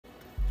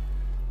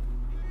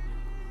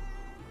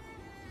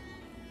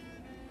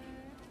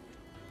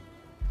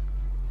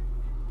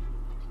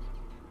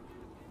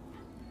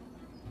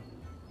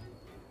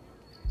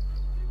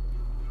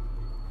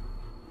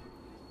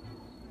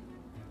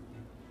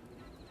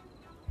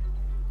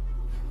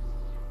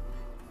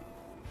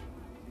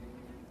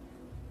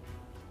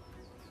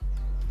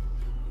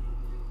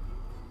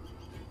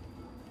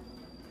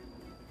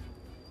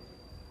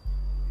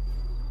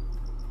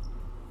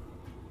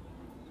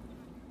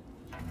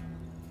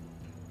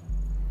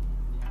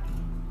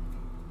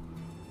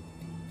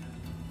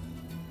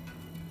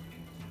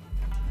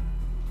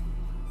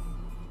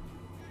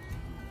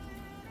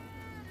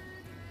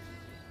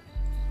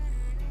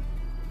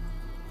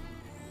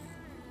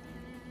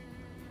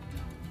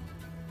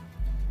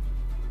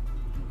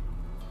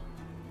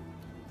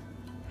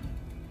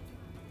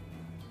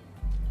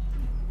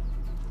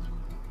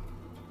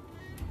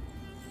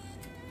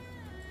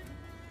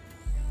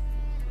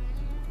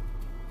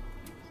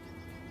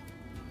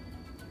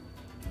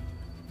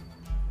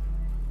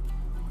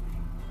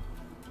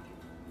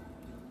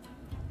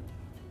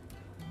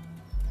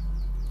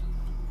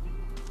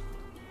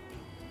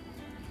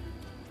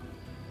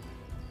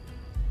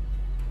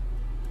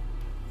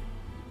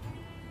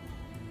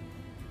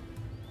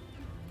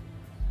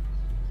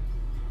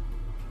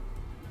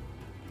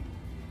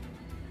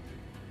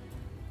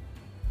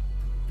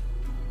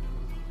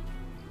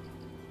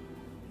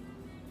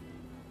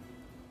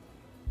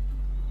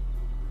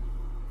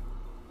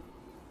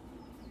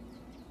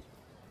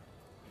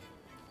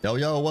Yo,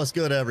 yo, what's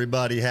good,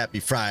 everybody? Happy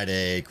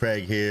Friday.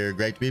 Craig here.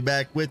 Great to be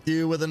back with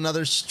you with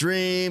another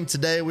stream.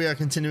 Today, we are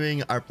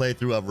continuing our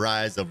playthrough of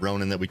Rise of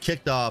Ronin that we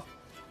kicked off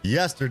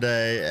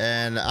yesterday.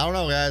 And I don't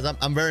know, guys,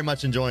 I'm very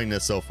much enjoying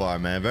this so far,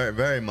 man.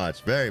 Very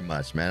much,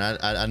 man.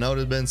 I know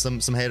there's been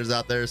some haters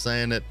out there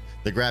saying that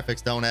the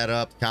graphics don't add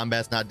up, the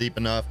combat's not deep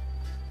enough.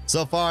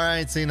 So far, I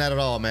ain't seen that at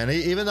all, man.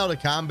 Even though the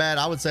combat,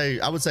 I would say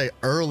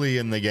early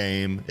in the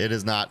game, it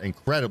is not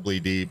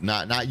incredibly deep,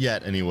 not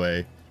yet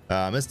anyway.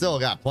 It's still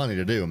got plenty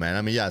to do, man.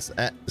 I mean, yes,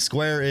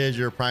 square is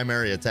your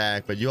primary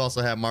attack, but you also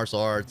have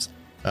martial arts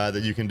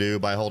that you can do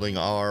by holding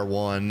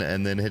R1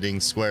 and then hitting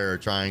square or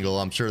triangle.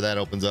 I'm sure that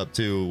opens up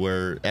too,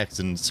 where X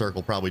and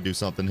circle probably do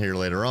something here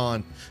later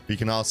on. We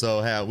can also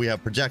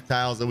have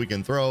projectiles that we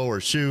can throw or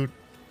shoot.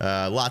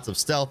 Lots of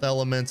stealth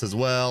elements as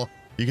well.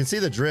 You can see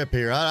the drip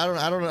here. I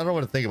don't know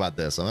what to think about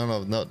this. I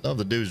don't know if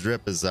the dude's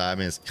drip is. I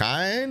mean, it's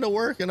kind of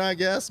working, I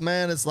guess,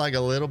 man. It's like a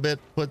little bit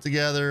put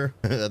together.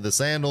 The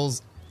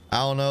sandals, I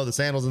don't know. The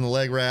sandals and the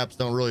leg wraps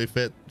don't really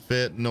fit,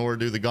 nor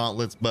do the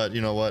gauntlets. But you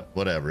know what?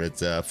 Whatever.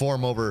 It's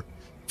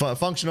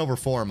function over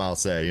form, I'll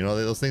say. You know,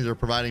 those things are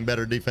providing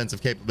better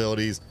defensive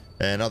capabilities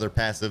and other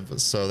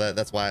passive. So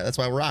that's why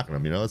we're rocking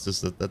them. You know, it's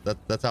just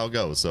that's how it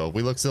goes. So if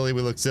we look silly,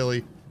 we look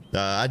silly.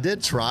 I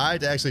did try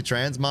to actually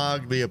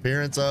transmog the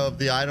appearance of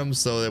the items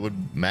so it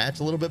would match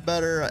a little bit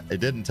better. It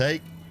didn't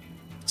take,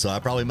 so I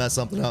probably messed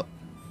something up.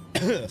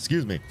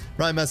 Excuse me.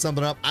 Probably messed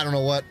something up. I don't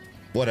know what.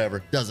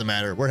 Whatever. Doesn't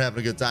matter. We're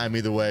having a good time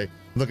either way.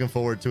 Looking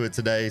forward to it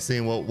today,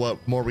 seeing what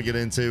more we get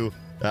into.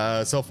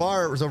 So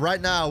right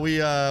now,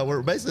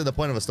 we're basically at the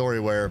point of a story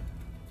where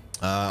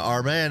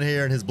our man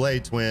here and his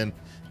blade twin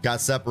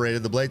got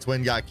separated. The blade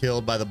twin got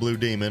killed by the blue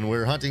demon.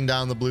 We're hunting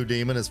down the blue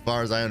demon as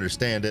far as I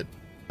understand it.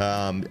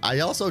 I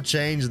also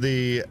changed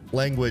the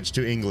language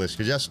to English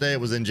because yesterday it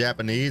was in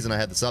Japanese and I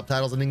had the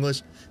subtitles in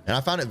English, and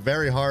I found it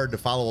very hard to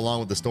follow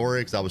along with the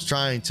story because I was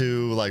trying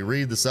to like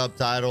read the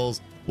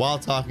subtitles while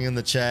talking in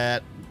the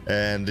chat,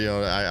 and you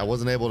know I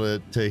wasn't able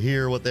to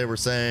hear what they were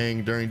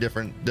saying during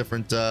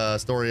different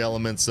story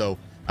elements. So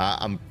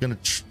I'm gonna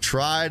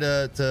try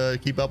to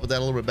keep up with that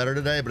a little bit better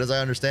today. But as I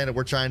understand it,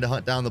 we're trying to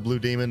hunt down the blue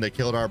demon that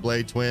killed our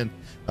blade twin.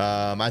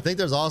 I think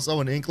there's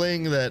also an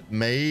inkling that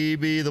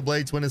maybe the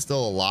blade twin is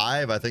still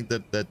alive. I think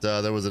that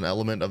there was an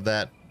element of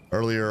that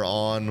earlier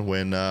on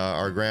when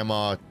our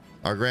grandma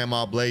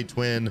blade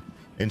twin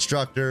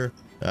instructor,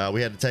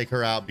 we had to take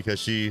her out because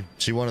she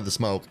wanted the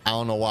smoke. I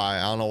don't know why.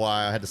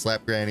 I had to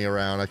slap Granny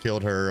around. I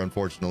killed her,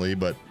 unfortunately,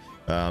 but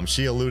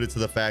she alluded to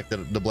the fact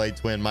that the blade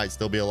twin might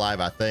still be alive.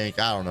 I think.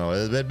 I don't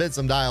know. There's been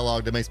some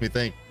dialogue that makes me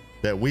think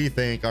that we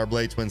think our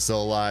blade twin's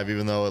still alive,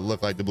 even though it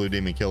looked like the blue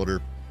demon killed her.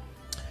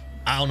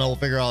 I don't know. We'll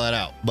figure all that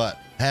out. But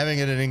having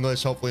it in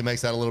English hopefully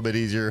makes that a little bit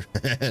easier.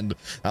 And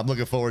I'm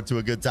looking forward to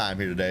a good time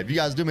here today. If you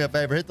guys do me a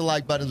favor, hit the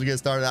like button as we get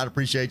started. I'd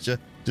appreciate you.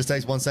 Just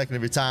takes 1 second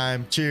of your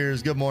time.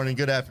 Cheers. Good morning.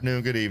 Good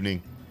afternoon. Good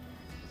evening.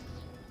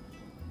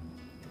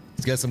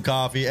 Let's get some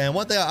coffee. And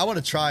one thing, I want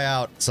to try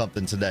out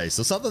something today.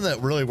 So something that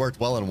really worked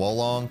well in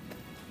Wolong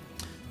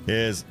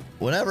is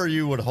whenever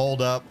you would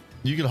hold up,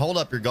 you can hold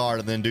up your guard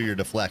and then do your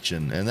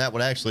deflection. And that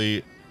would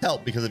actually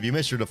help because if you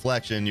miss your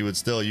deflection, you would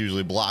still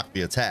usually block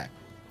the attack.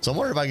 So I'm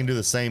wondering if I can do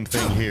the same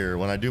thing here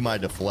when I do my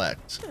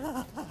deflect.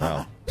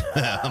 Oh,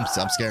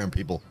 I'm scaring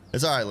people.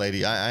 It's all right,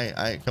 lady.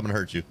 I ain't coming to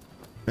hurt you.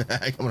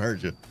 I ain't coming to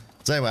hurt you.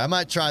 So anyway, I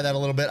might try that a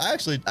little bit. I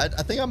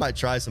think I might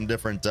try some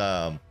different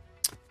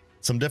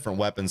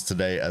weapons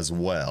today as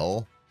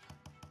well.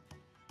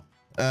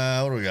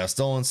 What do we got?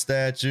 Stolen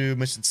statue,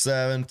 mission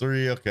 7,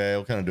 3. Okay,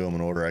 we'll kind of do them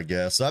in order, I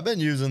guess. So I've been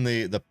using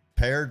the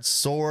paired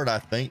sword, I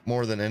think,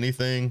 more than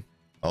anything.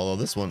 Although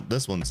this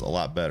one's a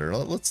lot better.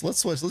 Let's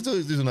switch. Let's do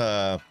using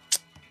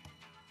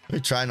let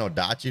me try no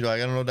dachi. Do I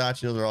got no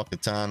dachi? Those are all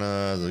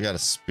katanas. I got a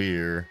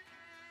spear.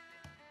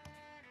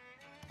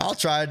 I'll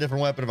try a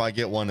different weapon if I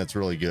get one that's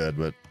really good,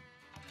 but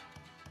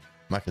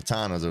my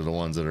katanas are the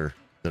ones that are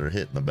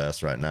hitting the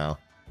best right now.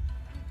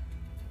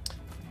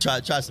 Try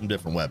some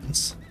different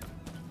weapons.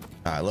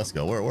 All right, let's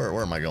go.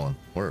 Where am I going?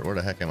 Where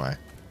the heck am I?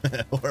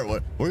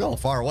 We're going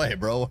far away,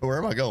 bro. Where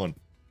am I going?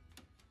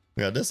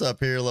 We got this up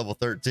here, level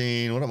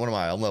 13. What am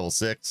I? I'm level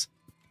 6.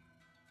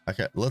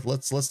 Okay,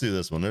 let's do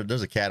this one.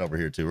 There's a cat over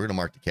here too. We're gonna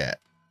mark the cat.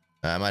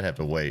 I might have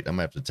to wait. I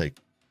might have to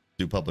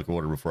do public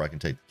order before I can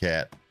take the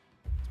cat.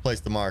 Place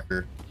the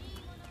marker.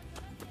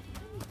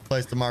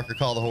 Place the marker.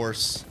 Call the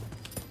horse.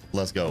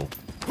 Let's go.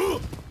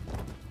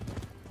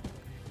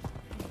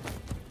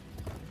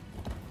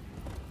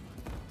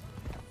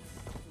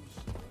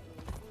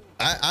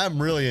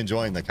 I'm really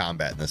enjoying the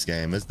combat in this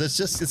game.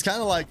 It's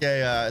kind of like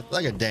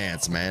a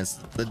dance, man. It's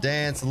the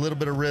dance, a little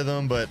bit of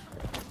rhythm, but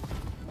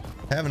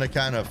having to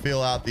kind of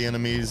feel out the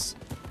enemies,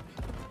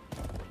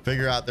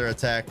 figure out their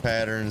attack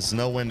patterns,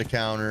 know when to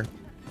counter.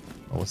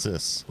 Oh, what's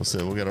this? What's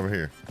it? What we got over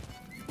here?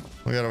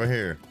 What we got over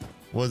here?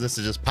 What is this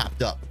that just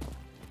popped up?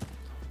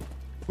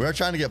 We are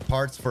trying to get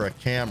parts for a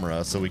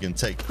camera so we can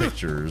take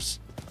pictures.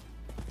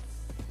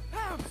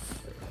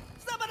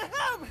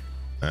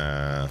 All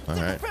right. There's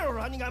a fellow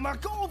running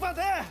amok over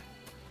there.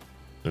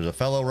 There's a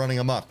fellow running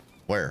amok.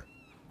 Where?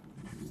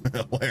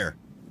 Where?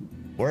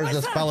 Where's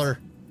this feller?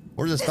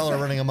 Where's this feller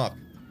running amok?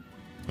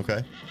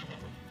 Okay.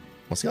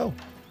 Let's go.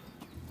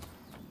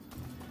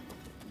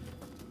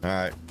 All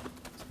right.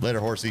 Later,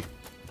 horsey.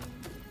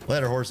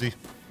 Later, horsey.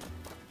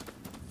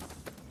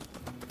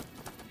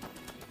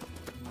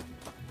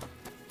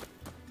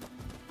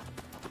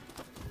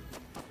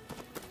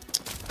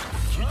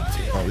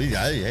 Oh, these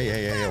guys.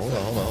 Hey. Hold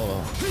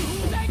on.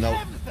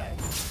 No.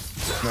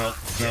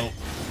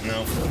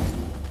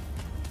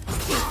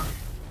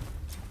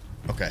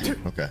 Okay.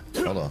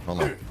 Hold on.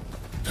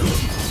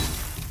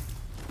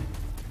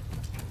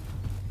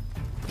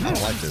 I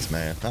don't like this,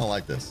 man. I don't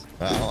like this.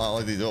 I don't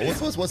like these.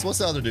 What's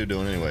the other dude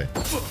doing anyway?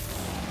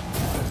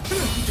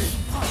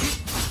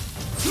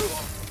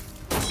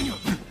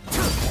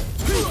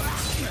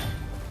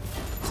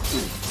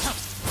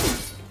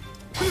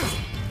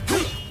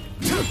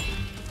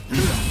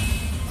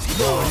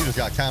 Bro, you just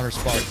got counter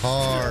sparked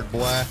hard,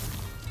 boy.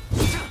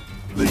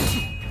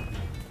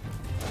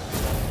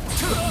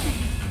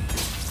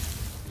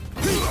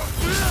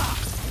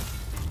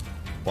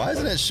 Why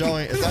isn't it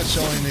showing? It's not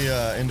showing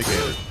the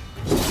indicator.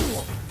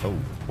 Oh,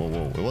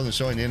 whoa. It wasn't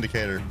showing the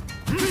indicator.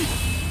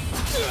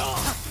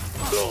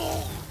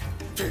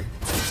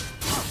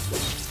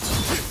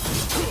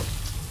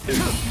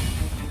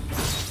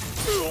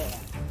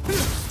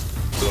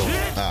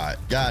 Alright,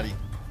 got him.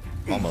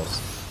 Almost.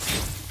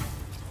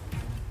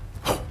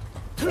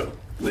 Well,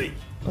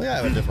 yeah, I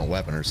have a different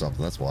weapon or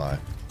something, that's why.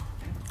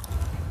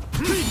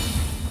 Come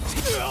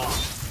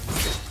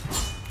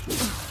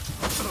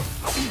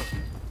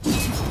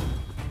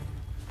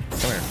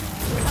here.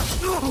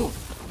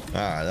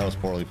 Alright, that was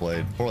poorly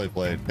played. Hey,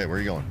 where are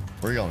you going?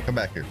 Come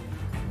back here.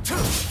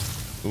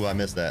 Ooh, I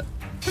missed that.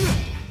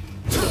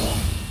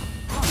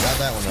 Got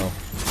that one though.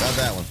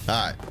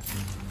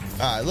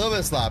 Alright, a little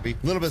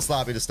bit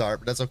sloppy to start,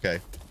 but that's okay.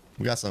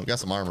 We got some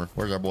armor.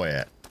 Where's our boy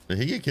at? Did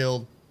he get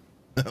killed?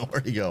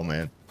 Where'd he go,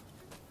 man?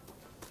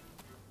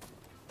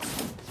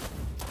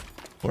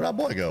 Where'd our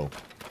boy go?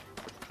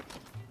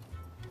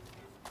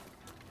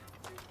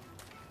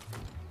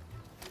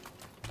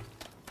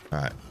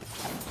 Alright.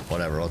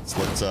 Whatever. Let's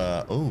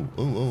okay.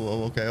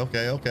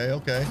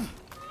 I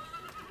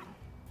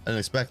didn't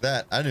expect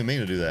that. I didn't mean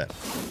to do that.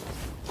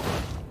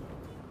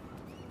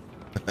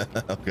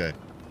 Okay.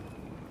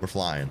 We're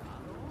flying.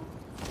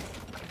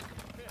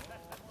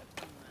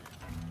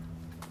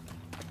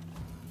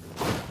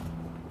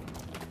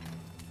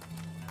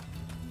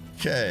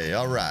 Okay,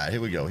 all right. Here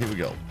we go.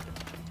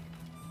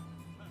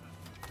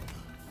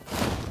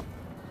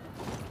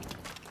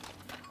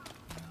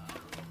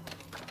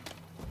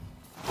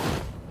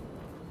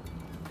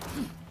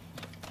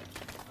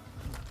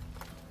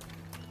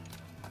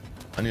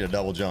 I need a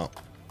double jump.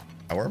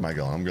 Where am I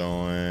going? I'm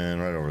going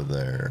right over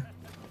there.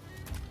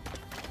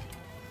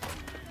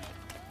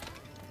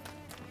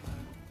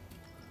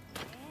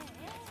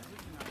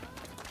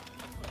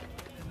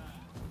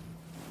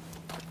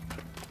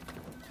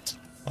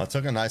 I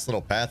took a nice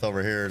little path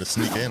over here to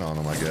sneak in on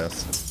them, I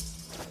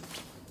guess.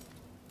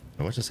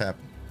 What just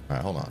happened? All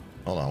right, hold on.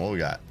 What we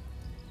got?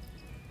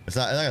 It's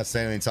not gonna say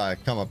anything until I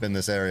come up in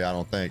this area, I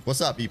don't think. What's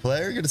up,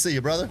 E-player? Good to see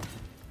you, brother.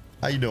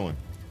 How you doing?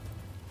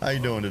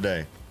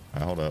 Today? All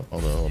right, hold up. I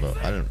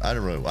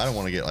don't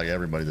want to get like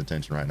everybody's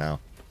attention right now.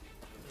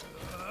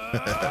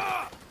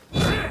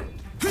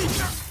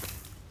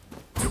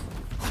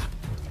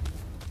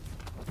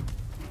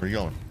 Where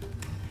you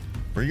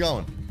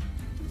going?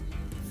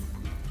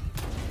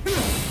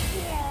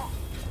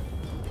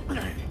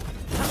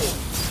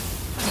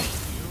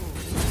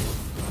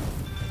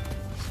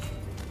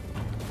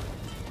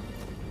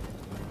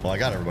 Well, I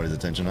got everybody's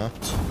attention, huh?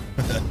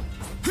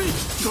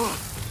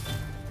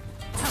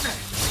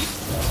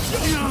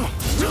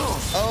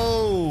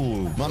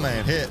 Oh, my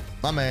man hit.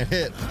 All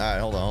right,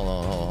 hold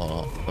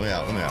on. Let me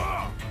out.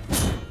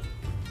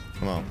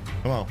 Come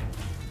on.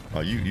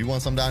 Oh, you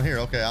want some down here?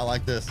 Okay, I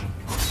like this.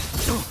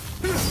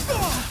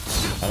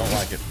 I don't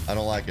like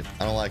it.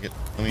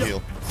 Let me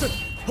heal.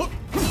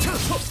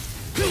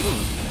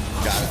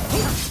 Got it.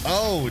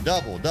 Oh,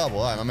 double. All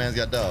right, my man's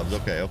got dubs.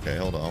 Okay.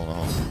 Hold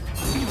on.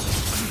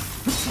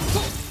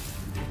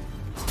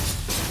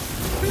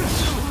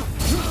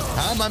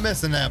 How am I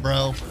missing that,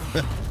 bro?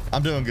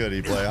 I'm doing good,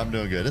 E-play. I'm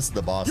doing good. This is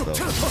the boss, though.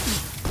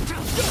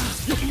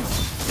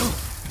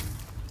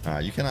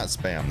 Alright, you cannot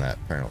spam that,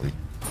 apparently.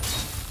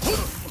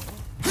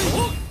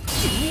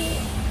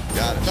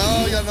 Got it.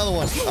 Oh, he got another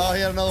one. Oh, he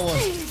had another one.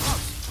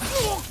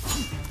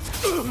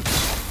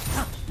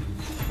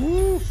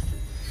 Woo.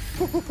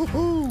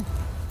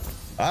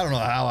 I don't know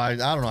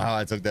how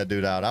I took that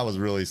dude out. I was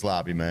really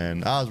sloppy,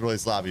 man. But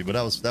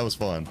that was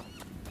fun.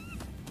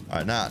 All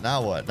right,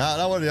 now what?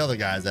 Now where are the other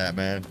guys at,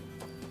 man?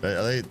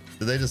 Did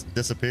they just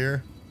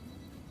disappear?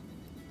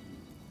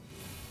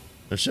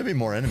 There should be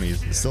more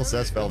enemies. It still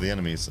says fell the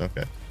enemies.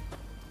 Okay.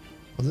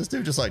 Was this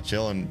dude just like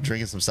chilling,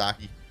 drinking some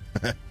sake?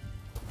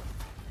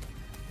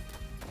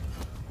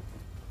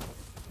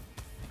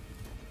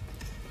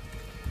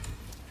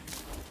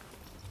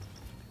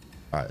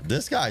 All right,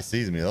 this guy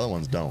sees me. The other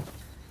ones don't.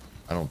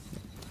 I don't.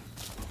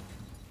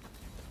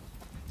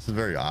 This is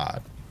very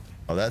odd.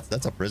 Oh,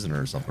 that's a prisoner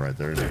or something right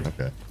there.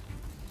 Okay.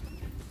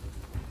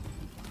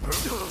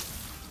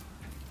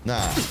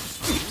 Nah.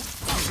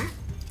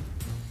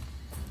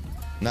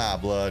 Nah,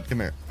 blood. Come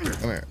here.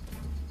 Come here.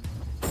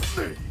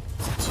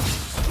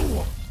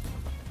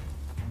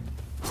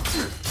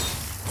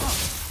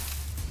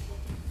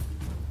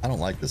 I don't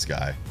like this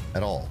guy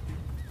at all.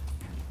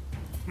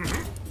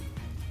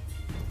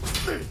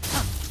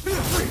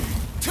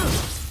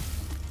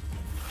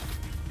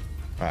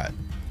 All right.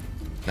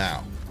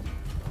 Now.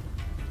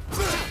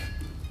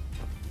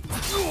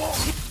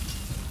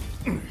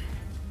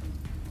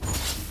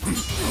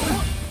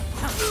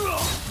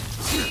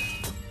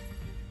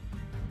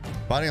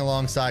 Fighting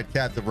alongside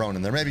captive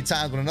Ronin. There may be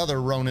times when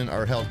another Ronin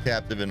are held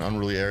captive in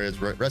unruly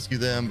areas. Rescue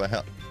them by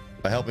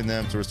helping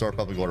them to restore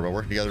public order. By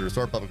working together to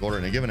restore public order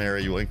in a given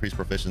area, you will increase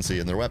proficiency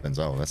in their weapons.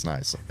 Oh, that's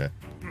nice. Okay.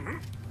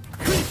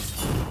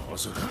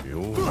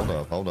 Hold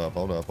up, hold up,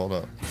 hold up, hold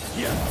up.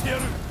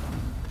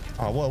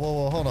 Oh, whoa, whoa,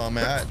 whoa, hold on,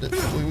 man.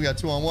 We got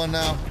 2-on-1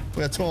 now.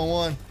 We got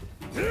 2-on-1.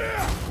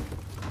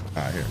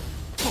 All right, here.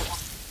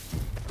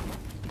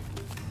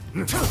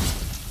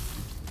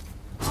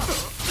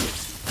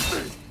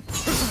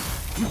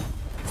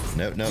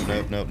 Nope, nope,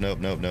 nope, nope, nope,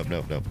 nope, nope,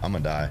 nope, nope. I'm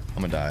gonna die.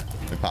 I'm gonna die.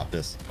 Let me pop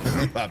this. Let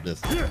me pop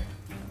this.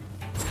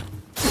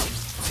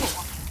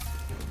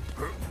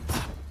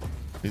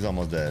 He's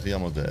almost dead. He's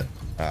almost dead.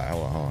 All right,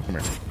 hold on. Come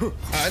here. All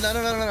right, no,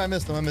 no, no, no, no. I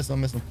missed him. I missed him.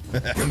 I missed him.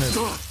 I missed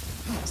him.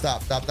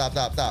 Stop, stop, stop,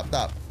 stop, stop,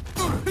 stop.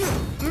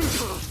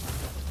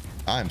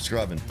 I'm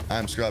scrubbing.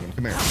 I'm scrubbing.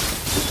 Come here.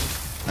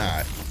 All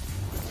right.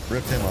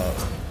 Ripped him up.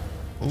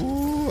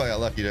 Ooh, I got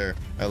lucky there.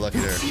 I got lucky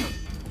there.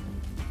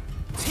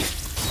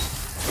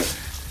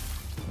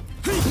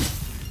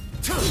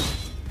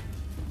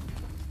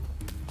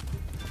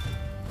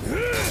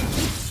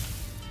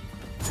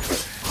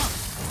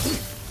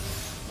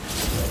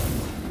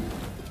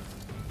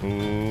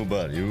 Ooh,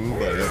 buddy. Ooh,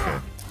 buddy. Okay. All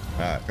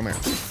right, come here.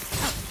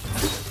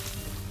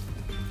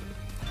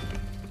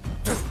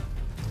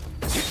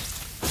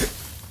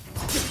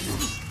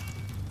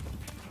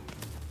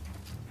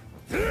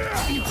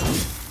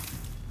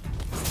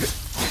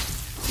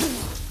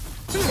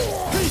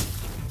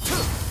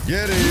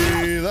 Get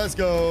it. Let's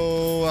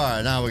go. All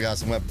right, now we got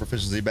some weapon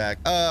proficiency back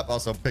up.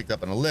 Also picked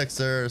up an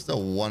elixir.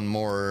 Still one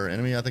more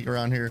enemy, I think,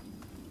 around here.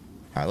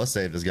 All right, let's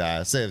save this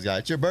guy. Save this guy.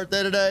 It's your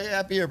birthday today.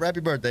 Happy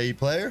birthday,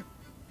 player.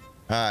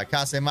 All right,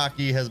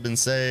 Kasemaki has been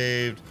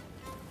saved.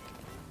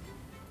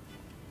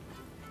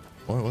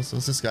 What's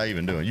this guy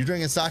even doing? You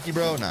drinking sake,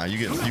 bro? Nah, you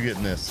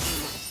getting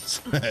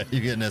this. You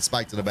getting this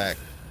spike to the back.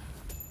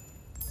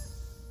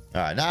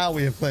 All right, now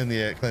we have cleansed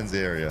the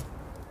area.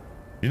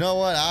 You know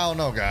what? I don't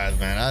know, guys,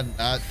 man.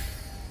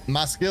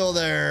 My skill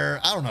there,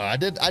 I don't know. I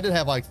did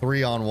have like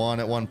 3-on-1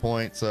 at one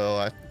point, so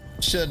I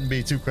shouldn't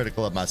be too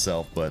critical of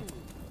myself, but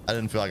I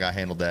didn't feel like I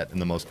handled that in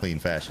the most clean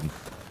fashion.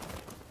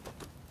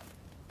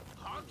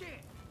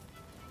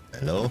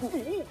 Hello?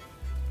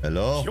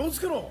 Hello?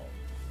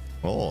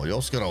 Oh,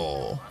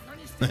 Yoskuro.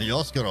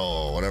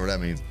 Yoskuro, whatever that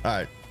means.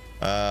 All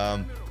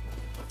right.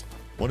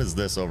 What is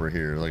this over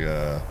here? Like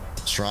a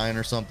shrine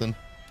or something?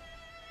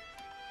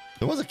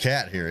 There was a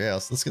cat here. Yeah,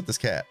 let's get this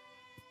cat.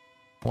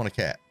 I want a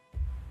cat.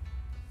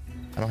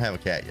 I don't have a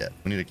cat yet.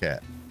 We need a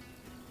cat.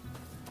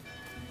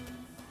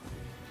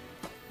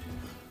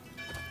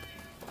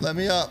 Let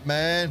me up,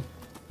 man.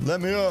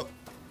 Let me up.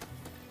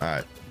 All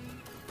right.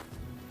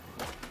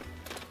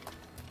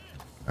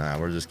 All right,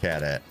 where's this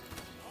cat at?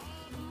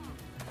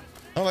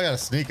 Oh, I gotta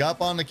sneak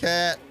up on the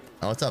cat.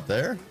 Oh, it's up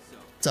there.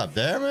 It's up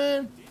there,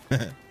 man.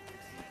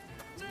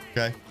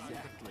 Okay.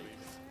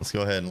 Let's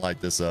go ahead and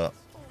light this up.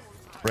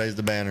 Raise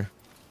the banner.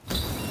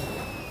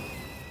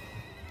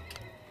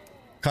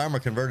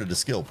 Karma converted to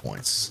skill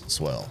points.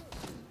 Swell.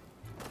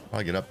 How do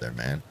I get up there,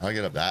 man? How do I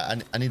get up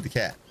there? I need the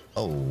cat.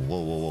 Oh,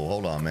 whoa, whoa, whoa.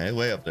 Hold on, man.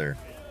 Way up there.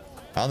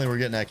 I don't think we're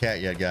getting that cat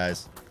yet,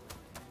 guys.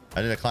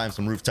 I need to climb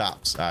some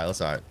rooftops. All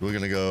right. We're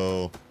going to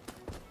go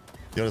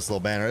this little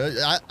banner.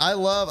 I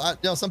love,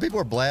 you know, some people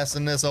are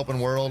blasting this open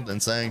world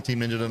and saying Team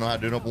Ninja don't know how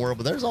to do an open world,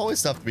 but there's always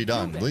stuff to be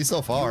done, at least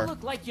so far. You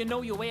look like you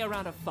know your way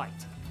around a fight.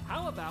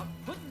 How about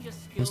putting your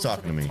skills Who's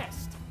talking to me?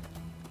 Test?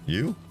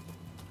 You?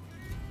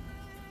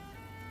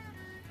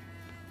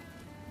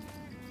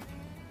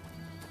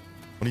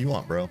 What do you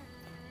want, bro?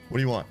 What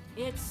do you want?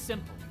 It's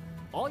simple.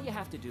 All you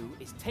have to do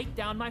is take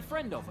down my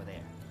friend over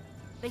there.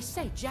 They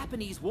say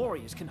Japanese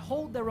warriors can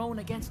hold their own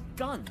against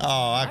guns.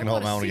 Oh, I can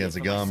hold my own against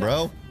a gun,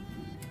 bro.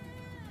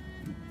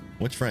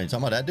 Which friend? You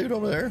talking about that dude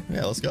over there?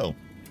 Yeah, let's go.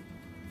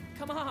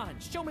 Come on,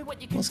 show me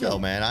what you can Let's do. go,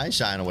 man. I ain't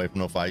shying away from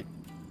no fight.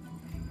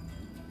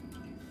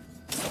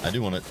 I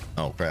do want to...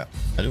 Oh, crap.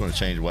 I do want to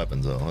change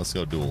weapons, though. Let's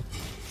go duel.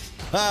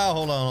 Ah,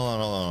 hold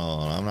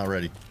on. I'm not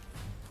ready.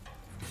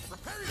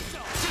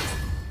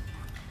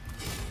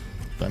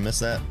 Did I miss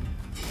that?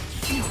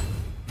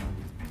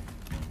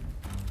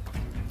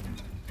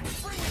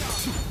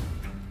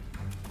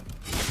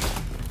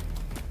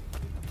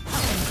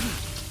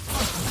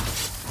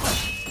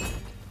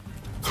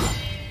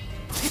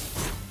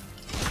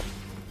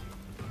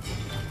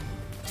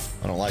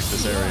 I like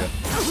this area.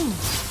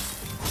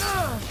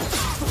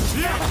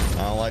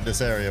 I don't like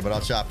this area, but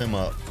I'll chop him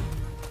up.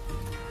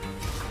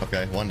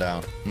 Okay, one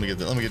down. Let me get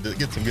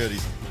some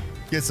goodies.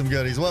 Get some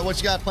goodies. What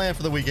you got planned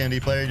for the weekend,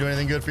 D-Player? You doing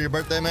anything good for your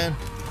birthday, man?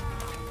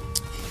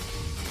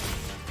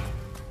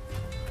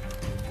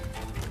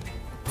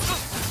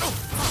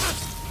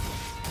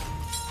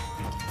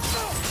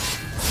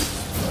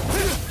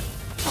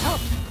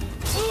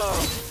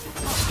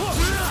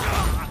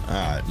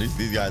 Alright,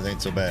 these guys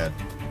ain't so bad.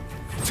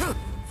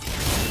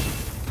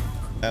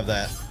 Have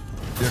that.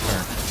 Your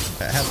turn.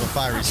 Have some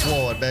fiery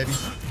sword, baby.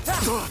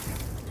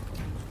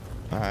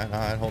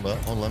 Alright, hold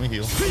up. Let me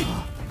heal.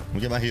 Let me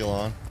get my heal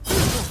on.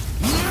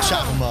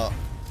 Chop him up.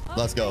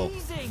 Let's go.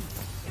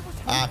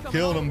 I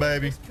killed him,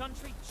 baby.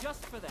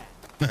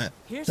 Tell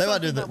you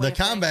what, dude, the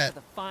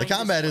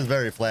combat is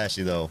very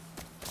flashy, though.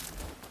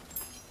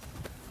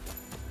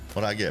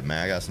 What I get,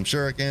 man? I got some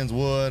shurikens,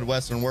 wood,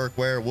 Western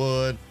workwear,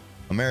 wood,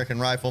 American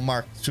rifle,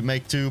 Mark 2,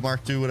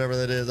 whatever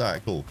that is. All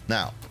right, cool.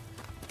 Now,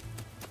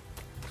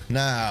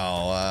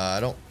 I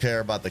don't care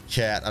about the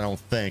cat. I don't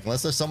think,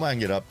 unless there's somebody I can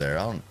get up there.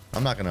 I'm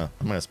not gonna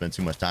spend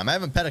too much time. I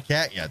haven't pet a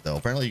cat yet, though.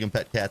 Apparently, you can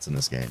pet cats in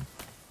this game.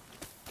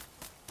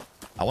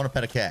 I want to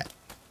pet a cat.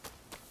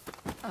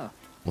 Oh.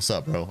 What's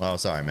up, bro? Oh,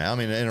 sorry, man. I don't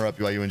mean to interrupt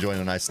you while you're enjoying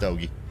a nice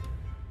stogie.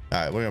 All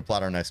right, we're gonna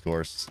plot our next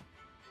course.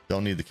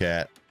 Don't need the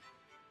cat.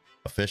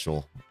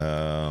 Official.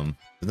 Isn't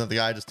that the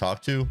guy I just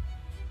talked to?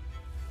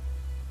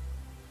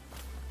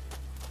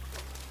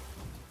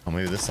 Oh,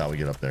 maybe this is how we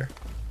get up there.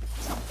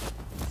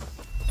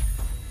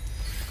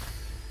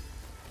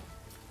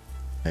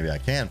 Maybe I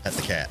can pet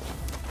the cat.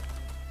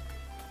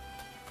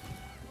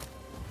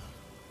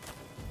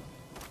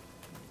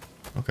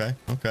 Okay,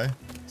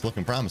 it's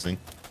looking promising.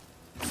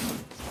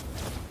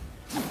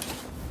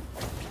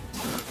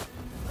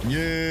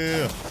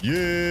 Yeah,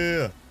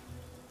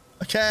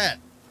 a cat.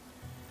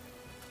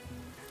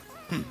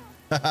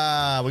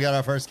 Haha, we got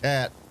our first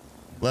cat.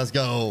 Let's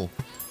go.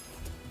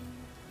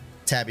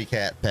 Tabby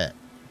cat pet.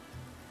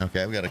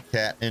 Okay, we got a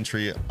cat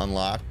entry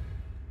unlocked.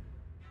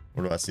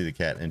 Where do I see the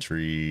cat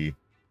entry?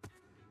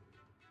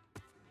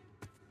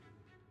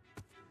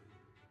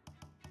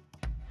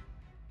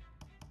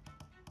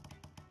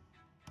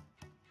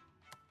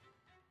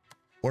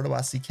 Where do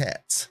I see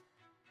cats?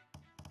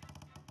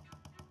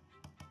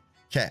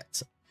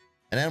 Cats.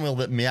 An animal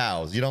that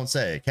meows. You don't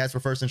say. Cats were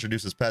first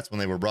introduced as pets when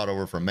they were brought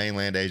over from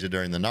mainland Asia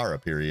during the Nara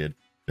period.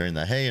 During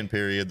the Heian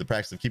period, the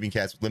practice of keeping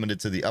cats was limited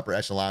to the upper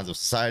echelons of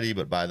society,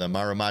 but by the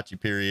Muromachi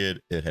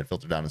period, it had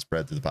filtered down and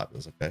spread through the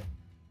populace. Okay.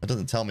 That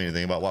doesn't tell me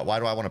anything about why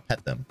do I want to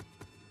pet them?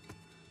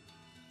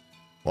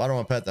 Why do I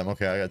want to pet them?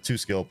 Okay, I got 2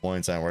 skill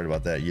points. I ain't worried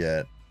about that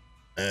yet.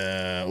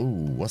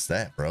 Ooh, what's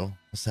that, bro?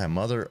 What's that?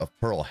 Mother of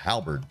Pearl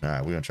Halberd. All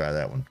right, we're gonna try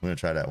that one.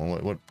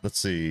 What? Let's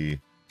see.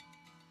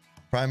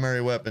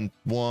 Primary weapon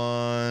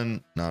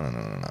 1.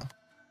 No.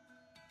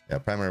 Yeah,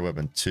 primary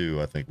weapon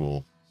 2. I think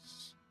we'll.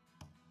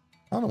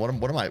 I don't know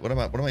what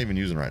am I even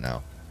using right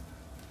now?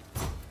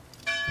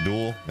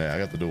 Dual. Yeah, I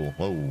got the dual.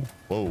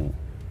 Whoa.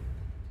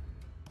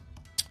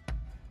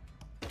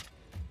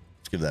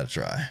 Let's give that a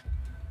try.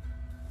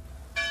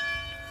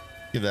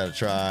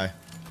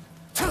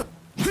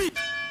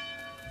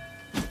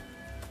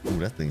 Ooh,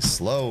 that thing's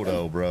slow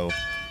though, bro.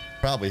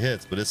 Probably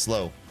hits, but it's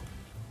slow.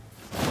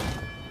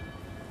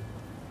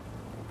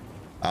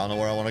 I don't know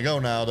where I want to go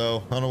now, though.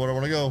 I don't know where I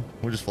want to go.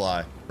 We'll just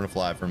fly. We're gonna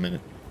fly for a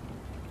minute.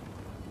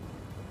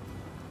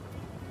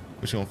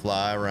 We're just gonna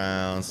fly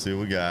around, see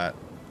what we got.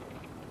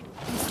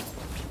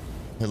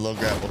 Hit a little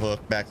grapple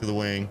hook, back to the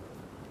wing.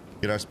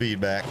 Get our speed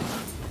back.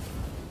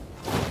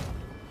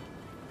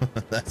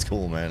 That's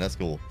cool, man. That's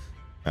cool.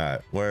 All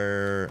right,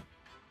 where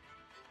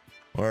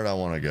do I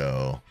want to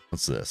go?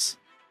 What's this?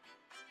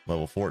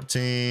 Level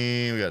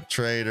 14. We got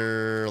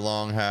trader,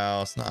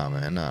 longhouse. Nah,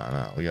 man,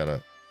 no. We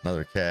got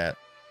another cat.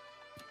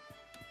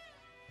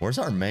 Where's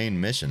our main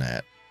mission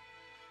at?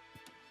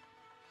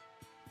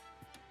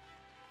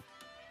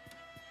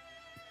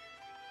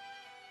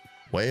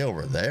 Way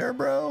over there,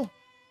 bro?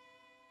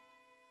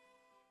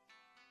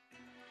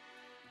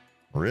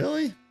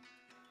 Really?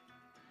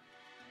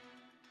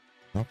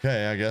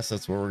 Okay, I guess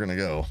that's where we're gonna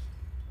go.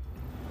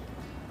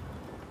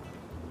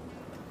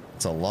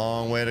 It's a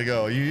long way to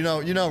go. You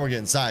know we're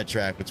getting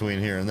sidetracked between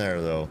here and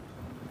there, though.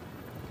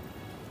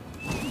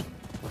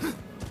 All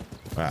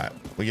right,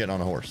 we getting on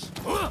a horse.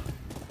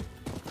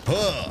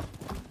 Huh.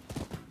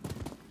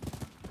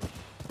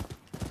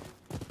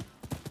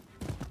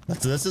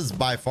 This is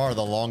by far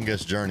the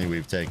longest journey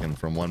we've taken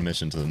from one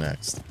mission to the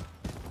next.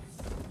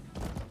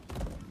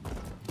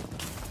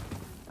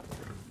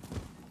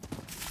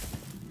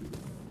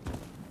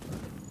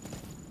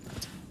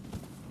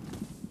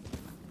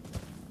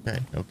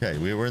 Okay.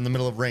 We were in the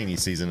middle of rainy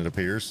season, it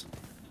appears.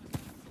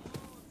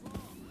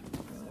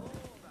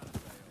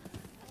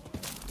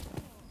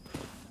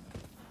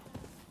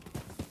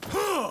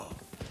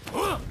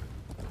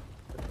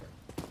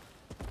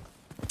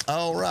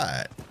 All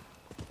right.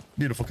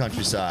 Beautiful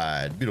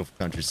countryside. Beautiful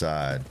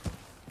countryside.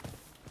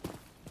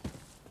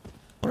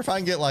 Wonder if I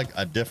can get like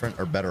a different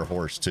or better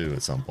horse too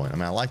at some point. I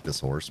mean, I like this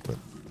horse, but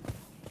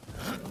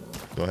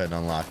Go ahead and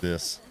unlock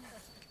this.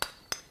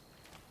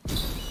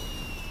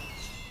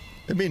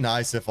 It'd be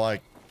nice if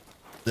like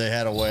they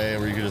had a way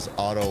where you could just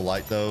auto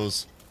light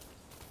those.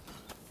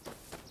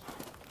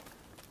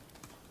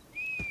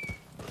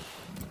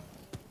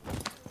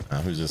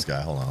 Who's this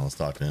guy? Hold on, let's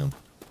talk to him.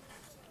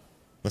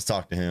 Let's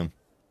talk to him.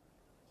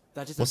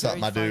 That is What's a up,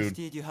 very my fine dude?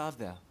 steed you have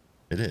there.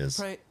 It is.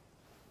 Pray,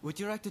 would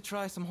you like to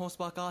try some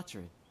horseback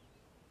archery?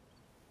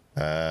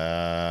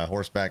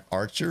 Horseback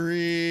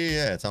archery?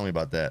 Yeah, tell me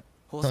about that.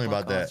 Tell me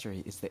about that.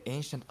 Archery is the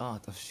ancient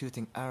art of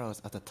shooting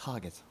arrows at a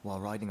target while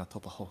riding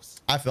atop a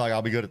horse. I feel like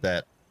I'll be good at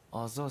that.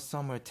 Although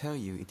some will tell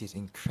you it is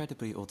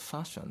incredibly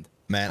old-fashioned.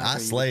 Man, I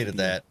slayed at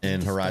that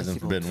in Horizon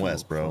Forbidden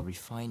West, bro. For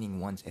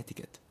refining one's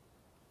etiquette.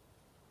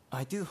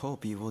 I do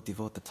hope you will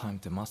devote the time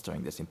to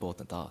mastering this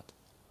important art.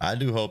 I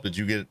do hope that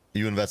you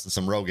invest in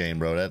some Rogaine,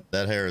 bro.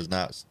 That hair is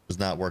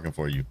not working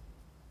for you.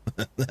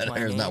 That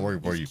hair is not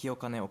working for you.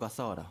 Kyokane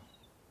Ogasawara.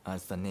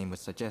 As the name would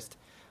suggest,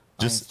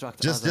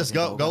 Just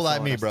go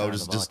like me, bro.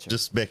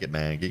 Just spick it,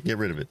 man. Get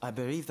rid of it. I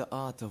believe the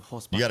art of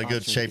horseback You got a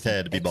good archery shaped is an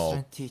head to be bald.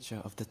 excellent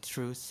teacher of the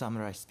true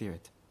samurai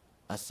spirit.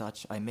 As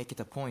such, I make it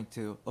a point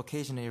to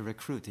occasionally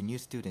recruit new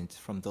students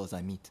from those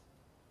I meet.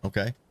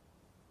 Okay.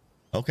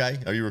 Okay.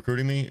 Are you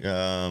recruiting me?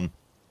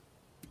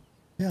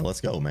 Yeah,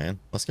 let's go, man.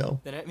 Let's go.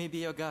 Then let me be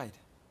your guide.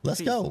 Let's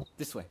Please, go.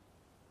 This way.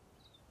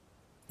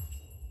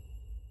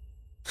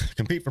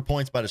 Compete for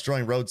points by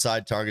destroying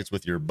roadside targets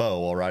with your bow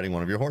while riding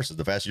one of your horses.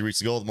 The faster you reach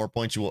the goal, the more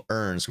points you will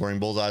earn. Scoring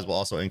bullseyes will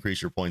also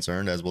increase your points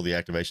earned, as will the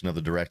activation of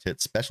the direct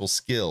hit special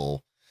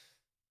skill.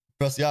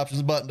 Press the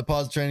options button to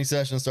pause the training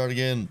session and start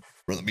again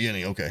from the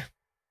beginning. Okay.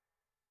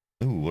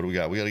 Ooh, what do we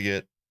got? We got to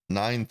get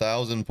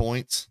 9,000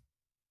 points.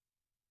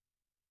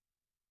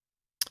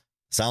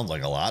 Sounds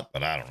like a lot,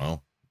 but I don't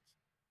know.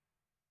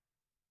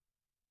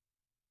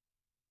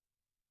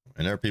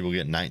 And there are people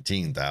getting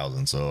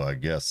 19,000, so I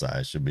guess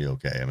I should be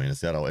okay. I mean,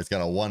 it's got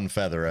a one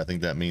feather. I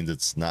think that means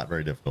it's not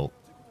very difficult.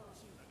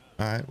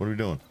 All right, what are we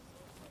doing?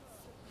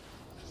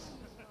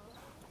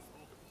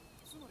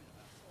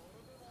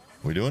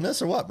 We doing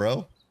this or what,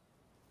 bro?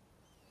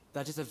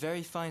 That is a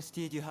very fine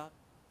steed you have.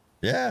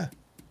 Yeah,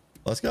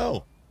 let's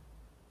go.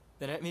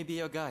 Then let me be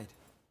your guide.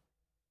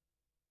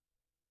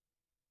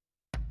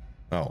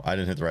 Oh, I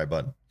didn't hit the right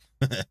button.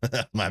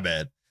 My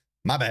bad.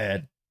 My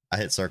bad. I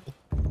hit circle.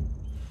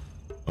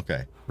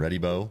 Okay, ready,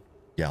 bow,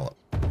 gallop.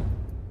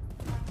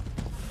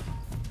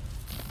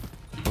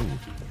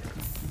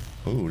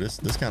 Ooh, this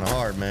kind of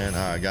hard, man.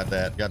 All right, got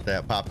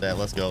that, pop that.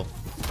 Let's go.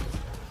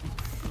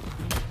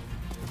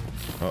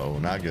 Uh-oh,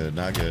 not good,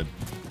 not good.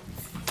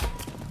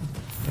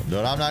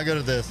 Dude, I'm not good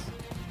at this.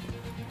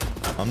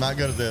 I'm not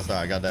good at this. All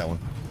right, got that one.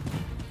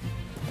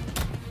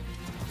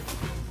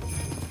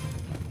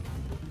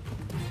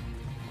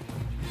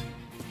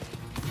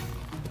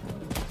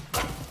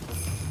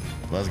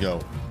 Let's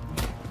go.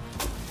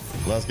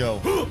 Let's go.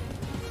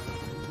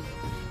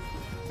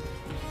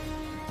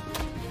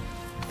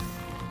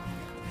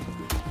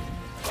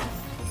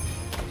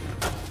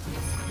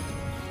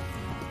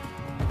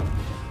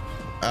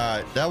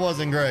 Alright, that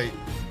wasn't great.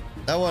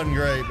 That wasn't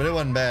great, but it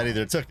wasn't bad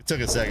either. It took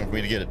a second for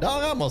me to get it.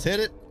 Dog, I almost hit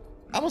it.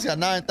 I almost got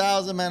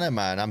 9,000, man. Never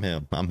mind. I'm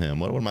him. I'm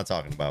him. What am I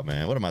talking about,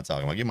 man? What am I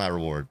talking about? Give me my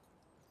reward.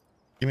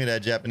 Give me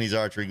that Japanese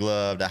archery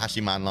glove, the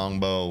Hashiman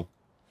longbow.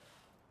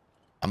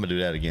 I'm gonna do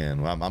that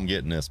again. I'm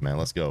getting this, man.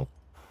 Let's go.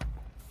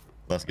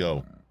 Let's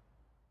go.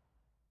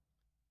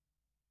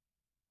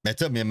 It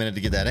took me a minute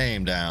to get that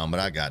aim down, but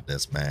I got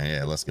this, man.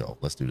 Yeah, let's go.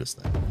 Let's do this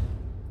thing.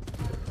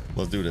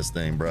 Let's do this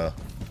thing, bruh.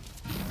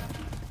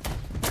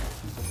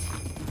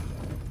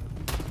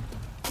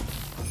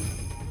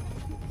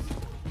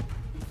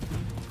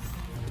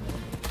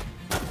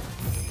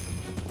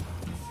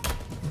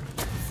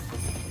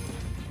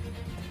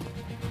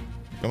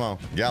 Come on,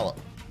 gallop.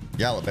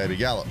 Gallop, baby,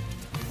 gallop.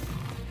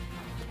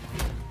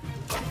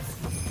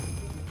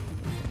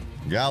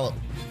 Gallop.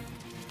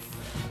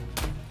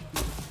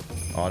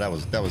 Oh, that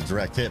was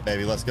direct hit,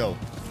 baby. Let's go.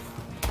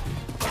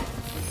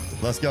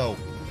 Let's go.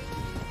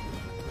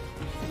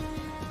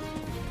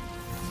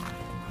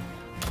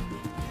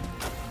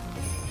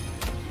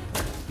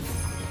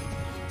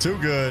 Too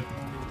good.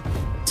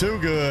 Too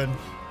good.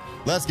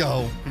 Let's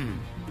go.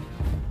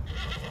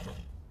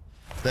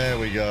 There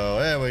we go.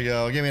 There we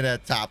go. Give me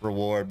that top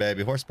reward,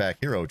 baby. Horseback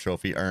hero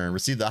trophy earned.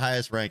 Receive the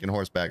highest rank in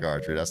horseback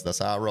archery. That's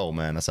how I roll,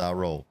 man. That's how I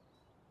roll.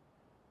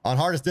 On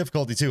hardest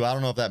difficulty too. I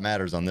don't know if that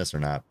matters on this or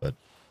not, but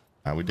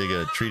we did get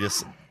a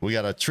treatise. We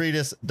got a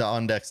treatise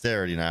on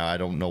dexterity now. I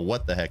don't know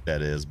what the heck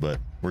that is, but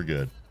we're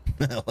good.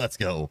 Let's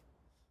go.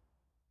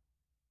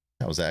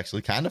 That was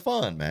actually kind of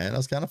fun, man. That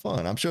was kind of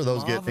fun. I'm sure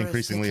those get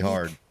increasingly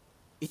hard.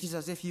 It is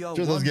as if you are I'm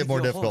sure those get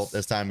more difficult horse.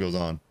 as time goes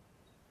on.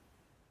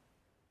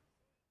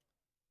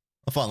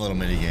 A fun little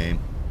mini game.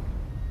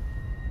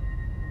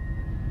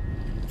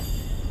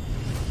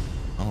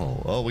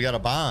 Oh, we got a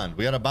bond.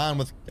 We got a bond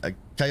with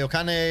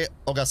Kyokane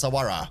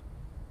Ogasawara.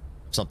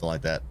 Something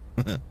like that.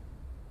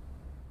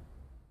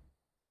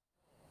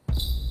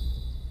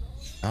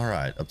 All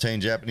right.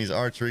 Obtain Japanese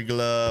archery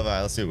glove. All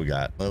right, let's see what we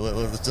got.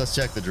 Let's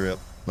check the drip.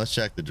 Let's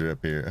check the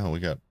drip here. Oh, we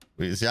got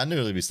See, I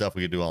knew there'd be stuff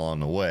we could do all on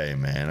the way,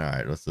 man. All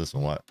right, what's this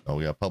one? What? Oh,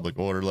 we got public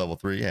order level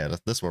 3. Yeah,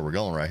 this is where we're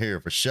going right here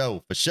for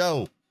show, for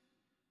show.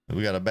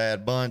 We got a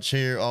bad bunch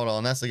here. Hold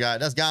on, that's the guy.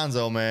 That's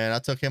Gonzo, man. I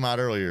took him out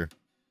earlier.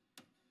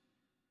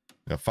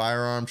 Got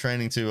firearm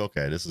training too.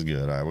 Okay, this is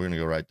good. All right, we're gonna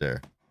go right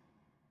there.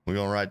 We're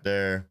going right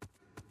there.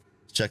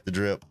 Let's check the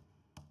drip.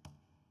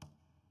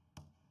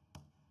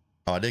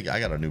 Oh, I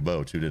got a new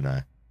bow too, didn't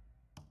I?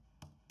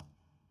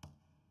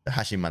 The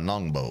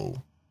Hashimanong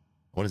bow.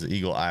 What does the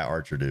Eagle Eye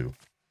Archer do?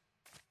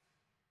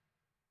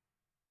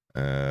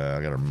 I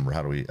gotta remember,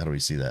 how do we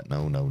see that? No.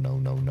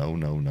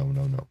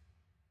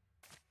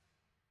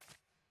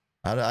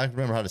 I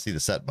remember how to see the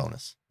set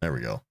bonus. There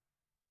we go. All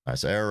right,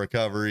 so arrow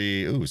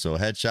recovery. Ooh, so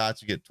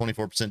headshots, you get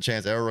 24%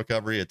 chance. Arrow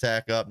recovery,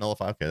 attack up,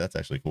 nullify. Okay, that's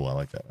actually cool. I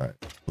like that. All right,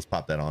 let's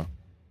pop that on.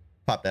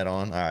 Pop that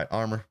on. All right,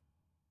 armor.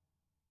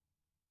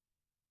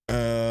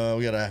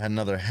 We got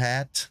another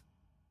hat.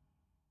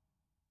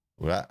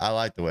 Well, I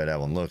like the way that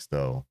one looks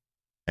though.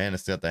 And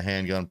it's got the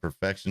handgun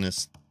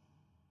perfectionist.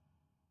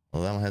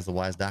 Well, that one has the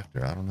wise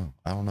doctor. I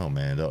don't know,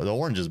 man. The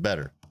orange is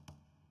better.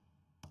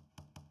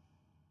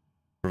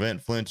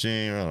 Prevent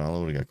flinching. I don't know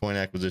what we got. Coin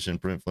acquisition,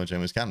 prevent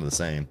flinching. It's kind of the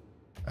same.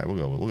 All right, we'll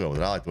go with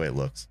it. I like the way it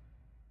looks.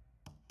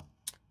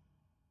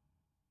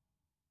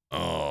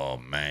 Oh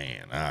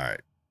man. All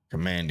right.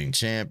 Commanding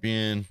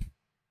champion.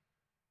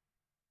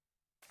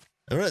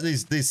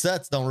 These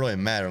sets don't really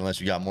matter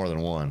unless you got more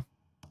than one.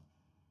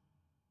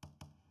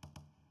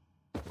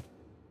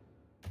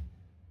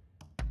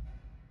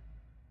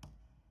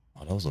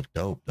 Oh, those look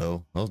dope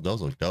though.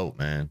 Those look dope,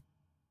 man.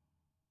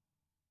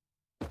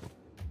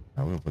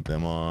 I'm gonna put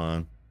them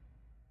on.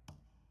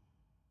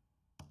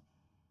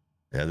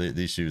 Yeah,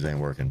 these shoes ain't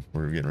working.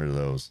 We're getting rid of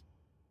those.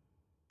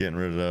 Getting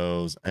rid of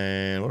those.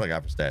 And what do I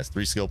got for stats?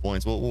 3 skill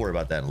points. We'll worry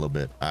about that in a little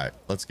bit. All right,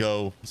 let's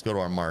go. Let's go to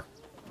our mark.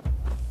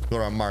 Go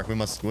to our mark. We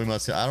must. I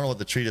don't know what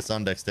the treatise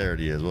on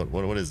dexterity is.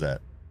 What is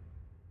that?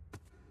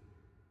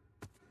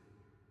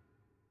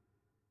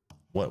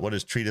 What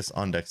is treatise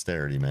on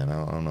dexterity, man?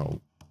 I don't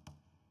know.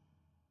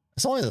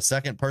 It's only the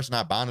second person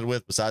I bonded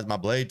with besides my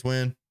blade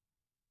twin.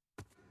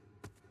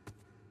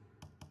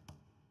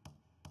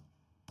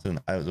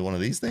 Is it one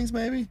of these things,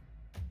 maybe?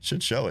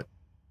 Should show it.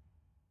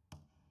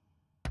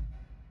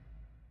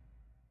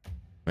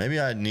 Maybe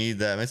I need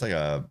that. Maybe it's like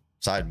a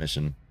side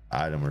mission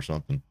item or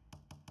something.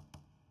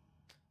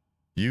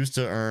 Used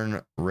to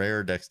earn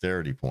rare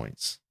dexterity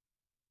points.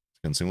 It's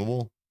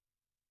consumable.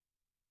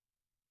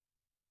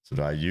 So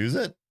do I use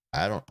it?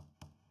 I don't.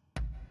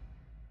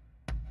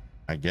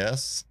 I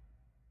guess.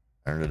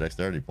 Earned a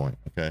dexterity point.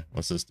 Okay.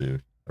 What's this do?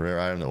 A rare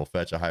item that will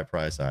fetch a high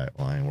price. All right.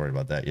 Well, I ain't worried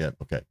about that yet.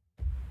 Okay.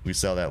 We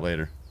sell that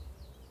later.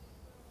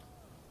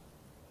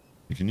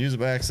 You can use it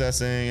by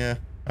accessing.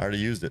 I already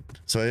used it.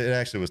 So it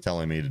actually was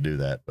telling me to do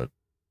that, but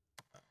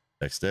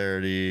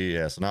dexterity.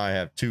 Yeah. So now I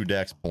have 2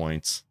 dex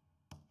points.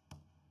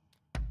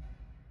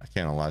 I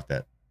can't unlock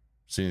that.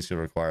 Seniors could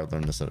require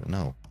learn this.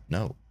 No.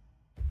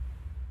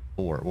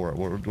 4.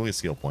 We'll get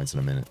skill points in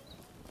a minute.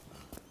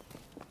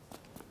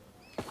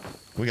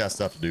 We got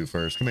stuff to do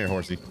first. Come here,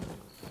 horsey.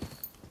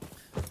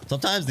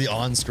 Sometimes the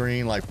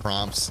on-screen like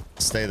prompts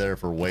stay there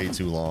for way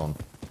too long.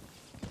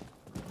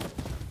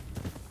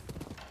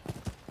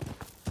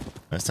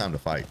 It's time to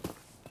fight.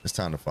 It's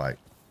time to fight.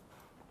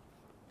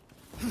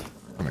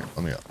 Come here.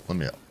 Let me up. Let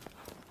me up.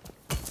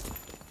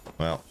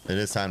 Well, it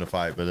is time to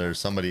fight, but there's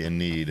somebody in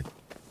need.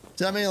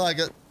 See, I mean, like,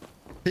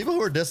 people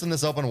who are dissing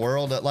this open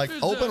world, like,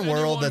 open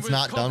world that's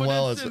not done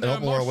well is an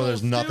open world where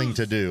there's nothing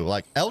to do.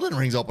 Like, Elden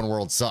Ring's open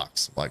world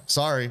sucks. Like,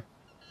 sorry.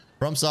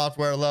 From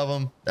Software, love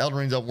them. Elden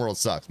Ring's open world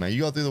sucks, man.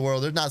 You go through the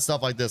world, there's not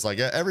stuff like this. Like,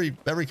 every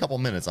couple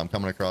minutes, I'm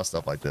coming across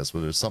stuff like this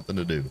where there's something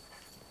to do.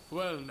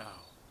 Well, now.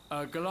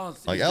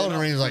 Like Elden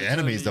Ring is like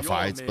enemies to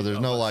fight, but there's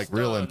no like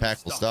real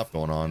impactful stuff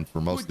going on for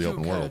most of the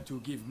open world. To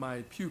give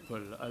my pupil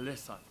a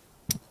lesson?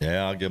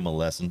 Yeah, I'll give him a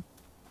lesson.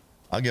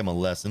 I'll give him a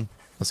lesson.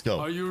 Let's go.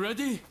 Are you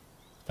ready?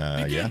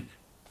 Yeah.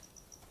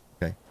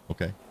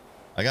 Okay.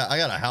 I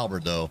got a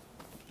halberd though.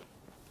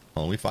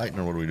 Oh, are we fighting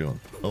or what are we doing?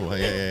 Oh,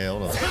 hey,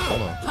 hold on.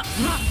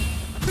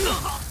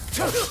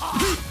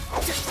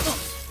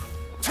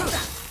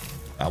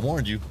 I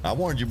warned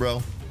you,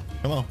 bro.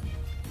 Come on.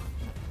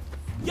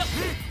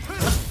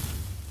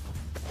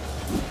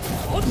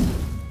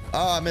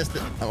 Oh, I missed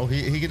it. Oh,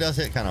 he does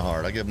hit kind of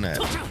hard. I give him that.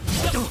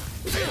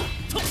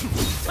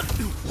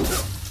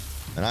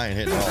 And I ain't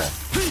hitting at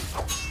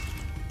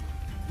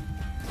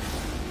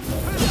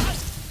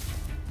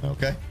all.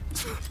 Okay.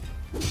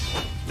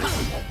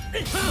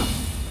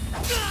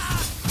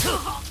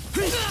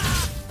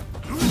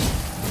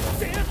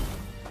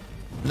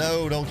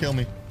 No, don't kill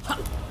me.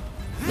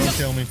 Don't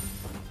kill me.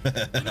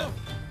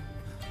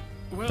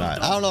 Well,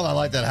 right. I don't know if I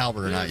like that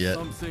halberd or not yet.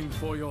 Something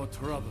for your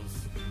troubles.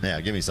 Yeah,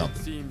 give me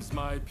something. Seems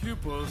my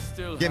pupil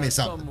still give me has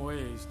something. some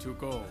ways to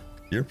go.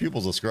 Your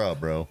pupil's a scrub,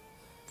 bro.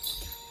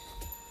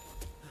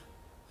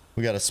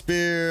 We got a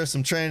spear,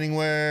 some training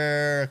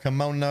wear, a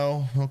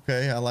kimono.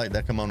 Okay, I like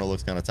that kimono.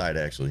 Looks kind of tight,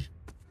 actually.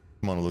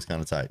 Kimono looks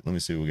kind of tight. Let me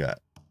see what we got.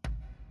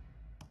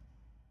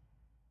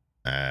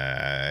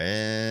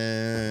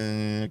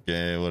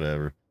 Okay,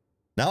 whatever.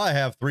 Now I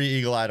have 3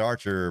 eagle-eyed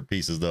archer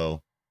pieces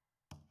though.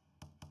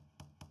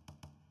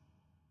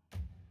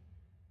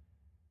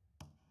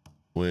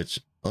 Which,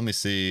 let me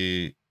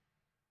see.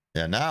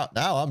 Yeah, now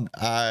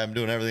I'm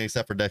doing everything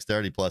except for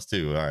dexterity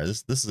 +2. All right,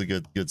 this is a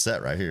good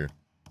set right here.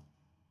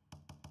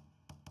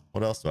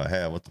 What else do I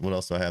have? What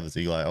else do I have that's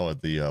eagle eye? Oh,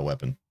 the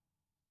weapon.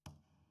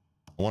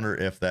 I wonder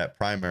if that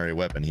primary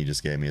weapon he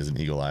just gave me is an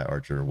eagle eye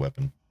archer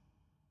weapon.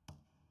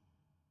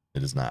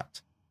 It is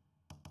not.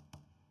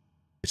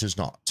 It is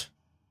not.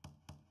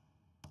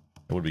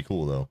 It would be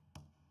cool though.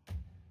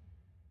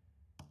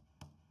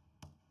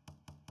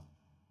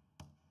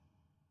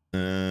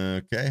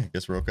 Okay,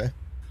 guess we're okay.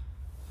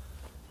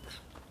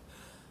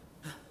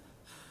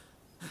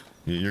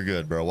 You're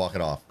good, bro. Walk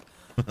it off.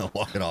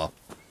 Walk it off.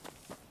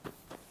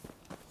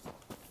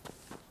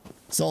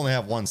 Still only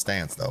have 1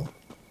 stance though.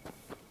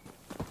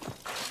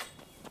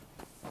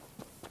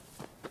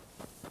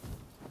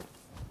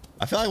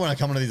 I feel like when I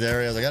come into these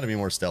areas, I got to be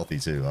more stealthy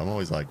too. I'm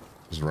always like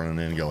just running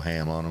in and go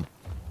ham on them.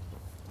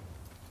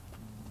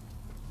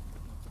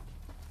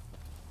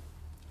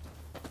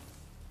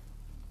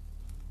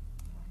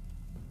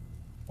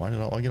 Why did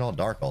I get all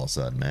dark all of a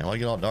sudden, man? Why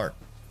get all dark?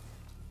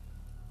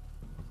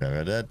 Okay, we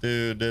got that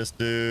dude, this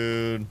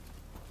dude.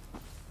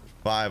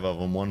 5 of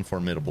them, 1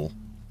 formidable.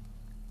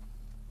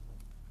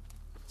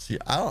 See,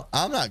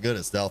 I'm not good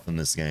at stealth in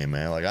this game,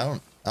 man. Like I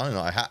don't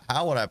know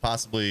how would I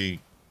possibly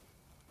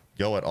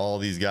go at all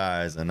these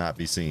guys and not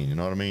be seen? You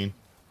know what I mean?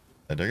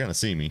 Like, they're gonna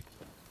see me.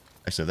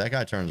 Actually, if that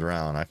guy turns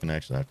around, I can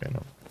actually, okay,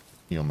 no,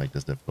 he don't make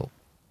this difficult.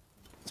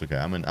 It's okay.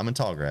 I'm in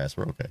tall grass.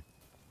 We're okay.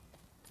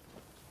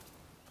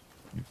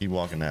 You keep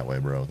walking that way,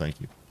 bro. Thank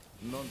you.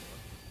 Nope,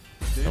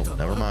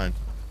 never mind.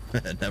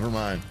 Never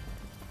mind.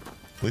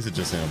 At least it's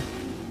just him.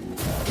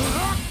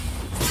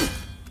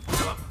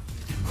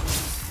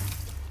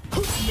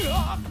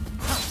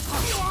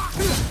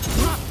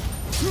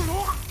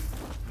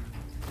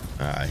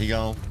 Alright, he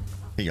gone.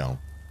 He gone.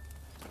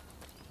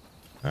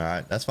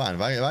 Alright, that's fine.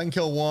 If I can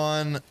kill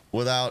 1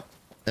 without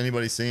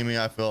anybody seeing me,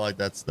 I feel like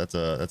that's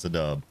a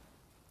dub.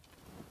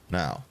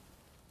 Now,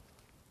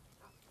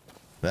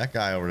 that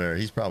guy over there,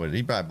 he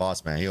probably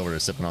boss man. He over there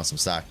sipping on some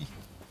sake.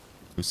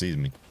 Who sees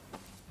me?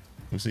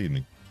 Who sees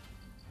me?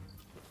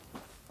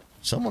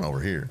 Someone over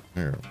here.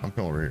 Here, I'm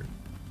coming over here.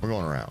 We're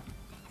going around.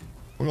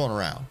 We're going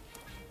around.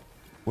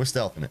 We're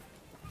stealthing it.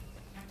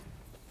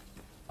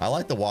 I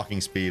like the walking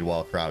speed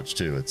while crouched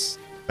too. It's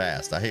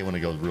fast. I hate when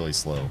it goes really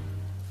slow.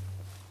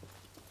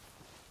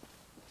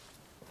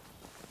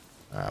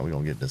 Alright, we're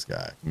gonna get this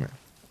guy. Come here.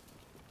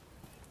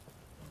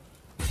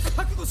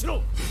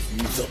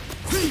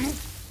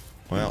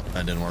 Well,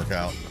 that didn't work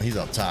out. He's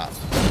up top.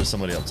 There's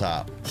somebody up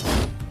top.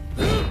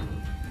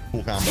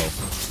 Cool combo.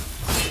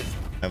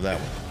 Have that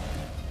one.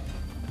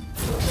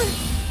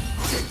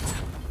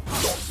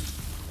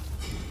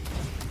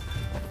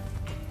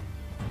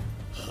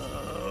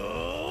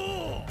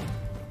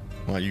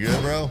 What, you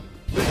good, bro?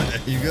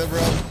 You good,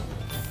 bro?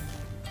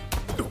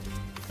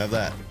 Have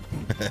that.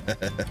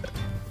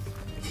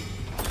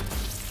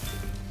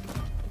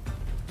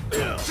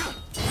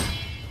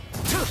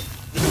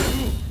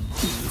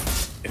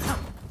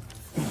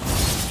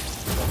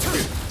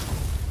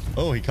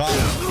 Oh, he caught me.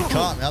 He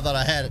caught me. I thought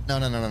I had it. No.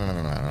 Let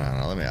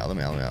me out.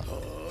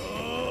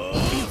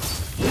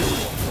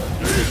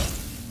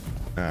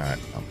 All right.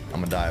 I'm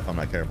gonna die if I'm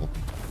not careful.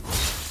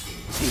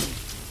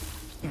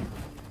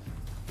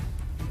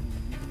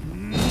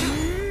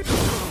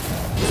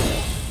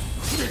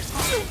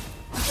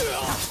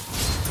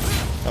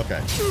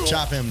 Okay.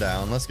 Chop him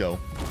down. Let's go.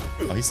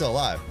 Oh, he's still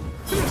alive.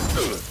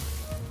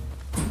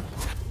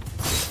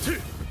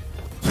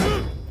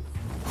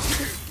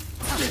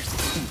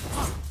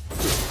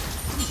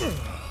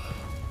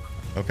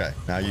 Okay,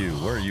 now you.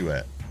 Where are you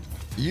at?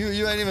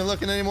 You ain't even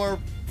looking anymore.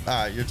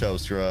 All right, you're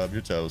toast, scrub.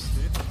 You're toast.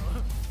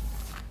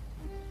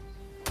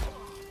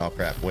 Oh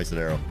crap! Wasted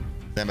arrow.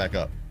 Stand back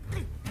up.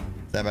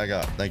 Stand back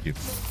up. Thank you.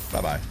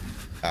 Bye bye.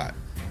 All right.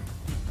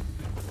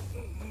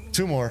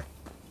 2 more.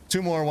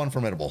 2 more. 1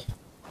 formidable.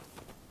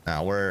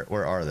 Now where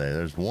are they?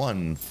 There's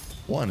one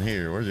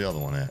here. Where's the other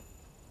one at?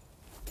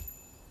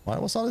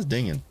 What's all this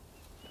dinging?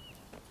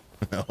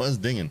 What's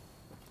dinging?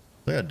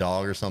 Is there a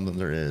dog or something?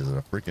 There is. There's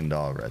a freaking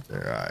dog right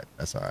there. All right,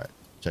 that's all right.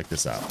 Check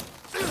this out.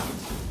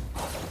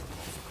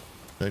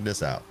 Check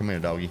this out. Come here,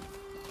 doggy.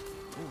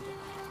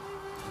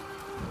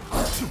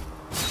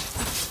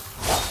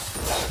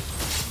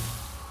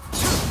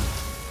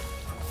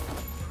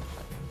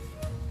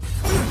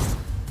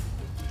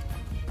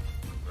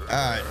 All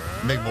right,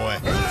 big boy.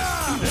 No.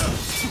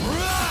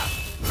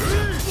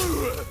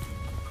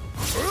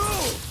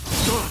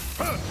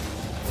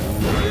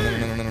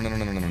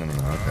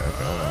 Okay,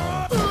 hold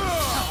on.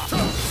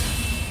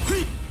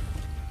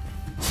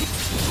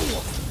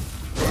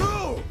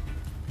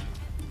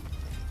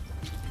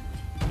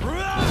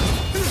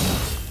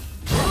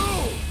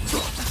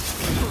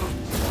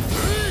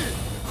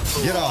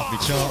 Get off me,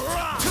 chump.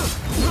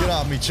 Get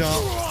off me,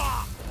 chump.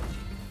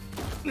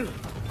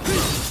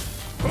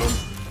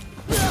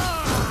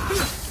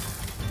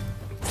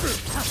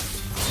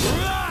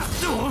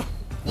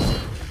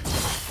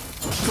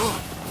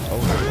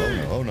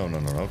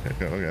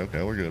 Okay.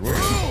 We're good. We're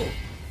good.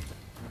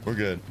 We're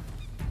good.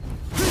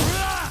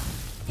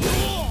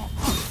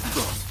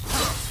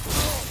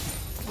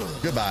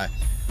 Goodbye.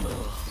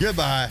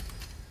 Goodbye.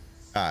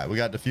 All right, we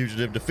got the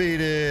fugitive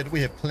defeated.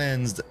 We have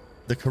cleansed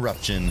the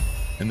corruption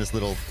in this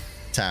little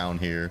town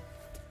here.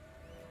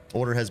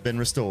 Order has been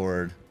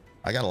restored.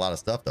 I got a lot of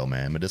stuff though,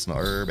 man. Medicinal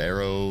herb,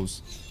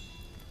 arrows.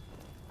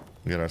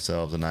 We got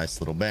ourselves a nice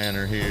little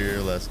banner here.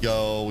 Let's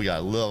go. We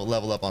got a little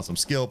level up on some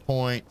skill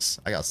points.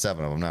 I got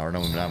 7 of them now. Or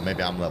no,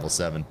 maybe I'm level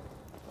 7.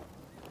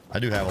 I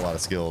do have a lot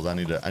of skills. I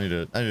need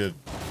to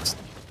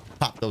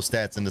pop those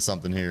stats into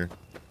something here.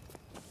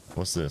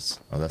 What's this?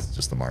 Oh, that's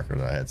just the marker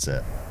that I had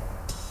set.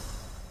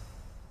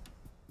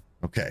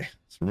 Okay,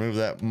 let's remove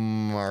that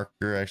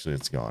marker. Actually,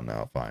 it's gone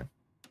now. Fine.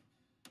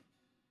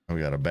 We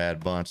got a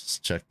bad bunch. Let's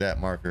check that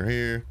marker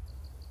here.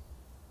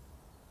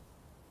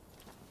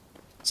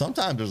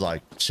 Sometimes there's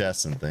like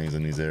chests and things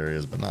in these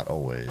areas, but not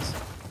always.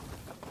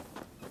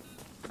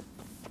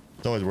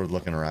 It's always worth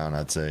looking around,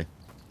 I'd say.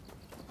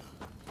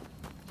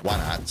 Why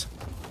not?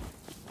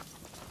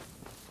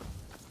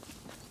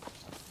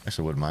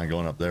 Actually, wouldn't mind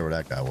going up there where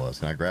that guy was.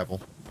 Can I grapple?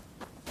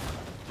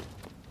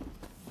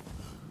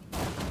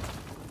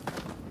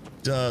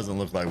 Doesn't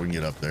look like we can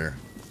get up there.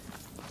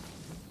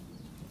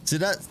 See,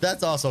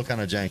 that's also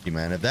kind of janky,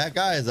 man. If that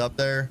guy is up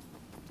there,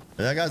 if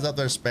that guy's up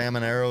there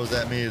spamming arrows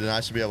at me, then I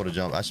should be able to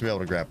jump. I should be able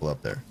to grapple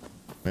up there.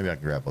 Maybe I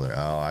can grapple there.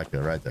 Oh, I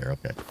could right there.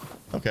 Okay.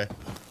 Okay.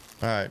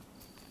 All right.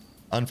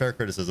 Unfair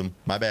criticism.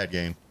 My bad,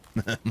 game.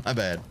 My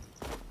bad.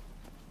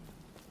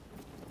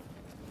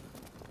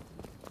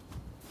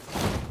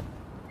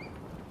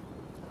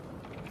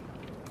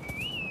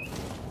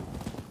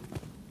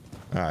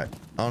 All right.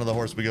 Onto the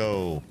horse we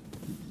go.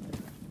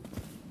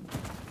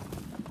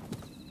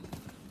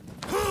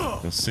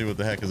 Let's see what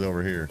the heck is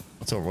over here.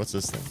 What's over? What's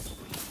this thing?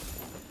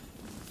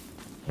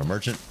 A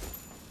merchant?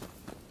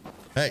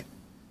 Hey.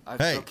 I've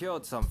Hey.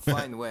 procured some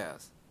fine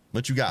wares.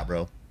 What you got,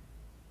 bro?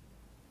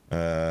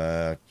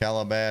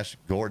 Calabash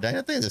gourd. Dang,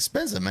 that thing's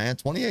expensive, man.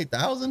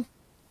 28,000?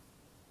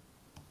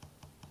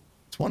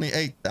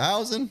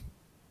 28,000?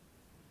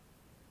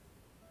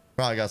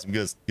 Probably got some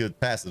good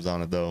passives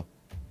on it though.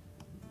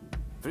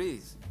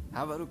 Please,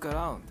 have a look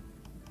around.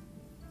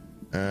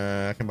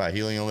 I can buy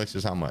healing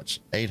elixirs. How much?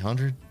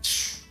 800?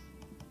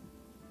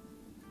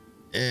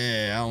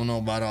 Yeah, I don't know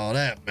about all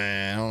that,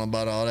 man. I don't know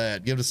about all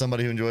that. Give to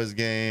somebody who enjoys the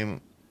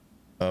game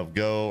of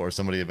Go or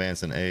somebody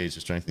advanced in age to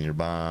strengthen your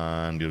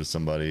bond. Give to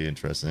somebody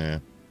interested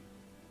in.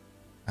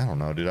 I don't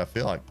know, dude. I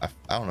feel like,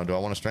 I don't know. Do I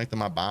want to strengthen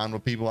my bond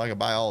with people? I can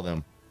buy all of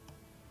them.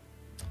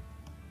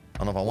 I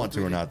don't know if I want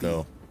to or not,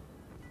 though.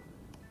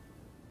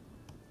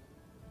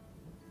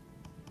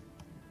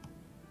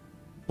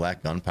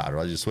 Black gunpowder.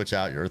 I'll just switch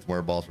out your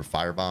earthenware balls for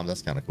fire bombs.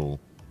 That's kind of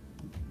cool.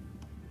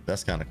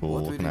 That's kind of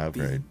cool. What can I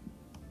upgrade?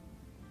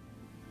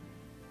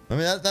 I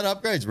mean, that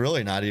upgrade's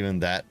really not even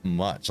that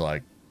much.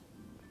 Like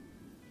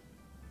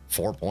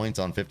 4 points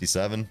on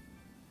 57.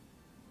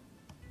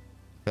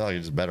 I feel like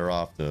you're just better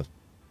off to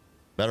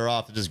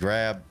just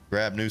grab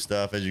new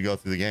stuff as you go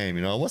through the game.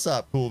 You know, what's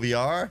up, Cool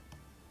VR?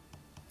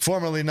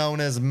 Formerly known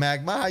as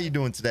Magma. How you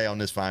doing today on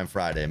this fine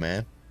Friday,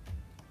 man?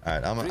 All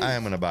right, I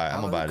am gonna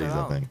buy these.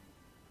 I think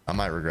I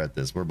might regret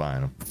this. We're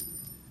buying them.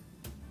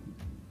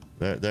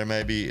 There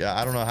may be.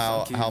 I don't know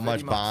how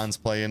much bonds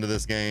play into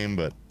this game,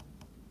 but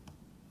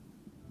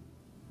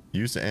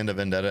use to end a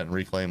vendetta and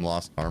reclaim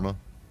lost karma.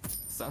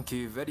 Thank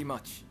you very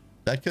much.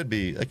 That could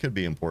be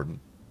important.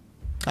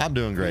 I'm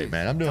doing great,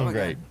 man. I'm doing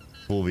great.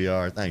 Cool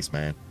VR. Thanks,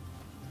 man.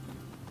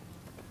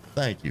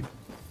 Thank you.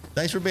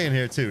 Thanks for being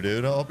here too,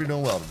 dude. I hope you're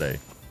doing well today.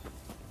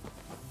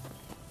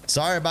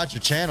 Sorry about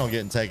your channel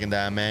getting taken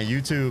down, man.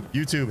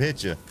 YouTube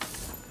hit you.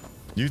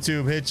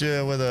 YouTube hit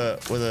you with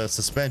a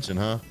suspension,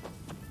 huh?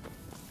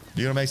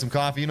 You gonna make some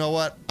coffee? You know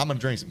what? I'm gonna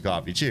drink some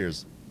coffee.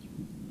 Cheers.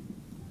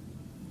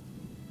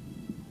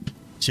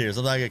 Cheers.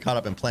 Sometimes I get caught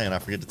up in playing. I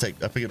forget the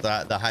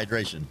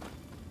hydration.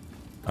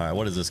 All right,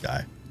 what is this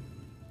guy?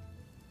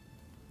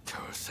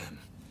 Curse him.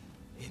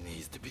 He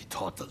needs to be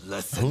taught a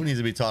lesson. Who needs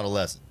to be taught a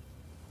lesson?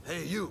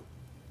 Hey, you.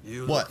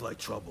 You What? look like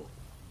trouble.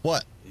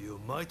 What? You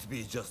might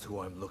be just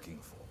who I'm looking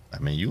for. I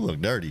mean, you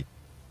look dirty.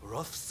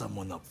 Rough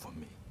someone up for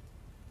me,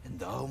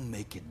 and I'll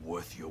make it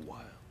worth your while.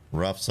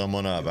 Rough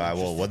someone up. All right,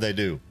 well, what'd they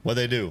do? What'd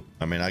they do?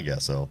 I mean, I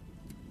guess so.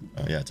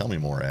 Yeah, tell me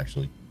more,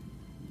 actually.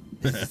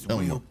 This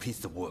real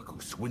piece of work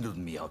who swindled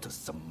me out of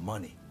some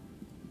money.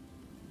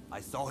 I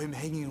saw him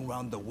hanging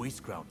around the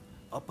waste ground,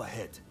 up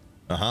ahead.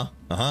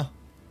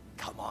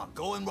 Come on,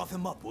 go and rough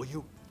him up, will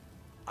you?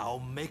 I'll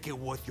make it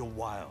worth your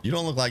while. You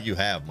don't look like you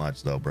have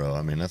much, though, bro.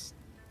 I mean, that's...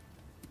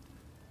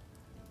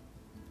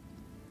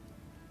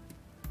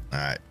 All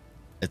right.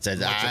 It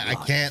says I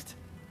can't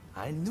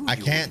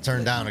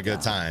turn down a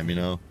good time, you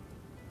know.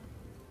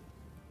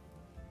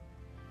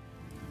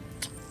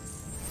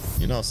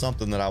 You know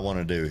something that I want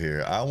to do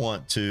here. I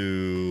want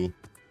to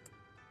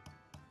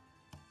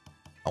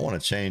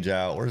change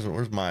out.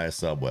 Where's my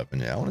sub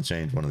weapon? Yeah, I want to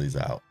change one of these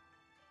out.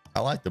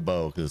 I like the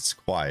bow because it's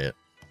quiet.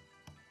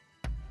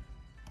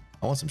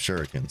 I want some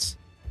shurikens.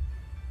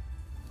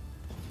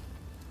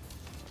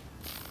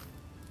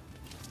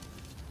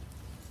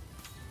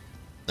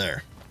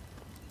 There.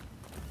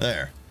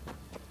 There.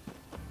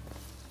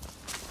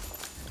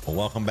 Well,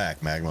 welcome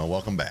back, Magma.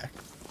 Welcome back.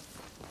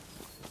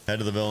 Head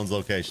to the villain's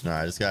location. All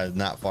right, this guy is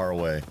not far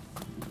away.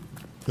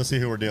 Let's see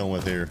who we're dealing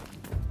with here.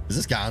 Is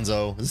this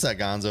Gonzo? Is this that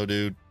Gonzo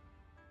dude?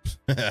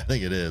 I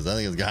think it is. I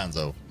think it's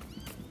Gonzo.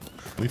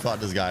 We fought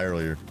this guy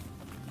earlier.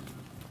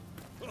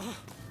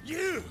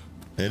 You.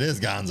 It is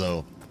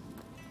Gonzo.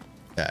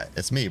 Yeah,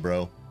 it's me,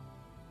 bro.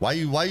 Why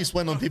you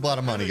swindling people out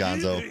of money,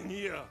 Gonzo?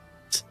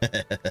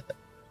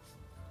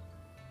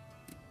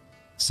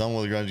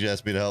 Someone with a grudge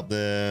asked me to help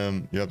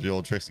them. You're up to the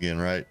old tricks again,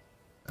 right?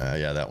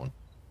 Yeah, that one.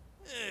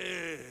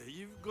 Hey,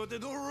 you've got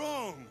it all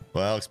wrong.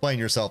 Well, explain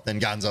yourself then,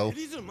 Gonzo. It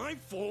isn't my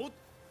fault.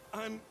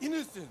 I'm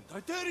innocent, I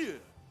tell you.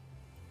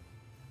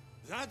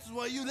 That's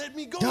why you let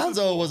me go.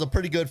 Gonzo was a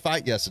pretty good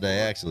fight yesterday,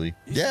 actually.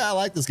 Yeah, I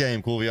like this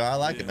game, Cool VR. I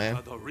like it, man.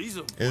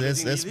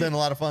 It's been a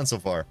lot of fun so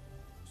far.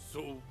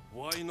 So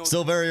why not?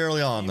 Still very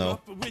early on, though.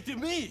 Up with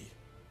me.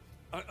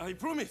 I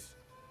promise.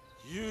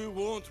 You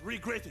won't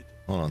regret it.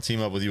 Hold on,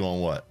 team up with you on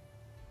what?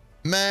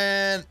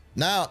 Man,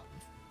 now.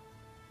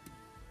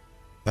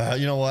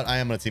 You know what? I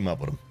am gonna team up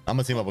with him. I'm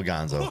gonna team up with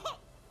Gonzo.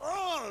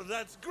 Oh,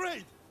 that's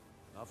great.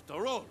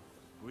 After all,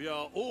 we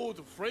are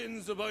old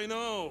friends by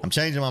now. I'm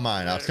changing my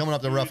mind. I was coming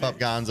up to rough up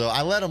Gonzo.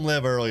 I let him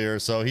live earlier,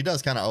 so he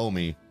does kind of owe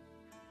me.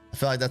 I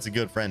feel like that's a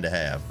good friend to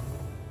have.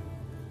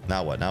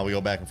 Now what? Now we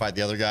go back and fight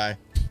the other guy?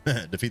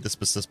 Defeat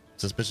the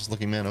suspicious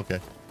looking man. Okay.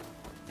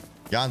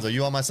 Gonzo,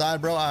 you on my side,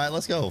 bro? All right,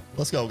 let's go.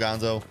 Let's go,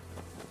 Gonzo.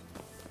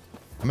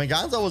 I mean,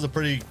 Gonzo was a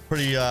pretty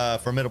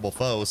formidable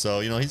foe, so,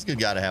 you know, he's a good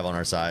guy to have on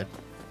our side.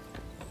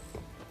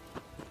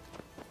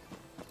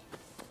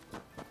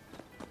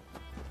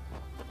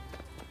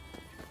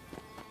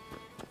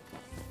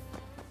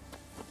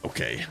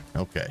 Okay,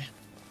 okay.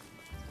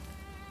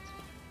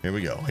 Here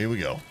we go. Here we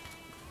go.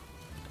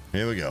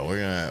 Here we go.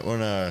 We're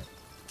gonna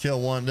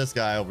kill this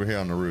guy over here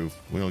on the roof.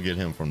 We're gonna get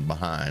him from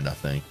behind, I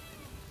think.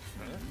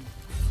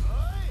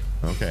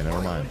 Okay,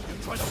 never mind.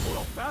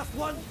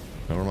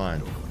 Never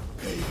mind.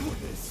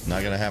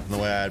 Not gonna happen the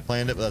way I had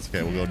planned it, but that's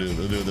okay. We'll do it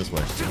this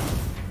way.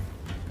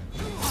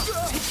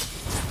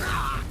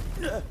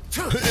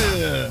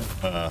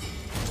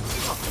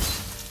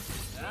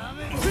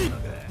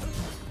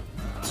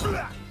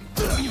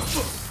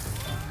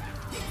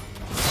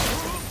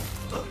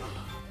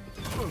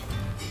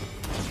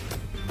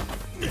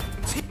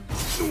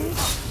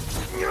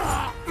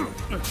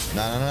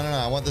 No,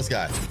 I want this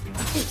guy.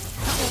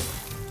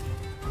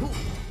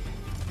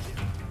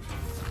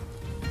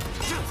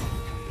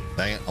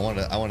 Dang it, I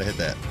want to hit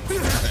that.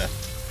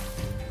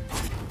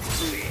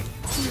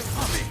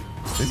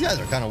 These guys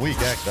are kind of weak,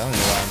 actually. I don't know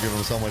why I'm giving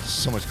them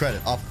so much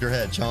credit. Off your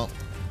head, chump.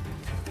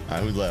 All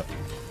right, who's left?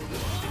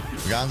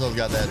 Gonzo's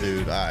got that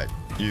dude. All right,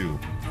 you.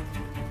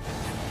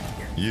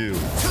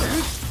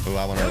 Oh,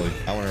 I went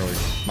early.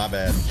 My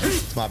bad.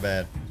 It's my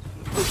bad.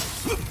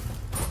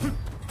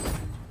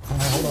 All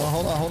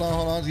right, hold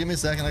on. Just give me a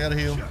second. I gotta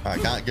heal. All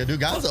right, dude,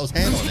 Gonzo's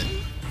handling it.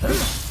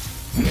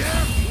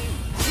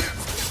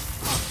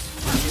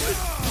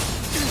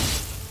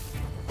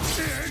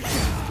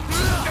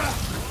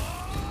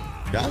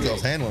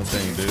 Gonzo's handling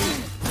things, dude.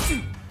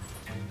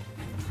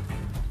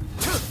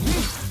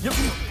 Yep.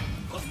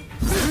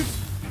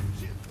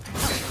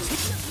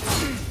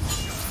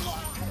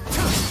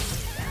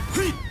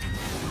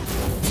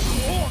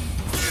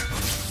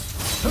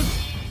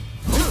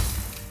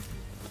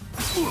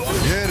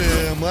 Get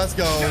him. Let's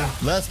go.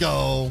 Let's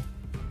go.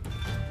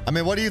 I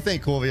mean, what do you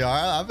think, Cool VR?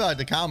 I feel like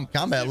the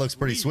combat looks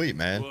pretty sweet,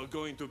 man. We're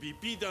going to be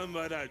beaten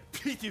by that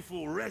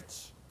pitiful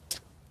wretch.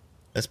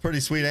 It's pretty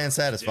sweet and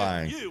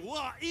satisfying. You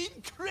are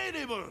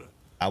incredible.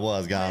 I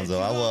was,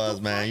 Gonzo. I was,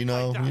 man. You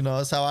know,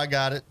 that's how I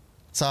got it.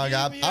 That's how I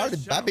got.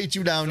 I beat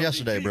you down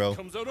yesterday, bro.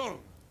 Comes along,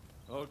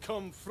 I'll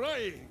come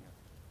flying.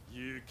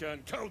 You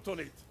can count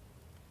on it.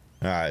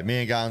 All right,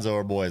 me and Gonzo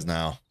are boys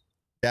now.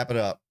 Dap it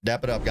up,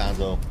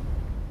 Gonzo.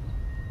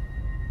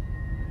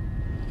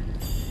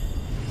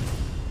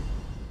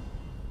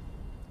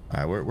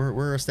 All right,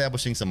 we're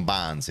establishing some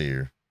bonds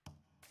here.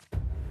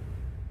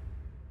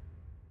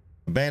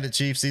 A bandit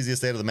chief sees the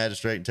estate of the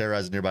magistrate and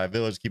terrorizes a nearby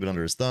village. Keep it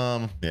under his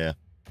thumb. Yeah,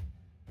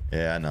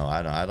 I know.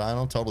 I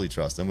don't totally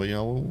trust him, but you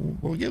know,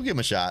 we'll give him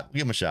a shot.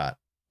 Give him a shot.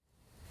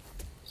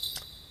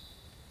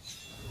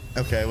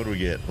 Okay, what do we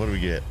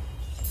get?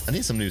 I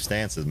need some new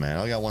stances, man. I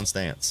only got one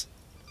stance.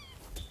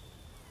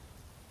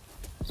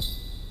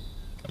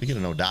 Let me get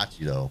an Odachi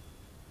though.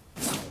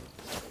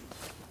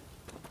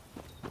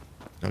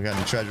 Y'all got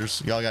any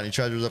treasures? Y'all got any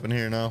treasures up in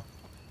here? No?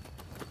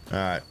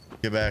 Alright.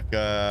 Get back,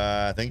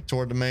 I think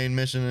toward the main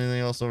mission. Anything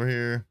else over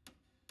here?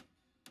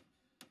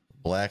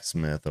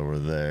 Blacksmith over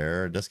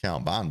there.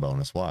 Discount bond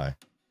bonus. Why?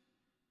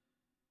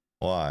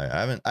 Why?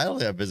 I don't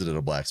think I've visited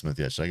a blacksmith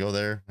yet. Should I go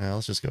there? Yeah,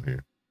 let's just go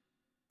here.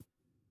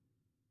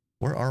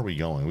 Where are we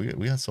going?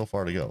 We got so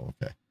far to go.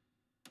 Okay.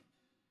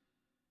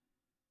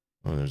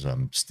 Oh, there's a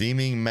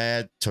steaming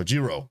mad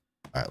Tojiro. All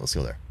right, let's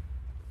go there.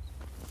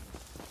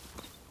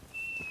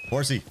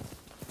 Horsey.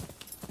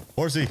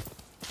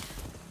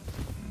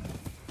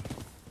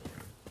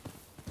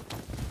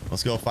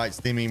 Let's go fight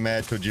Steaming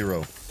Mad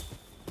Kojiro.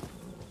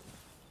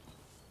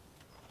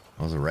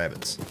 Those are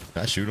rabbits.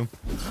 Can I shoot them?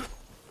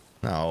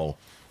 No.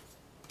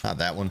 Not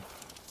that one.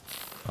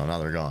 Oh, now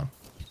they're gone.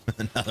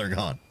 Now they're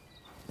gone.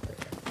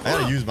 I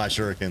gotta use my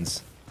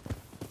shurikens.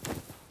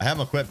 I have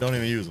them equipped, don't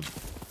even use them.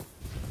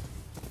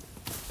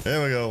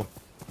 There we go.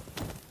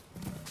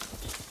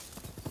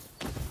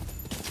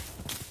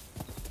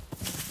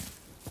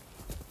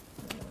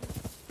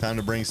 Time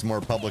to bring some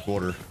more public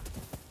order.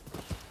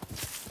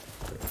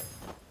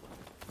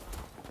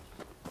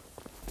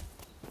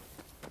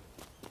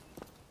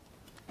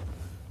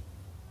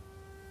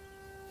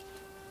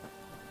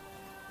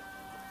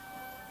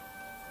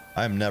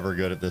 I'm never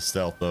good at this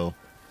stealth, though.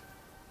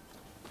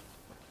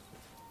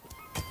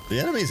 The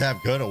enemies have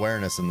good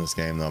awareness in this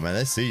game, though, man.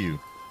 They see you.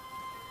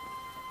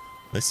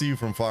 They see you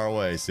from far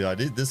away. See, I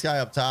did this guy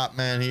up top,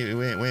 man.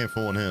 We ain't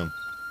fooling him.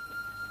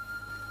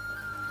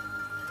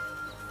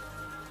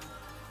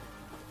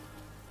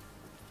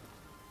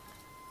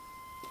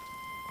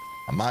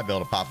 I might be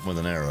able to pop him with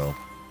an arrow.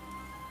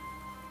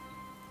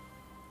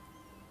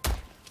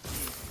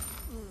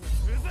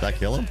 Did I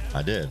kill him?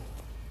 I did.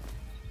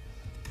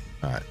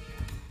 All right.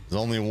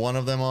 There's only one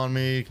of them on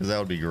me, because that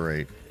would be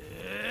great.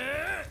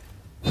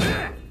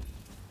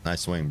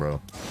 Nice swing,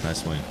 bro.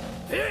 Nice swing.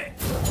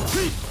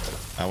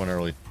 I went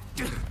early.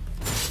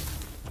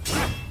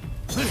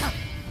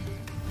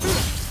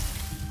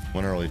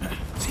 Went early.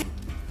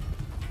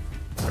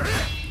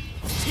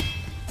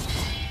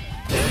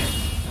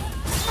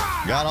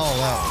 Got all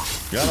that one.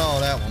 Got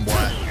all that one,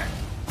 boy.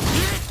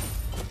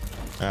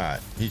 All right.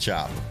 He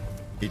chopped.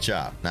 He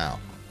chopped. Now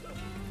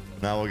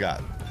we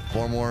got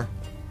 4 more.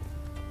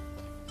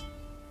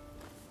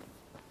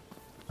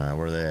 All right,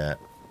 where they at?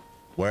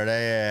 Where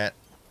they at?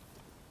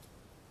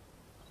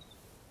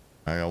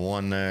 I got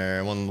one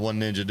there. One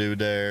ninja dude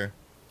there.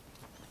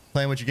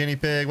 Playing with your guinea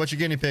pig. What's your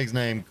guinea pig's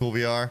name, Cool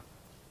VR?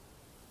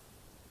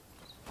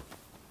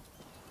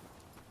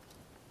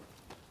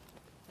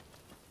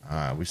 All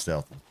right, we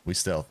stealthy. We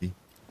stealthy.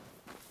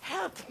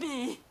 Help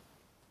me.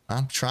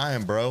 I'm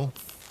trying, bro.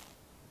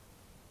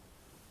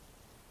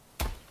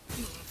 I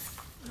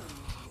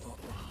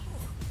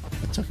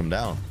took him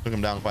down. Took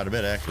him down quite a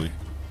bit, actually.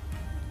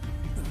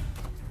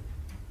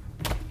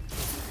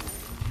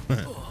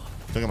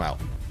 Took him out.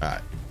 All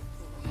right.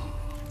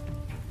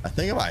 I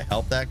think if I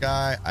help that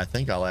guy, I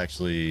think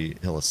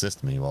he'll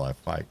assist me while I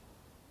fight.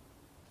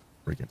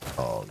 Freaking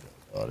dog.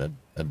 Oh, that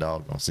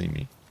dog don't see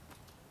me.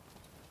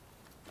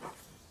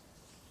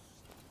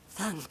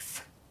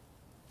 Thanks.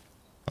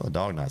 How the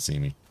dog not see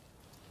me?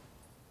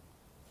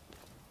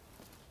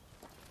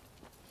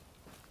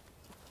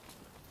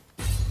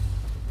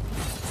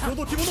 All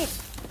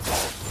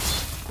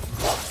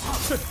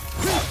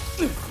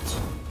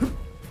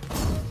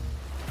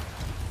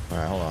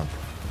right, hold on.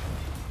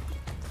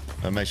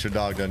 I'll make sure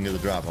dog doesn't get the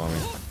drop on me.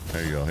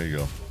 There you go. Here you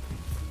go.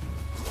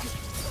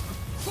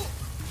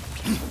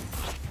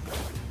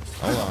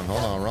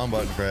 Hold on. Wrong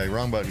button, Craig.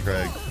 Wrong button,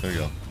 Craig. There you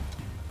go.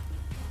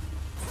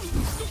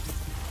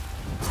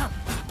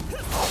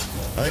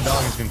 I think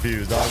dog is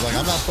confused. Dog's like,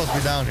 I'm not supposed to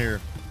be down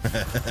here.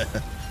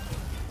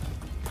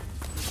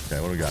 Okay,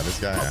 what do we got? This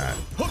guy?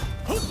 All right.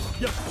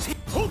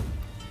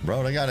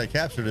 Bro, they got it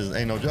captured.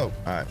 Ain't no joke.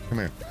 All right, come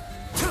here.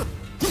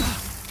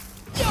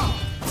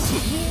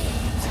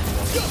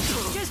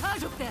 Get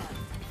out of there.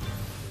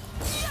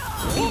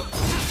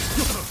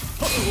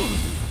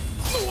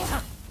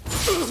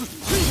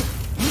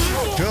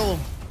 Kill him.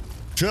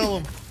 Kill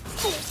him.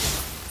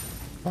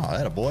 Oh,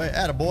 attaboy.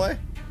 Attaboy.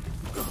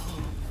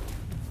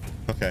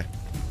 Okay.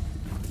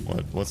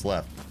 What's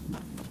left?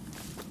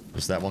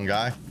 Just that one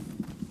guy?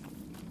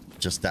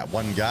 Just that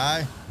one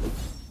guy?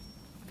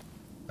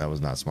 That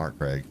was not smart,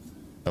 Craig.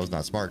 That was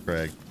not smart,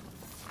 Craig.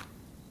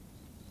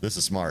 This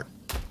is smart.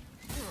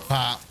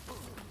 Pop.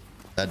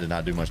 That did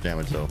not do much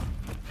damage, though.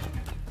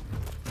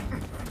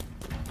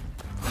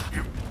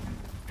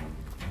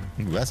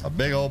 Ooh, that's a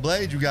big old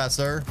blade you got,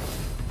 sir.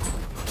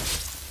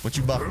 What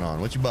you buffing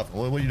on? What you buffing?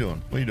 What are you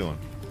doing? What are you doing?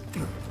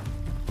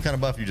 What kind of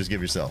buff you just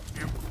give yourself?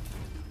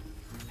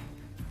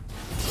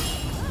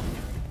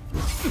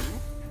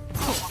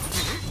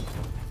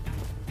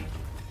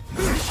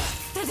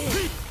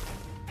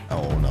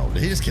 Oh no,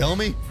 did he just kill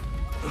me?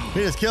 He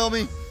just killed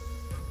me?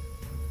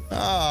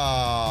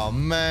 Oh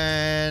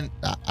man.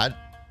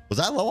 Was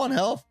I low on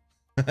health?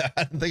 I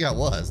didn't think I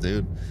was,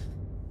 dude.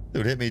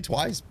 Dude hit me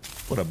twice.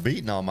 Put a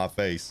beating on my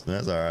face.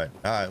 That's all right.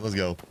 All right, let's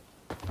go.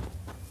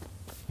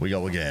 We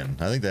go again.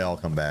 I think they all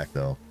come back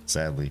though.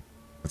 Sadly,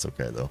 that's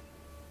okay though.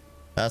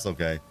 That's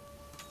okay.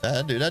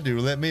 That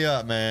dude lit me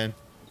up, man.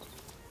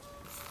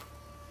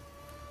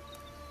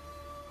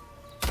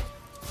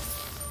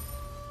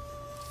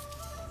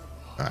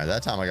 All right,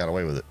 that time I got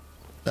away with it.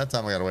 That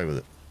time I got away with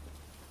it.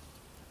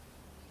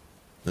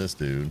 This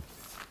dude.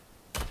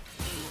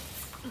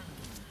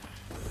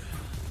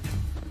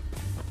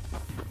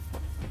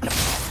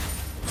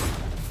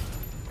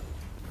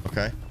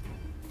 Okay.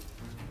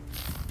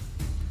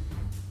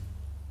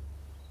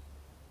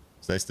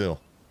 Stay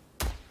still.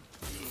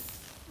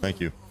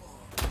 Thank you.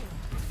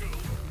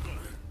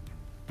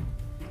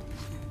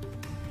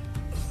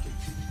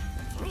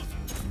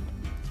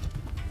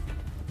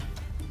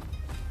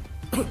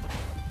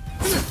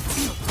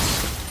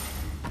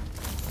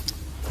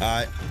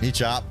 Alright, he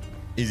chop.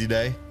 Easy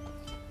day.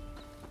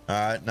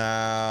 Alright,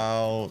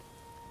 now...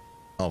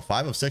 Oh,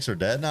 5 of 6 are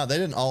dead now? They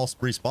didn't all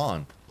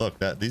respawn. Look,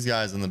 these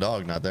guys and the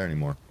dog not there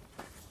anymore.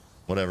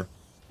 Whatever.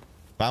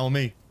 Fine with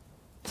me.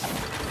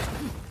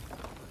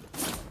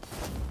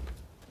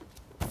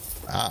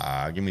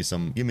 Give me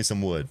some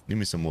wood. Give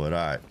me some wood.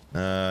 Alright.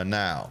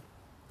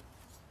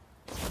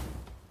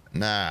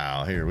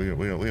 Now here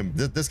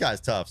this guy's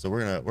tough, so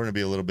we're gonna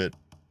be a little bit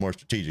more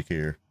strategic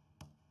here.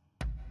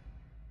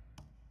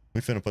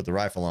 We finna put the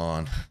rifle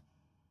on.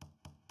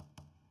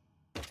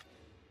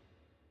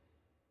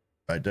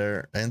 Right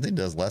there. And it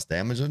does less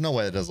damage. There's no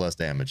way it does less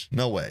damage.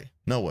 No way.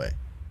 No way.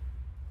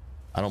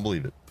 I don't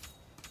believe it.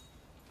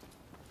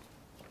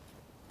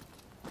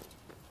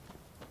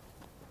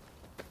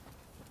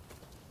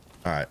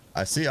 All right.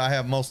 I see I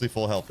have mostly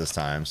full health this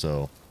time,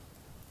 so.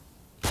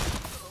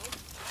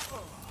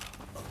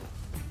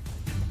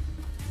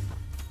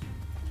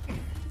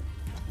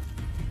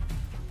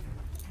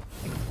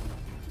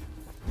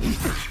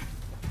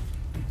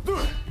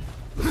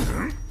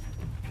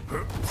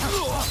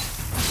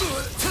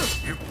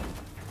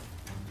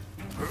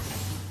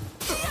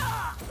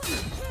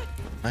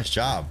 Nice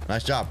job.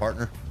 Nice job,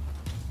 partner.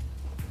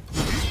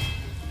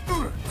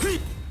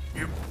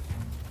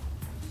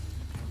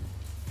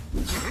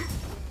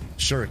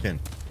 Shuriken.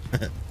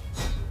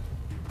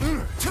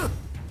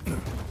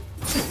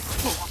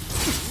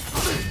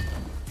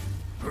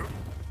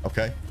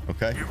 Okay.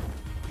 Okay.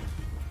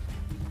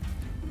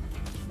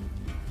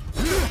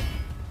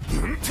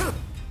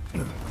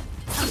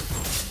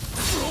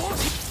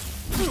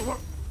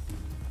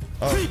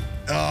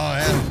 Oh,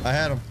 I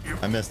had him.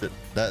 I missed it.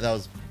 That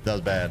was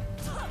bad.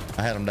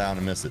 I had him down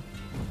and missed it.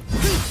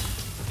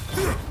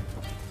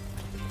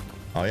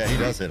 Oh yeah, he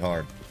does hit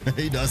hard.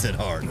 He does hit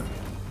hard.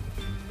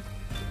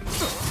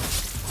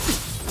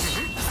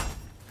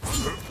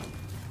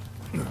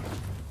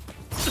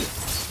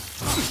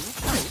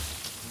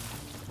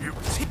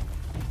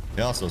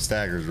 He also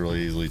staggers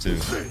really easily too.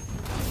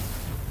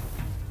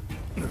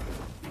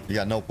 You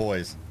got no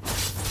poise.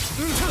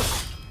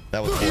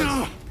 That was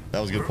poise. That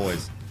was good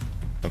poise.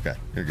 Okay,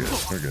 you're good.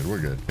 We're good. We're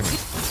good. Come here.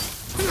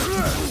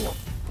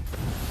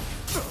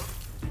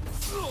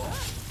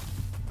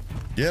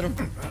 Get him.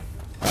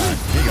 All right,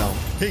 he gone.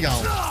 He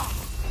gone.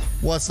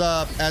 What's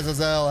up,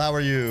 Azazel? How are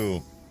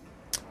you?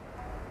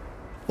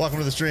 Welcome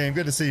to the stream.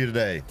 Good to see you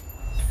today.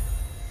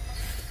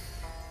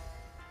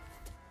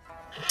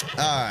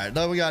 All right,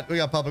 no, we got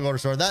public order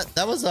store. That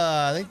was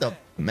I think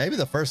maybe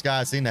the first guy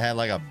I seen that had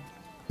like a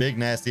big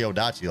nasty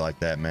Odachi like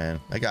that, man.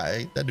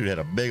 That dude had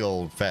a big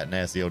old fat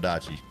nasty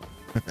Odachi.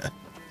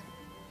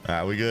 All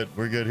right, we good?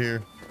 We're good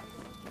here.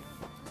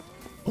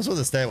 What's with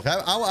the stable?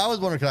 I was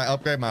wondering, can I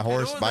upgrade my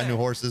horse, buy new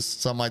horses,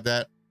 something like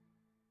that?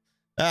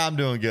 I'm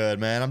doing good,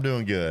 man. I'm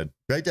doing good.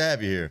 Great to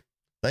have you here.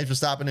 Thanks for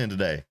stopping in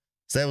today.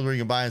 Stables where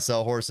you can buy and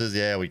sell horses.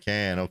 Yeah, we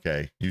can.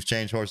 Okay. Use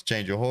change horse,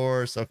 change your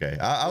horse. Okay.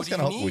 I was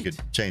kind of hoping we could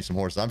change some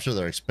horses. I'm sure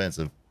they're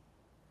expensive.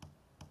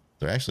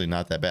 They're actually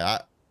not that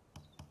bad.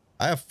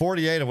 I have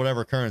 48 of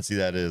whatever currency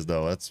that is,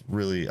 though.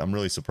 I'm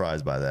really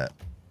surprised by that.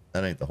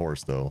 That ain't the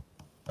horse, though.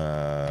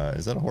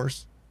 Is that a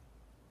horse?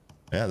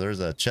 Yeah,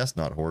 there's a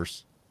chestnut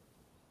horse.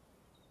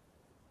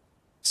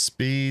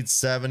 Speed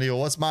 70. Well,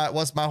 what's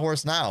my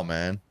horse now,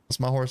 man? What's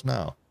my horse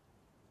now?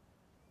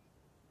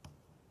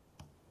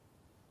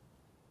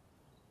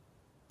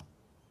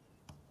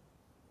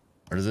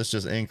 Or does this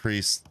just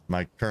increase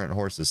my current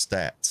horse's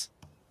stats?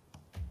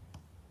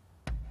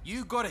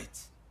 You got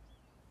it.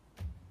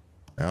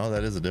 No,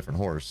 that is a different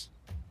horse.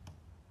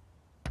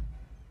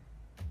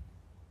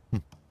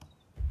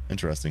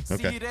 Interesting.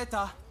 Okay.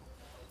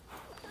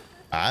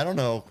 I don't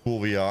know who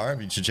we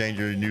are. You should change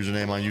your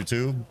username on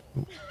YouTube.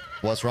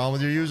 What's wrong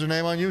with your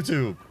username on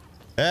YouTube?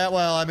 Yeah,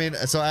 well, I mean,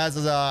 so as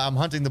I'm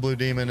hunting the blue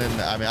demon,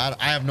 and I mean, I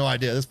have no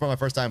idea. This is probably my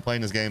first time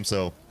playing this game,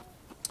 so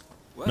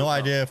no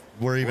idea if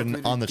we're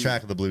even on the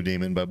track of the blue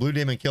demon. But blue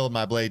demon killed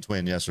my blade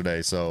twin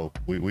yesterday, so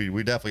we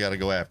definitely got to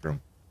go after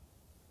him.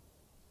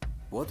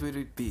 What will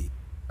it be?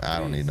 I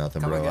don't need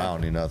nothing, bro. I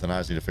don't need nothing. I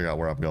just need to figure out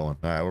where I'm going.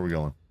 All right, where are we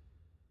going?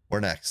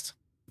 Where next?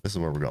 This is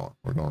where we're going.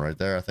 We're going right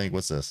there, I think.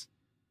 What's this?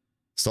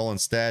 Stolen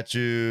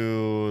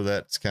statue.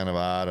 That's kind of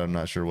odd. I'm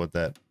not sure what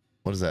that.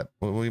 What is that?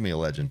 Well, give me a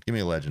legend. Give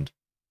me a legend.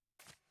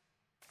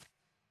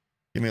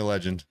 Give me a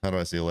legend. How do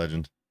I see a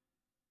legend?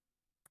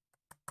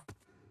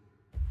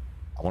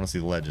 I want to see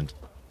the legend.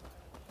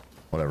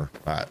 Whatever.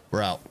 All right,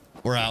 we're out.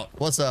 We're out.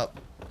 What's up?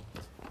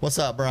 What's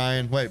up,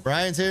 Brian? Wait,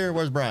 Brian's here?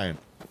 Where's Brian?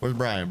 Where's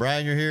Brian?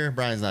 Brian, you're here?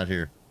 Brian's not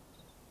here.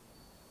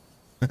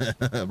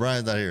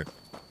 Brian's not here.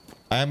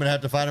 I am gonna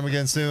have to fight him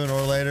again soon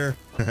or later.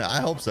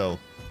 I hope so.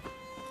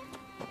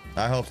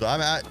 I hope so. I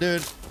mean,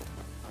 dude,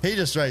 he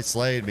just straight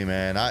slayed me,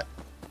 man. I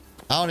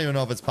don't even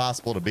know if it's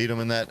possible to beat him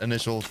in that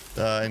initial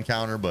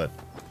encounter, but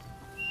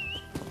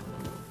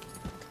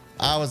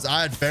I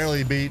had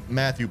barely beat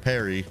Matthew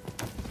Perry.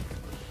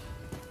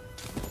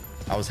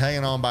 I was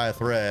hanging on by a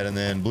thread, and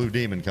then Blue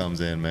Demon comes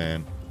in,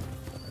 man.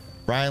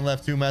 Brian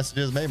left 2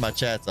 messages. Maybe my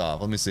chat's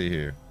off. Let me see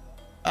here.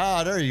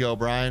 Ah, there you go,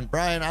 Brian.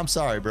 Brian, I'm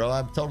sorry, bro.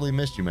 I totally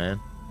missed you, man.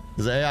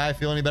 Does the AI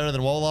feel any better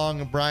than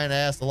Wolong? Brian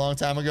asked a long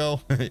time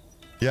ago.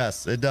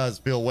 Yes, it does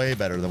feel way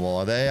better than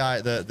Wolong. The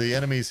AI, the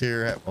enemies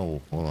here have,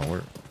 oh, hold on.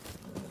 Where?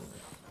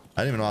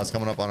 I didn't even know I was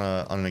coming up on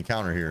an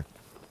encounter here.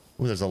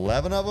 Ooh, there's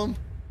 11 of them.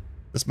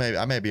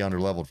 I may be under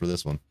leveled for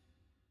this one.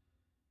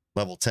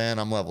 Level 10,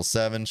 I'm level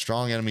 7.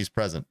 Strong enemies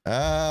present. All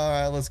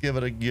right, let's give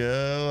it a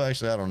go.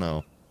 Actually, I don't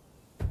know.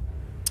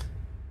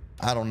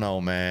 I don't know,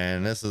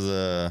 man. This is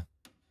a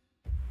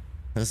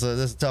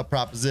tough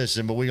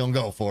proposition, but we're gonna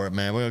go for it,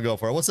 man. We're gonna go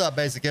for it. What's up,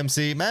 Basic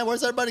MC? Man,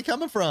 where's everybody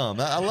coming from?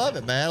 I love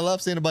it, man. I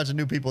love seeing a bunch of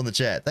new people in the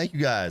chat. Thank you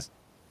guys.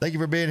 Thank you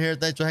for being here.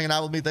 Thanks for hanging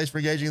out with me. Thanks for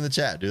engaging in the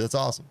chat, dude. That's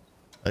awesome.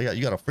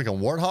 You got a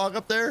freaking warthog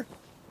up there?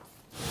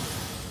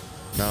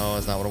 No,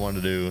 that's not what I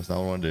wanted to do. That's not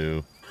what I wanted to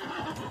do.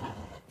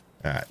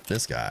 All right,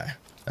 this guy.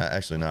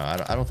 Actually, no.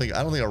 I don't think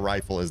a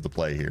rifle is the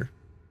play here.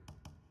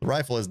 The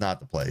rifle is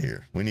not the play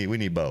here. We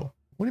need bow.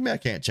 What do you mean I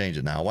can't change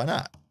it now? Why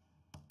not?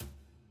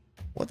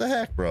 What the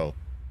heck, bro?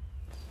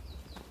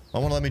 I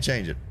want to let me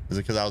change it. Is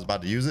it because I was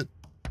about to use it?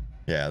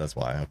 Yeah, that's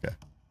why. Okay.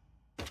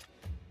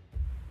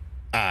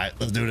 All right,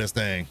 let's do this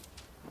thing.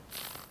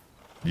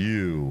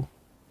 You.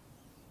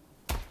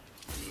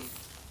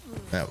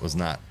 That was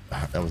not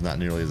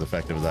nearly as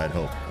effective as I'd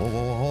hoped. Whoa,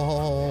 whoa,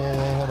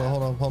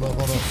 whoa, whoa, hold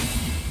on.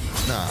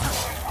 Nah.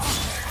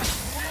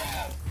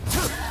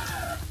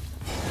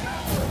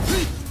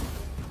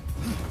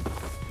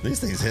 These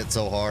things hit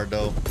so hard,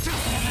 though.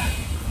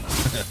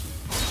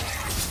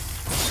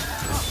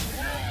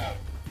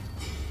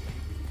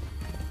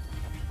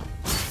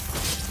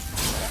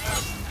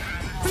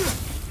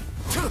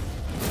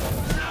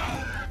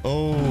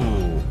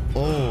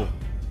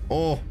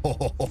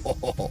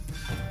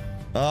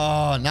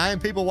 Oh, 9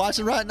 people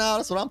watching right now.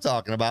 That's what I'm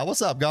talking about.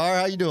 What's up, Gar?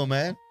 How you doing,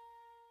 man?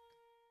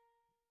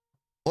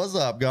 What's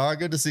up, Gar?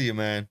 Good to see you,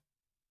 man.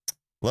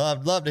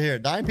 Love to hear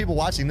it. 9 people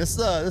watching. This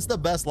is the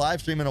best live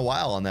stream in a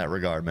while on that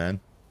regard, man.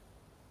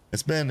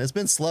 It's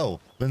been slow.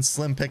 Been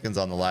slim pickings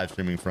on the live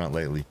streaming front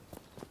lately.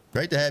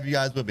 Great to have you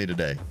guys with me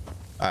today.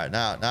 All right,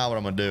 now what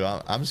I'm gonna do?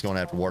 I'm just going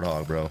after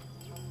Warthog, bro.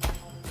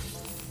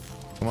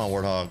 Come on,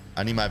 Warthog.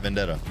 I need my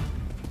vendetta.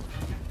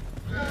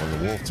 Or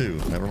the wolf too.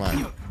 Never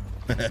mind.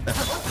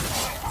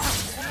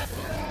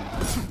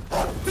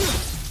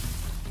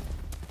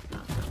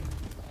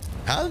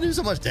 How did it do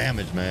so much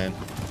damage, man?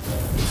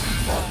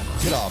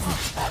 Get off me.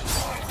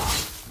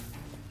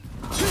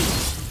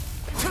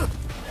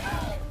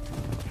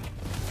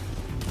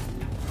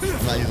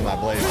 I'm not using my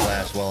blade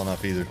flash well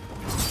enough either.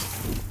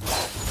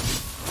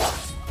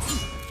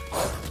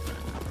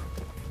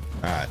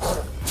 Alright.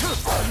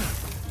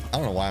 I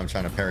don't know why I'm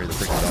trying to parry the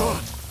freaking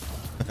dog.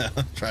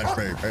 I'm trying to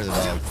parry the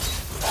dog.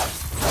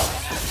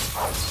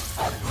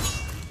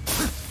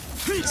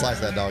 Slice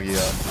that doggy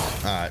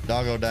up. Alright,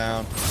 doggo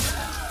down.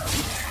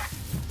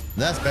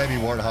 That's baby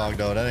warthog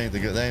though. That ain't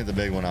the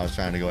big one I was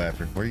trying to go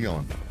after. Where you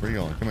going? Where you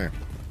going? Come here.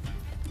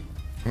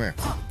 Come here.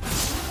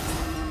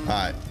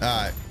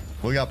 Alright.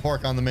 We got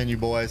pork on the menu,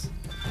 boys.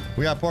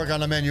 We got pork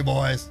on the menu,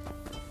 boys.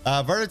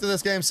 Verdict of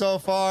this game so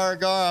far,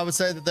 Gar, I would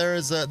say that there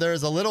is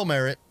a little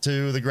merit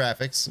to the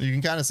graphics. You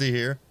can kind of see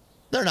here.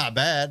 They're not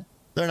bad.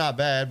 They're not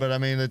bad, but I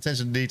mean, the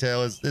attention to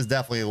detail is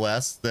definitely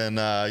less than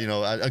you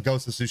know, a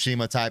Ghost of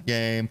Tsushima type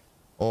game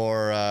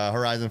or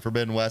Horizon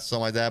Forbidden West,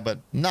 something like that. But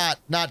not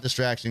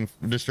distracting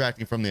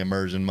from the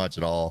immersion much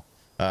at all.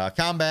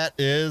 Combat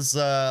is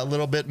a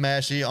little bit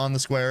mashy on the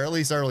square, at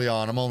least early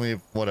on. I'm only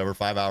whatever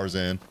 5 hours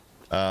in,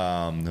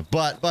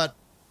 but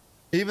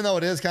even though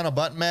it is kind of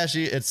button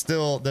mashy, it's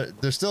still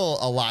there's still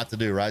a lot to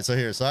do, right? So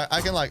here,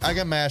 I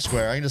can mash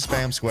square. I can just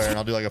spam square and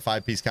I'll do like a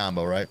 5-piece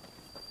combo, right?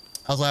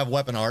 I also have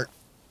weapon art.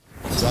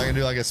 So I can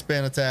do like a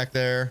spin attack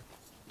there.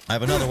 I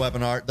have another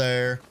weapon art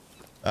there.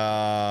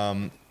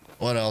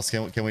 What else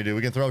can we do?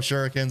 We can throw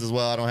shurikens as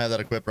well. I don't have that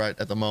equipped right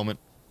at the moment.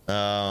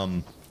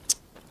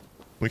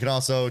 We can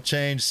also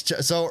change.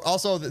 So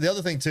also the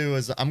other thing too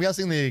is I'm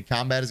guessing the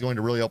combat is going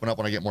to really open up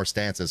when I get more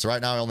stances. So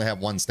right now I only have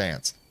 1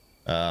 stance.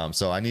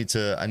 So I need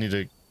to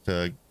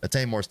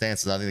attain more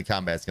stances. I think the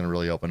combat's going to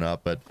really open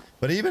up. But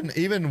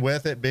even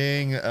with it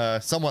being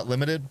somewhat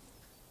limited,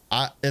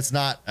 it's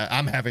not.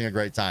 I'm having a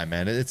great time,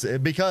 man.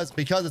 Because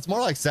it's more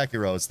like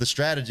Sekiro. It's the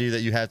strategy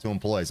that you have to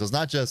employ. So it's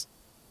not just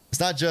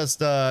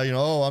you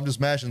know, oh, I'm just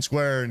mashing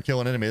square and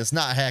killing enemies. It's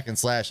not hack and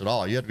slash at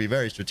all. You have to be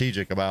very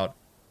strategic about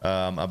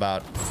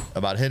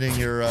hitting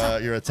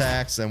your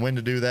attacks and when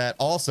to do that.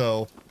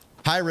 Also,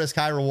 high risk,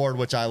 high reward,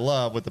 which I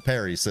love with the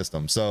parry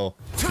system. So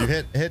you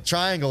hit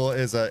triangle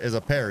is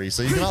a parry.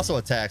 So you can also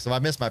attack. So if I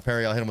miss my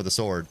parry, I'll hit him with a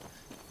sword.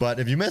 But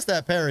if you miss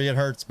that parry, it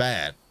hurts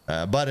bad.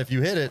 But if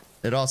you hit it,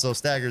 it also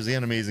staggers the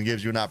enemies and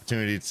gives you an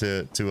opportunity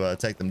to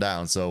take them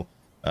down. So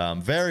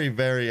very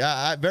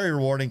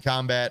rewarding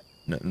combat.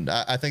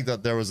 I think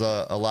that there was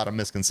a lot of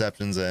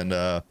misconceptions and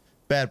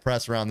bad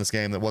press around this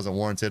game that wasn't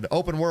warranted.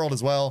 Open world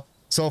as well.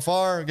 So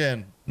far,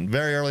 again,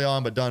 very early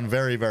on, but done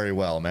very, very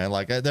well, man.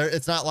 Like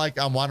it's not like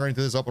I'm wandering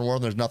through this open world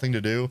and there's nothing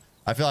to do.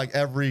 I feel like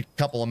every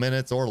couple of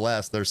minutes or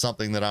less, there's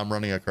something that I'm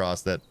running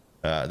across that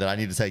that I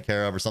need to take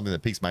care of, or something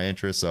that piques my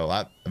interest. So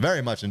I'm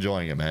very much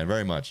enjoying it, man.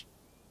 Very much.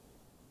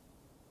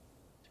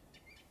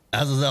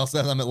 Azazel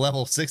says I'm at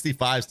level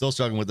 65, still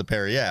struggling with the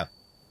parry. Yeah,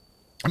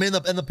 I mean,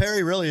 the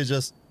parry really is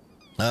just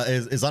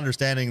is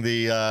understanding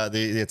the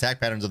attack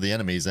patterns of the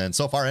enemies, and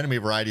so far enemy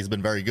variety has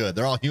been very good.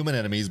 They're all human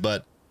enemies,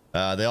 but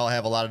they all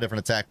have a lot of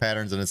different attack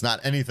patterns, and it's not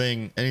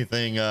anything you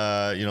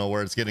know,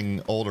 where it's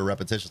getting old or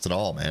repetitious at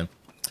all, man.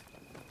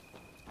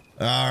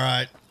 All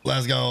right,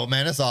 let's go,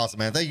 man. That's awesome,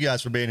 man. Thank you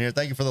guys for being here.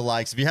 Thank you for the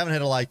likes. If you haven't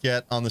hit a like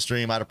yet on the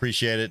stream, I'd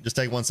appreciate it. Just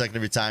take 1 second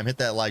of your time, hit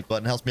that like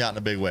button. Helps me out in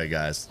a big way,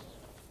 guys.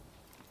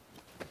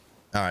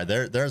 All right,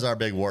 there's our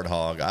big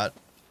warthog.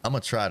 I'm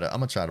gonna try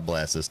to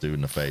blast this dude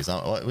in the face.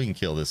 We can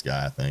kill this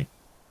guy, I think.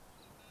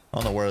 I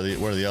don't know where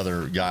the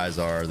other guys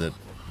are that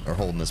are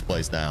holding this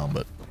place down,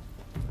 but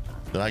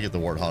did I get the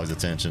warthog's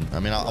attention? I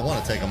mean, I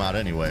want to take him out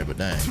anyway, but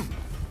dang.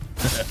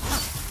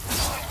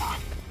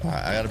 All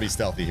right, I gotta be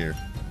stealthy here.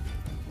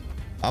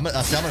 I'm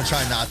gonna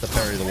try not to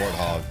parry the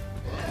warthog.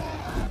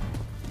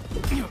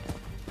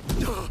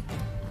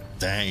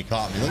 Dang, he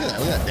caught me. Look at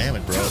that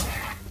damage, bro.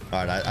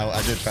 All right,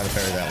 I did try to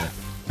parry that one.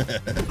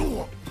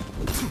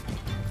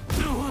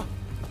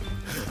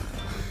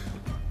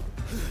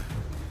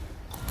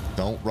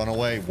 Don't run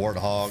away,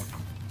 warthog.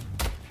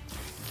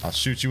 I'll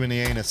shoot you in the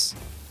anus.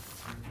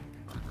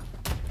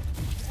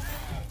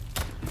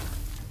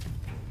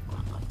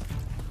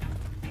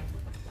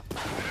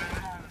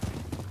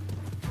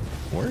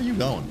 Where are you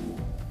going?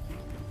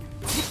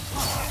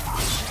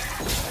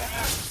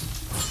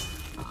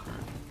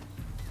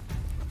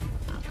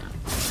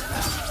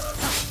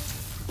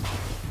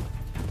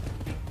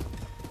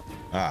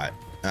 All right.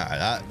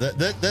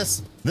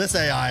 This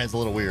AI is a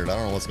little weird. I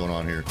don't know what's going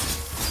on here.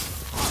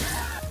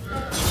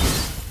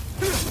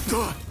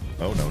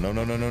 Oh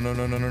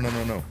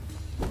no.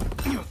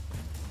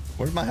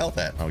 Where's my health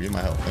at? Oh, give me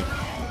my health.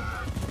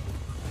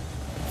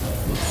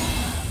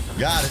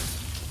 Got it.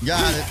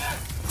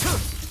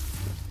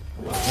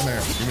 Come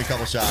here. Give me a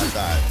couple shots.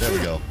 All right, there we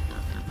go.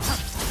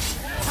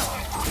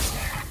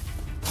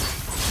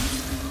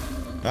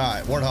 All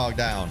right, warthog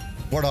down.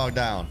 All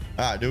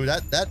right, dude.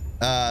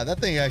 That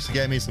thing actually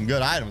gave me some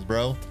good items,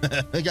 bro.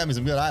 It got me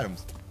some good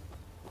items.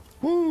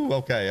 Woo.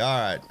 Okay.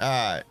 All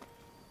right.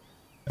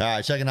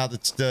 Checking out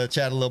the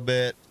chat a little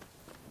bit.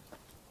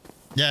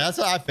 Yeah, that's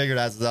what I figured.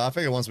 I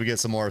figured once we get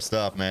some more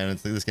stuff, man,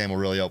 this game will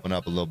really open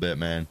up a little bit,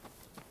 man.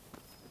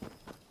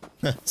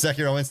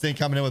 Sekiro Instinct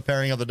coming in with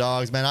parrying of the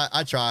dogs, man.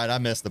 I tried. I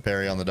missed the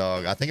parry on the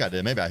dog. I think I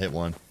did. Maybe I hit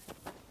one.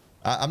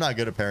 I'm not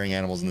good at parrying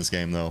animals in this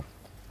game, though.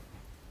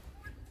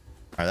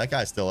 All right, that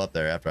guy's still up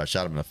there after I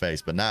shot him in the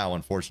face, but now,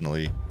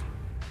 unfortunately,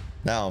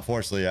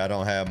 I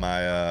don't have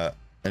my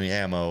any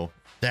ammo.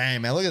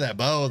 Dang, man, look at that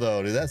bow,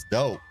 though, dude. That's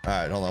dope. All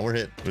right, hold on. We're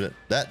hit.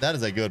 That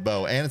is a good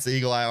bow, and it's the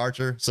Eagle Eye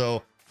Archer.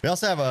 So we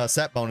also have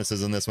set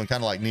bonuses in this one,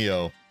 kind of like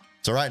Neo.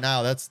 So right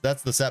now, that's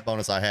the set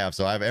bonus I have.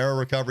 So I have arrow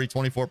recovery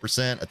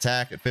 24%,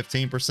 attack at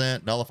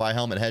 15%, nullify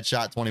helmet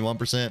headshot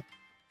 21%.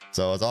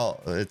 So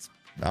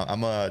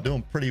I'm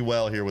doing pretty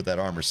well here with that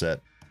armor set.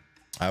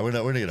 All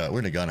right, we're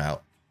gonna gun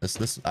out.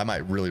 This I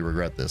might really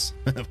regret this,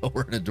 but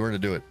we're gonna do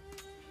it.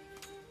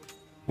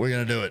 We're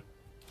gonna do it.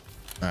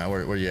 All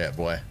right, where you at,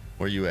 boy?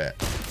 Where you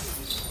at?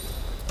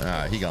 All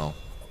right, he gone.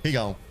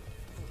 All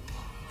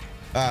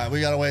right, we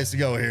got a ways to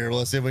go here.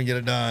 Let's see if we can get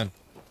it done.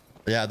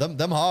 Yeah,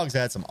 them hogs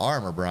had some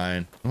armor,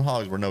 Brian. Them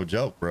hogs were no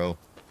joke, bro.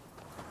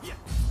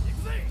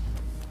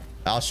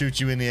 I'll shoot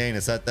you in the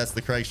anus. That's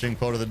the Craig Stream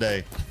quote of the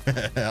day.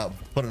 I'll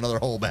put another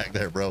hole back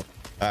there, bro. All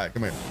right,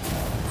 come here.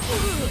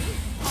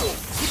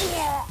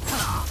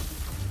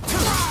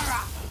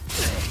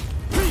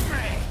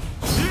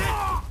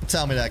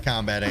 Tell me that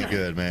combat ain't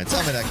good, man.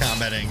 Tell me that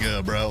combat ain't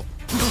good, bro.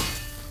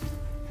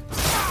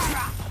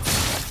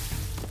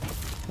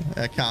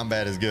 That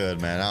combat is good,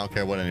 man. I don't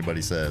care what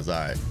anybody says. All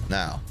right,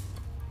 now.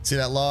 See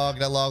that log?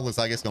 That log looks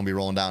like it's going to be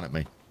rolling down at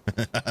me.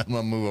 I'm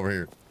going to move over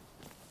here.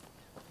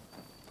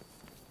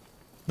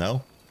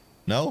 No?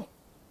 All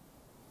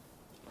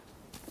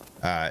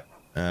right.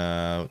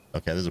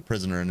 Okay, there's a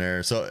prisoner in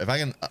there. So if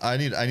I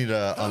need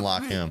to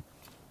unlock him.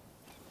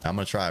 I'm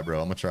going to try,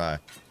 bro. I'm going to try.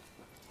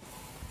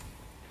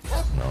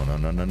 No.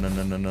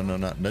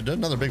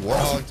 Another big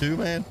warthog too,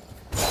 man.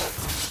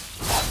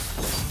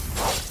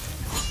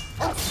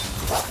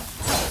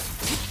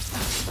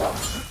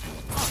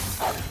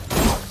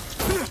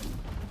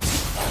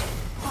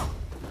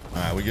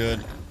 All right, we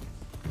good?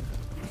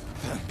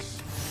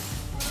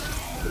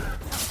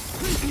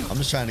 I'm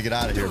just trying to get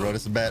out of here, bro.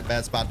 This is a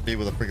bad spot to be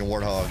with a freaking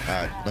warthog. All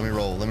right, let me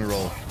roll.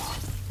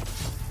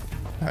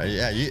 All right,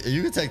 yeah,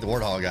 you can take the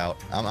warthog out.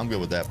 I'm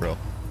good with that, bro.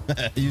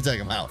 You take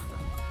him out.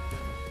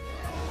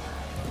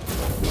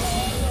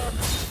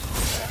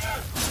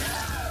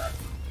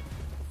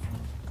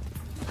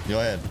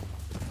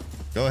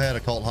 Go ahead,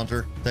 occult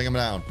hunter. Take him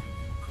down.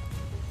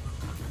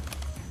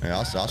 Yeah,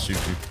 I'll shoot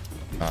you.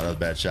 Oh, that was a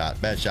bad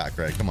shot. Bad shot,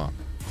 Craig. Come on.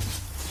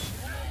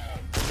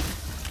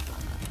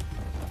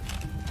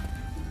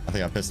 I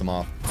think I pissed him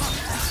off.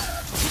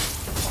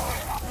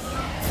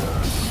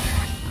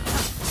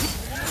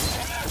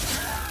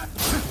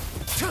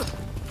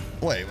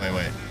 Wait.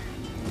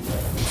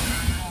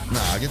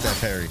 Nah, get that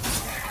parry.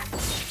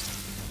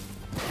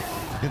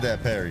 Get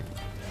that parry.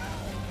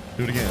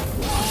 Do it again.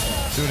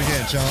 Do it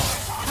again, chump.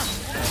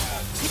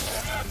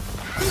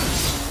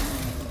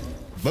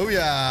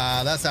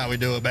 Booyah! That's how we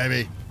do it,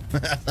 baby.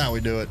 That's how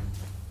we do it.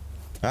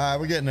 All right,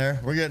 we're getting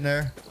there. We're getting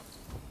there.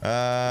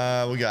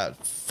 We got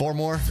 4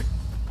 more.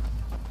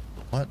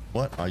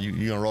 What? Are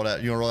you gonna roll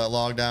that? You gonna roll that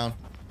log down?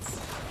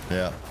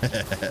 Yeah.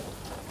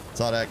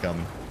 Saw that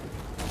coming.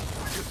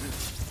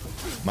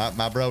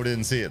 My bro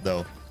didn't see it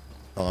though.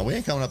 Oh, we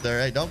ain't coming up there.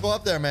 Hey, don't go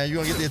up there, man. You're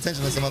gonna get the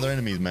attention of some other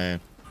enemies, man.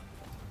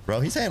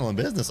 Bro, he's handling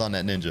business on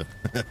that ninja.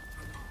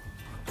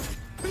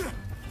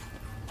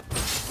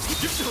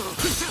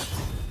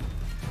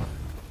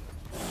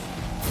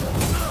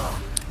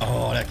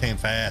 Oh, that came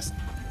fast.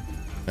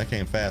 That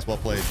came fast. Well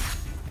played.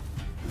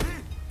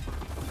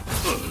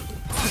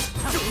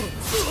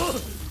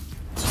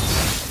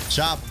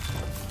 Chop.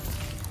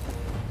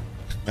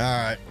 All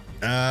right.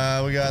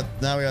 We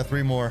got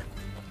 3 more.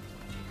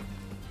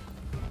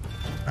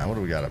 Now, what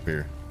do we got up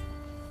here?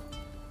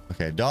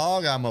 Okay,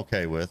 dog I'm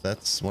okay with.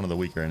 That's one of the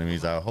weaker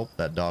enemies. I hope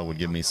that dog would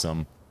give me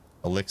some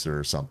elixir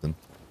or something.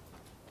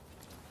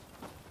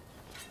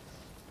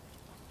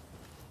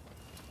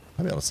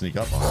 I'll be able to sneak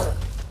up on her.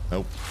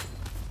 Nope.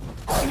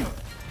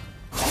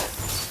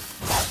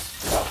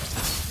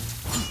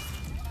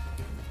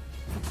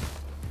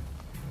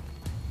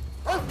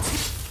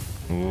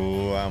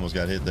 Ooh, I almost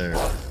got hit there.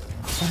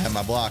 I had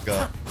my block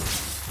up.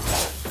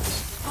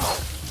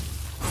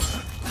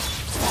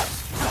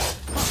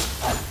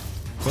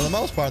 For the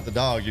most part, the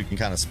dogs you can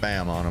kind of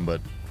spam on them,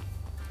 but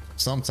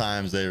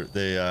sometimes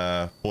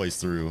they poise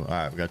through. All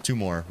right, we got 2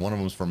 more. One of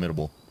them is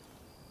formidable.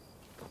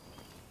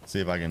 See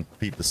if I can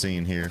peep the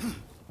scene here.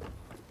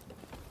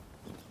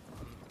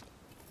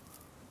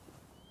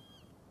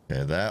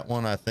 Okay, that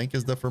one I think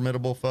is the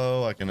formidable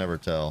foe. I can never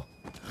tell.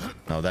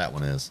 No, that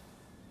one is.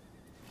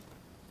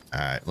 All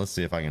right, let's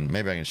see if I can.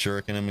 Maybe I can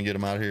shuriken him and get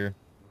him out of here.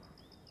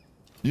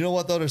 You know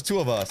what though? There's 2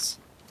 of us.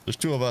 There's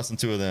 2 of us and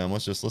 2 of them.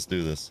 Let's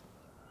do this.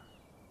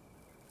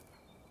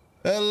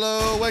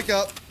 Hello, wake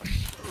up.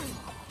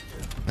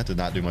 That did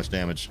not do much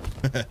damage.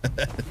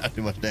 Not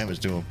do much damage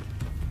to him.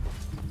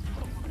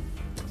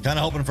 Kind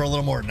of hoping for a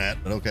little more than that,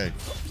 but okay.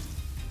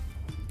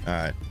 All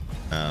right.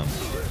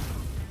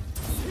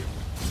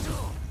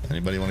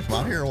 Anybody want to come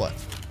out here or what?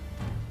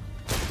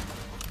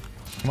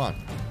 Come on.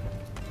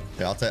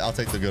 Yeah, I'll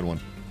take the good one.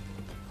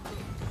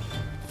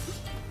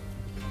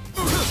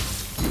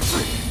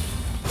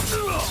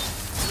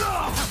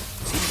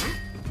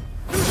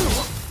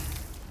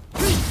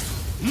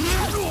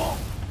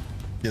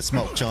 Get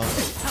smoked, chunk.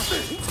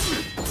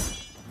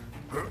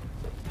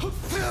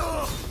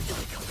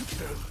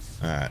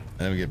 Alright,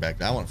 then we get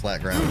back. I want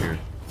flat ground here.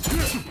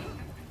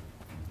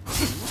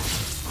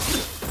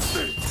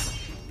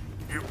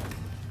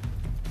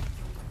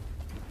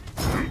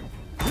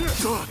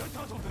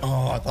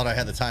 Oh, I thought I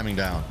had the timing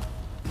down.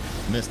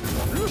 Missed it.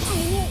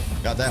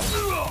 Got that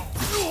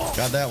one.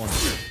 Got that one.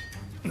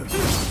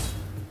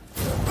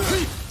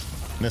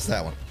 Missed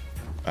that one.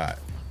 Alright.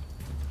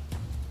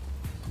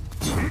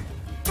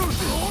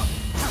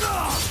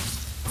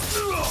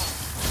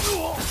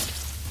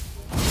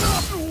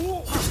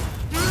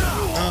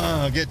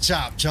 Get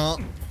chopped,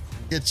 chump.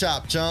 Get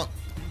chopped, chump.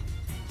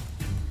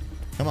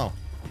 Come on.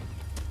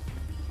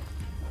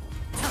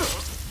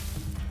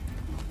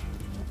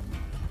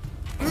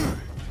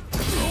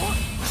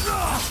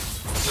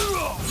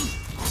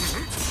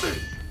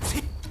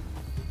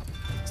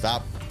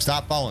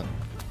 Stop falling.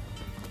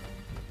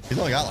 He's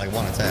only got like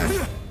 1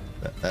 attack.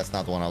 That's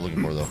not the one I was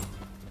looking for though.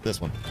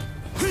 This one.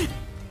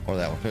 Or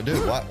that one.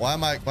 Dude, why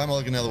am I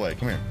looking the other way?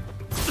 Come here.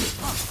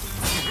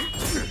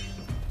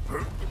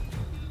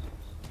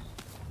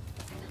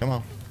 Come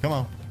on. Come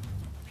on.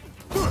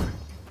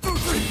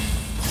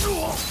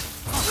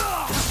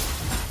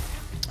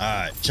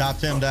 Alright,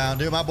 chopped him down.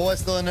 Dude, my boy's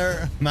still in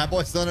there. My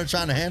boy's still in there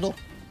trying to handle.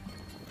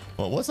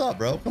 Well, what's up,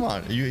 bro? Come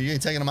on. You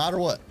ain't taking him out or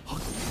what?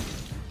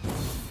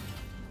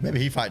 Maybe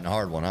he fighting a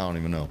hard one. I don't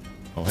even know.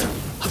 Oh, hey.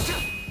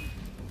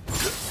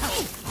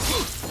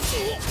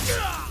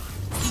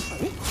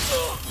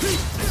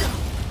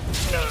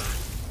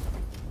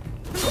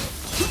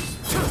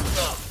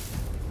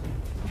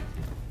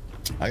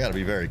 I gotta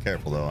be very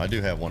careful though. I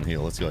do have 1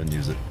 heal. Let's go ahead and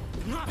use it.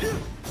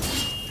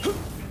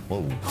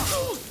 Whoa.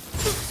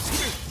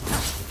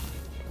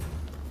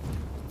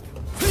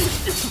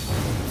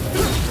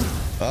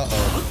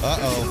 Uh-oh.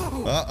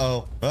 Uh-oh.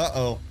 Uh-oh.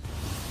 Uh-oh.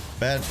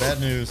 Bad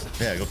news.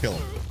 Yeah, go kill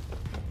him.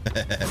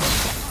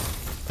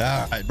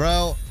 All right,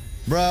 bro.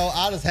 Bro,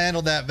 I just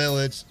handled that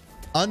village.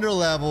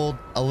 Under-leveled.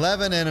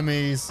 11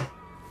 enemies.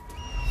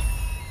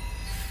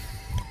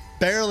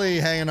 Barely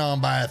hanging on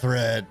by a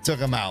thread. Took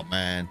him out,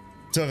 man.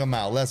 Took him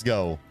out. Let's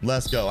go.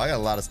 Let's go. I got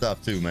a lot of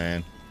stuff too,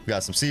 man. We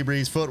got some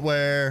Seabreeze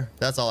footwear.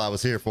 That's all I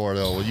was here for,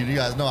 though. You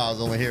guys know I was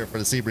only here for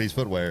the Seabreeze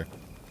footwear.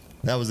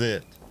 That was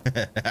it.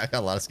 I got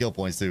a lot of skill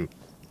points too.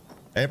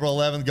 April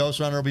 11th, Ghost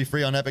Runner will be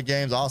free on Epic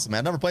Games. Awesome, man.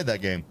 I never played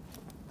that game.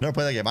 Never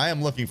played that game. I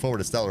am looking forward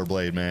to Stellar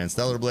Blade, man.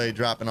 Stellar Blade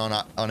dropping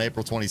on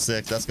April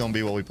 26th. That's gonna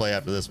be what we play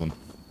after this one.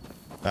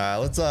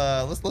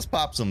 Let's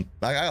pop some.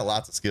 I got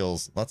lots of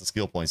skills, lots of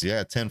skill points. Yeah, I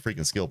got 10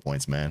 freaking skill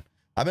points, man.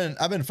 I've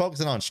been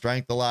focusing on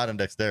strength a lot and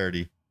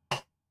dexterity.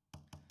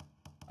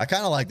 I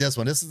kind of like this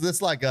one. This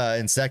is like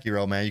in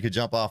Sekiro, man. You could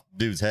jump off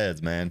dudes'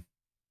 heads, man.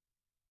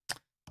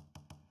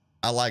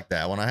 I like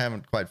that one. I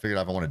haven't quite figured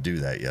out if I want to do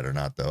that yet or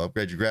not, though.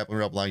 Upgrade your grappling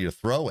rope, allowing you to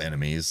throw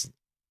enemies.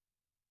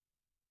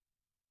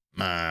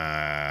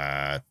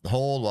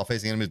 Hold while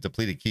facing enemies with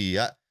depleted key.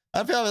 I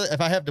feel like if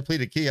I have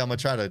depleted key, I'm gonna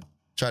try to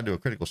do a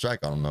critical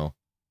strike on them though.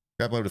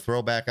 Grappling rope to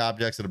throw back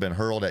objects that have been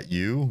hurled at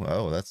you.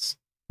 Oh, that's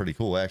pretty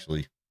cool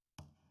actually.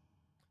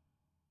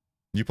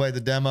 You played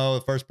the demo.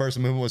 The first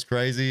person movement was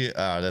crazy.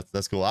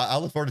 That's cool. I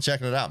look forward to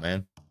checking it out,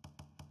 man.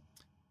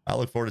 I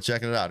look forward to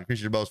checking it out.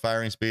 Increases your bow's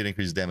firing speed.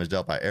 Increases damage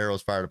dealt by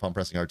arrows fired upon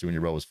pressing R2 when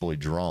your bow is fully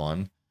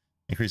drawn.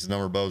 Increases the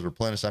number of bows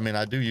replenished. I mean,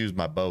 I do use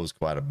my bows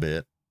quite a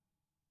bit.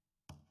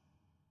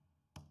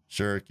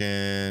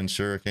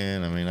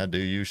 Shuriken. I mean, I do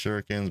use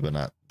shurikens, but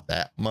not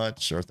that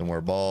much.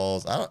 Earthenware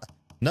balls.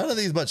 None of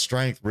these but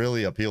strength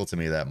really appeal to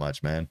me that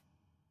much, man.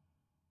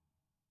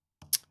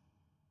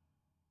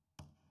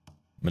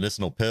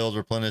 Medicinal pills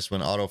replenished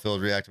when autofills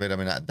reactivate. I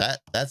mean,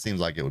 that seems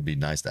like it would be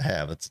nice to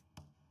have.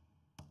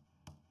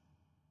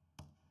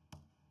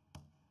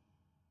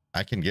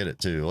 I can get it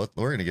too.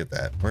 We're gonna get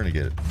that. We're gonna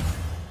get it.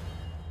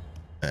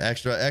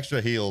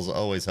 Extra heals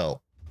always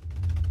help.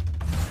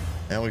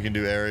 And we can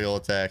do aerial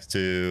attacks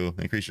too.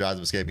 Increase your odds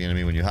of escaping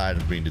enemy when you hide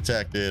and being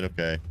detected.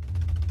 Okay.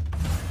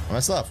 I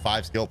still have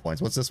 5 skill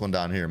points. What's this one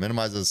down here?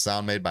 Minimizes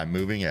sound made by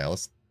moving. Yeah,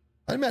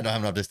 I don't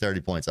have enough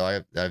dexterity points.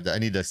 Oh, I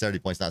need dexterity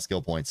points, not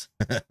skill points.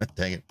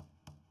 Dang it.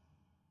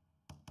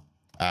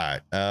 All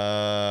right.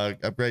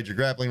 Upgrade your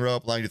grappling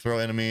rope, allowing you to throw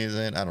enemies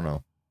in. I don't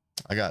know.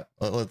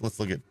 Let's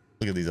look at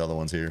these other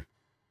ones here.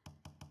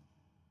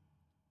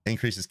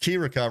 Increases key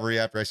recovery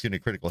after executing a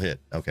critical hit.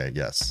 Okay,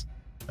 yes.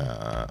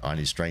 I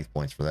need strength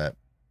points for that.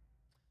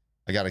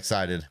 I got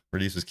excited.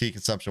 Reduces key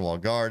consumption while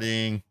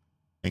guarding.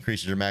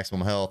 Increases your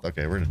maximum health.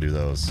 Okay, we're gonna do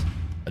those.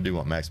 I do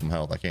want maximum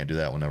health. I can't do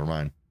that one. Never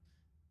mind.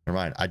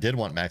 I did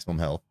want maximum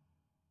health.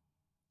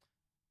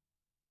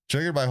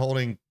 Triggered by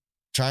holding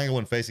triangle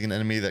when facing an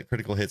enemy that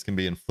critical hits can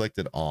be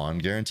inflicted on.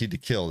 Guaranteed to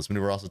kill. This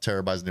maneuver also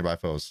terrorizes nearby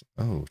foes.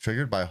 Oh,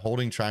 triggered by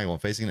holding triangle when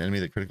facing an enemy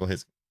that critical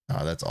hits.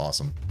 Oh, that's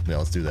awesome. Yeah,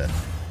 let's do that.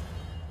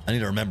 I need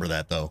to remember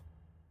that though.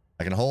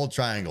 I can hold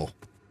triangle.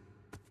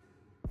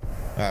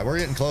 All right, we're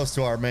getting close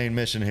to our main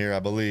mission here, I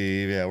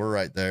believe. Yeah, we're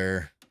right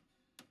there.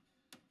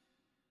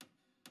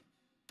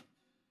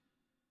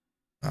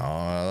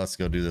 Oh, let's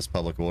go do this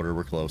public order.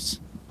 We're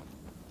close.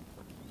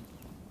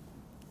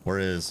 Where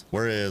is? All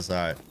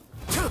right.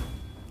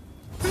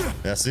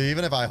 Yeah, see,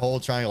 even if I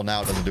hold triangle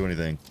now, it doesn't do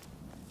anything.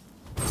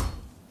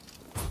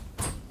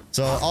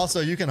 So also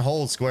you can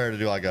hold square to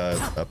do like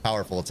a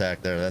powerful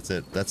attack there. That's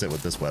it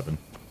with this weapon.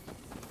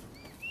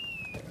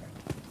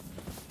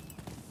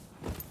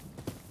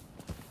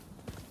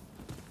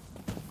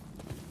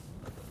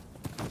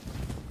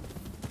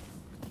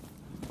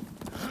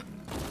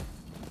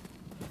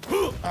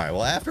 All right,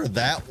 well, after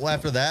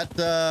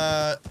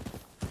that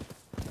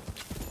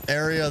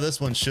area,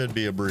 this one should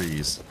be a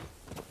breeze.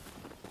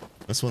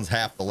 This one's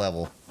half the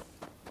level.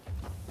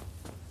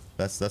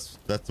 That's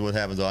what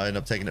happens. I end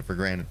up taking it for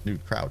granted.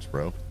 Dude, crouch,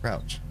 bro.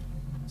 Crouch.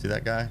 See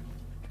that guy?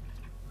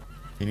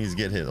 He needs to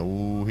get his.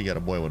 Oh, he got a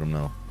boy with him,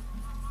 though.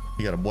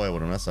 He got a boy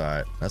with him. That's all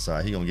right. That's all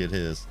right. He gonna get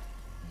his.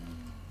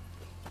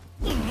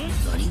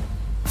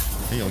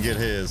 He gonna get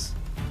his.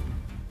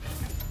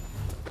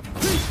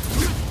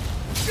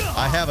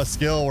 I have a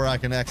skill where I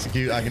can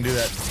execute. I can do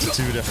that to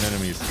 2 different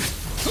enemies.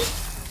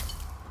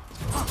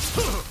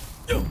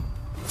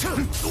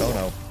 Oh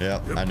no.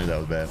 Yeah, I knew that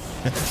was bad.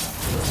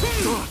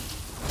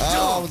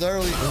 Oh, it was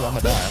early. Ooh, I'm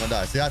gonna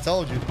die. See, I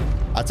told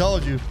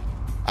you.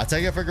 I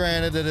take it for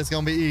granted that it's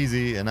gonna be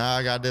easy, and now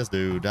I got this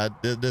dude.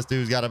 This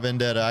dude's got a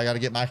vendetta. I gotta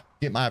get my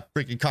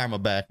freaking karma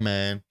back,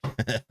 man.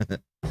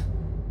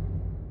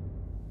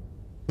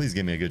 Please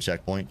give me a good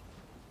checkpoint.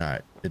 All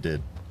right, it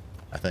did.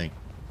 I think.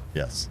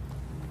 Yes.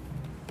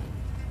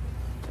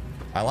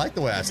 I like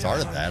the way I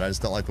started that. I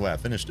just don't like the way I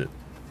finished it.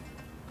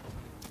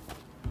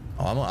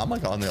 Oh, I'm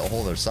like on the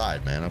whole other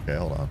side, man. Okay,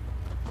 hold on.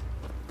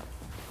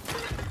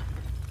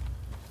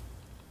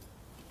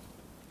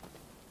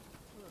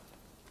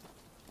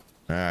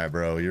 All right,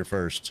 bro, you're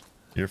first.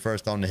 You're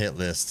first on the hit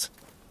list.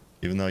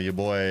 Even though your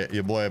boy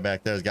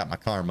back there's got my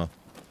karma.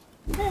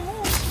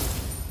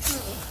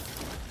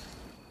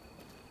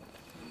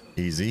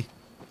 Easy.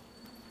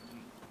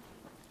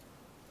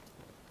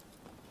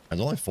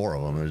 There's only 4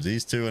 of them. There's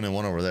these 2 and then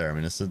 1 over there. I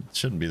mean, it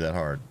shouldn't be that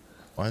hard.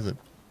 Why is it?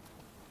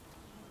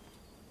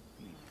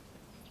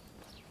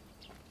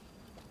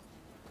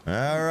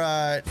 All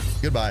right.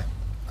 Goodbye.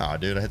 Oh,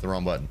 dude, I hit the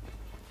wrong button.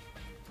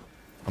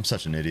 I'm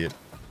such an idiot.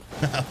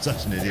 I'm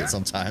such an idiot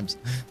sometimes.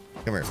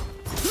 Come here.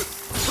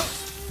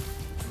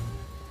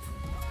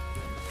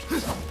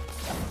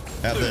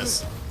 Have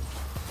this.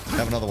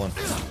 Have another one.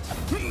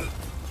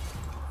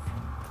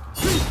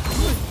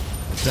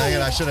 Dang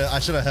it, I should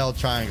have held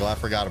triangle. I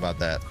forgot about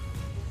that.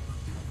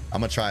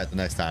 I'm gonna try it the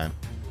next time.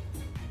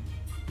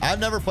 I've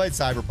never played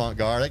Cyberpunk,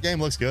 Gar. That game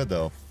looks good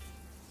though.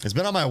 It's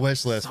been on my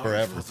wish list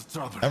forever.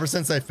 Ever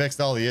since they fixed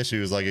all the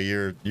issues like a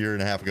year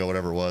and a half ago,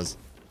 whatever it was.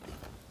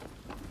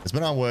 It's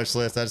been on wish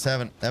list. I just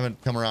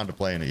haven't come around to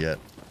playing it yet.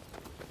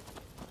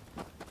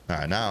 All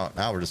right, now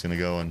we're just gonna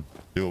go and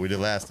do what we did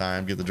last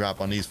time. Get the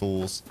drop on these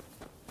fools.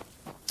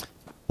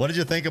 What did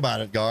you think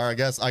about it, Gar? I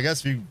guess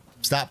if you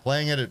stopped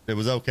playing it, it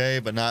was okay,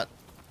 but not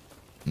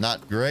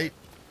great.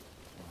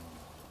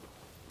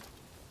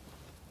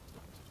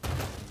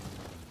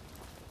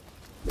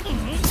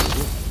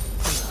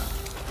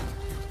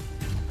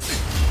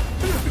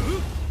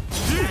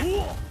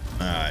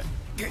 All right.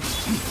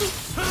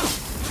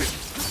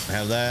 I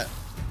have that.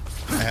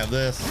 I have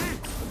this.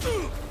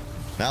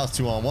 Now it's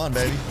 2-on-1,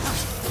 baby.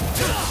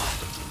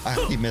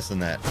 I keep missing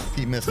that.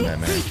 Keep missing that,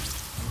 man.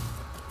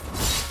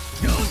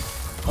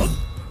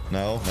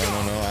 No.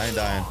 I ain't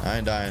dying. I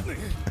ain't dying.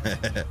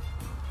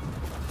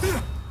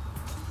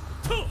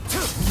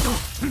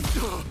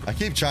 I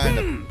keep trying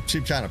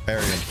to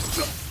parry him.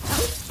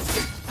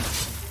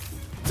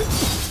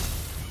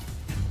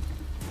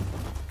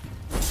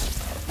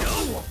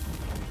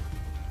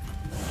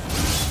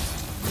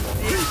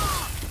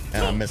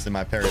 And I'm missing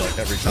my parry like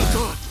every time.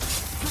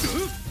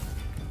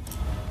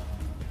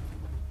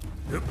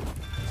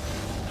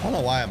 I don't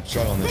know why I'm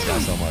struggling this guy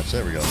so much.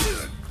 There we go.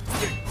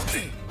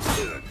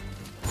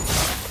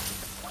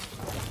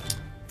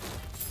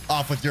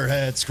 Off with your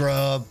head,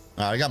 scrub.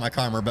 All right, I got my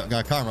karma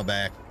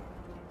back.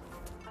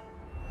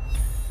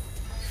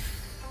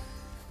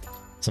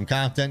 Some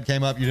content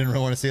came up you didn't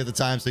really want to see at the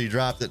time, so you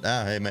dropped it.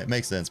 Hey,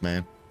 makes sense,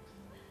 man.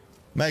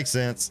 Makes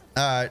sense.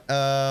 All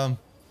right.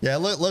 Yeah,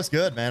 looks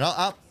good, man.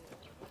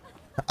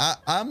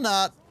 I'm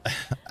not.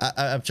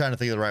 I'm trying to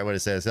think of the right way to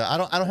say this. I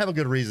don't have a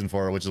good reason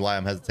for it, which is why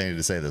I'm hesitating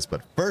to say this.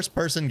 But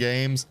first-person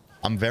games,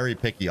 I'm very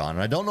picky on,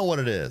 and I don't know what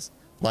it is.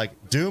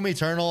 Like Doom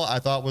Eternal, I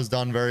thought was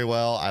done very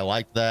well. I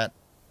liked that.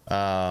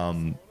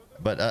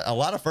 But a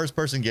lot of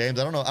first-person games,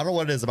 I don't know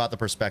what it is about the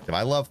perspective.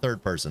 I love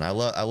third-person. I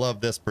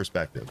love this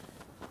perspective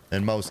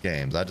in most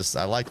games.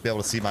 I like to be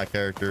able to see my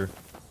character.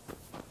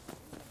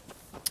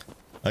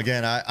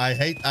 Again, I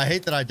hate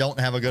that I don't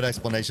have a good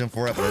explanation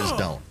for it, but I just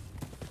don't.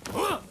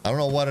 I don't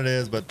know what it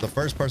is, but the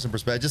first-person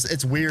perspective,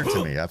 it's weird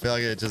to me. I feel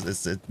like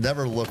it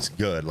never looks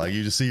good. Like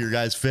you just see your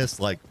guy's fist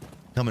like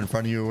come in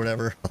front of you or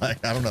whatever.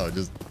 Like I don't know,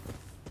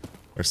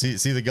 or see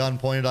the gun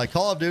pointed. Like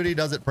Call of Duty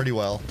does it pretty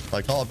well.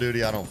 Like Call of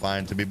Duty, I don't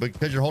find to be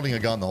because you're holding a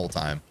gun the whole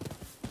time.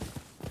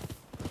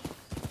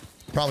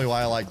 Probably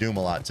why I like Doom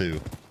a lot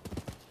too.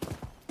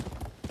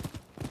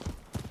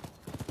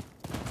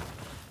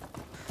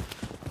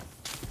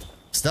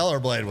 Stellar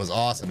Blade was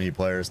awesome,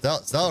 e-player.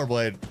 Stellar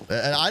Blade,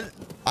 and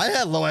I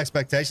had low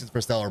expectations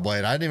for Stellar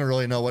Blade. I didn't even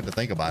really know what to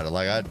think about it.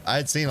 Like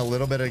I'd seen a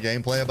little bit of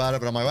gameplay about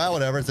it, but I'm like, well,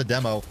 whatever. It's a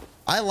demo.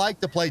 I like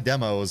to play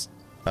demos,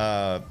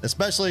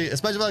 especially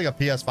like a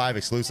PS5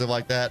 exclusive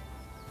like that,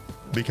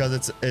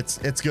 because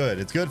it's good.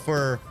 It's good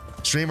for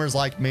streamers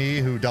like me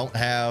who don't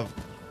have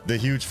the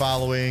huge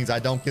followings. I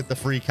don't get the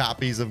free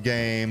copies of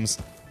games.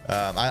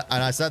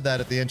 I said that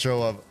at the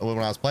intro of when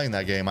I was playing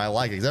that game. I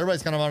like it because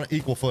everybody's kind of on an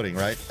equal footing,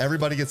 right?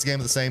 Everybody gets the game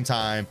at the same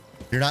time.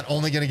 You're not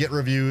only going to get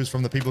reviews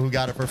from the people who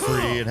got it for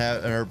free and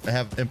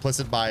have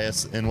implicit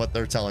bias in what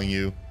they're telling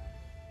you.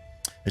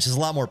 It's just a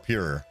lot more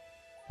pure.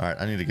 All right,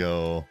 I need to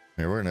go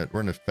here. We're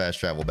gonna fast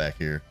travel back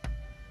here.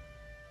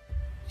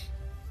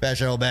 Fast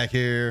travel back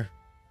here.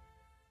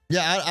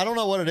 Yeah, I don't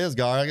know what it is,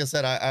 Gar. Like I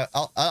said,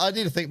 I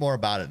need to think more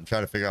about it and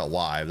try to figure out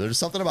why. There's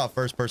something about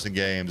first-person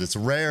games. It's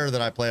rare that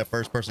I play a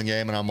first-person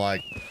game and I'm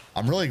like,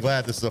 I'm really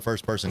glad this is a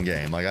first-person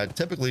game. Like I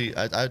typically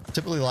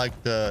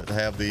like to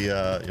have the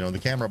the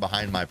camera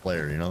behind my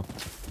player. You know,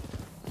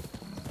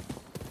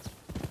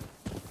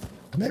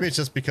 maybe it's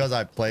just because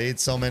I played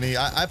so many.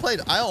 I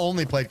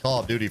only played Call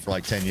of Duty for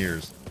like 10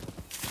 years.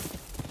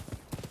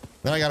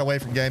 Then I got away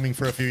from gaming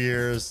for a few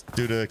years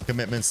due to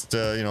commitments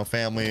to,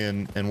 family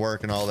and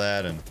work and all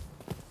that, and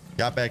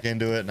got back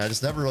into it. And I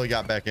just never really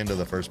got back into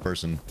the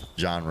first-person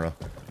genre.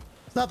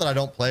 It's not that I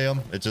don't play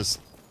them. It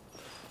just,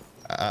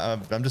 I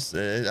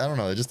don't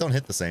know. They just don't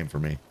hit the same for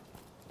me.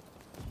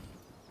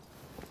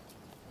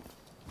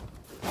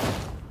 All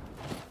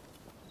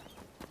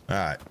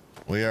right.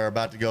 We are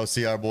about to go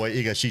see our boy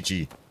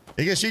Igashichi.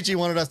 Igashichi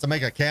wanted us to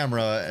make a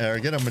camera or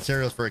get him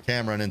materials for a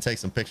camera and then take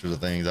some pictures of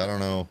things. I don't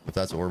know if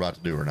that's what we're about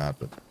to do or not,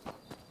 but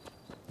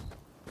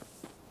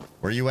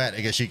where you at,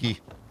 Igashiki?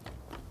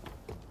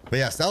 But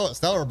yeah,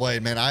 Stellar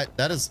Blade, man, Black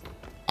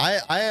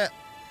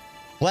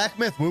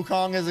Myth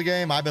Wukong is a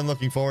game I've been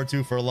looking forward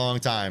to for a long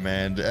time,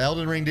 and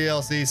Elden Ring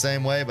DLC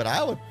same way, but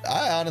I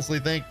honestly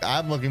think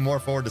I'm looking more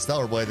forward to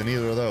Stellar Blade than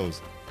either of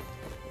those.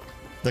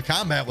 The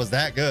combat was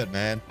that good,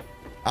 man.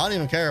 I don't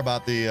even care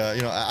about the,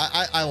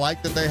 I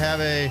like that they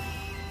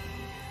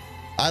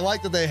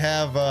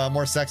have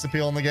more sex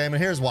appeal in the game,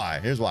 and here's why.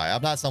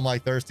 I'm not some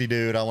like thirsty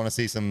dude. I want to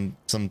see some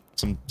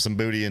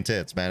booty and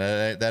tits,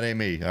 man. That ain't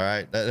me. All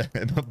right.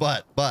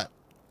 But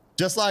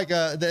Just like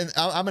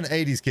I'm an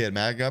 80s kid,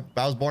 man.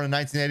 I was born in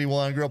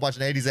 1981, grew up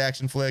watching 80s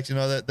action flicks. You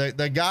know,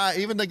 the guy,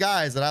 even the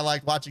guys that I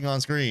liked watching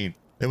on screen,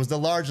 it was the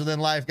larger than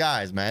life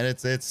guys, man.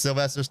 It's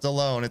Sylvester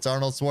Stallone, it's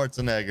Arnold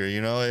Schwarzenegger, you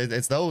know,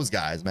 it's those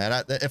guys,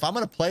 man. If I'm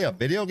gonna play a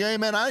video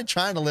game, man, I ain't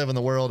trying to live in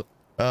the world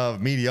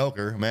of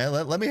mediocre, man.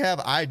 Let me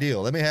have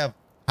ideal. Let me have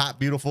hot,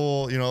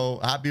 beautiful, you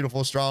know, hot,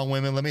 beautiful, strong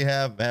women. Let me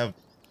have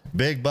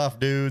big buff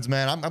dudes,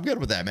 man. I'm good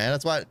with that, man.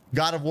 That's why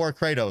God of War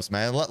Kratos,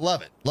 man.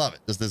 Love it.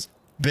 Just this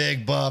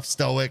big buff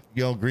stoic,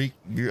 you know, Greek,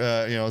 you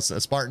know,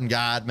 Spartan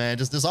god, man.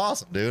 Just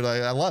awesome, dude.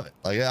 I love it.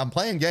 Like, I'm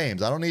playing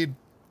games. I don't need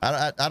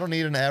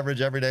an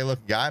average everyday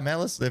looking guy, man.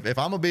 If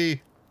I'm gonna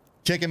be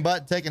kicking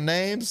butt, taking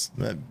names,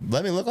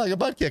 let me look like a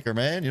butt kicker,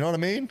 man. You know what I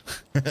mean?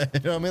 You know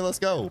what I mean? Let's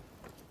go.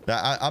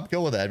 I'm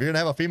cool with that. If you're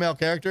gonna have a female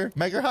character,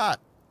 make her hot.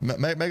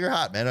 Make her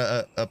hot,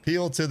 man.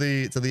 Appeal to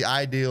the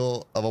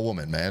ideal of a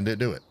woman, man.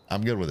 Do it.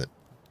 I'm good with it.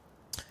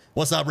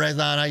 What's up,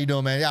 Rezon? How you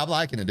doing, man? Yeah, I'm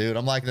liking it, dude.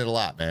 I'm liking it a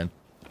lot, man.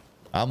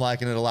 I'm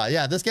liking it a lot.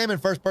 Yeah, this game in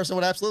first person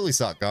would absolutely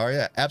suck, Gar.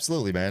 Yeah,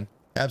 absolutely, man.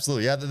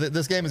 Absolutely. Yeah,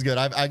 this game is good.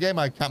 I gave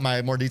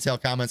my more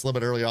detailed comments a little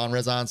bit early on,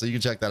 Rezon, so you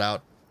can check that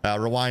out.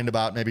 Rewind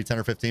about maybe 10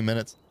 or 15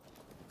 minutes.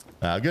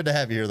 Good to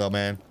have you here, though,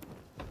 man.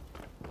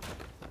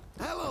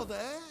 Hello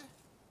there.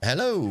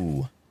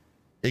 Hello.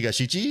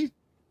 Higashichi.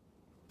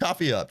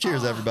 Coffee up.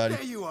 Cheers, everybody.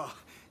 There you are.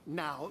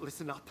 Now,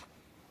 listen up.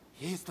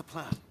 Here's the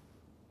plan.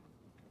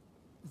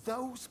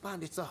 Those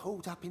bandits are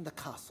holed up in the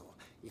castle.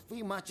 If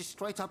we march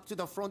straight up to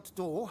the front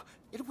door,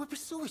 it will be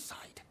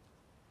suicide.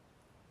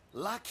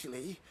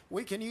 Luckily,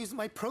 we can use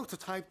my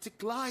prototype to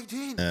glide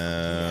in.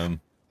 I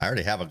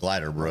already have a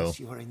glider, bro. Once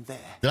you're in there,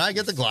 did I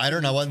get the glider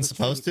and I wasn't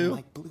supposed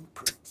to?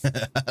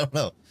 I don't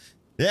know.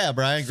 Yeah,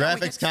 Brian,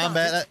 graphics,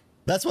 combat.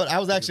 That's what I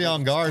was actually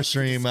on Gar's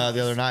stream the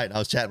other night. And I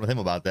was chatting with him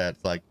about that.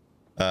 It's like,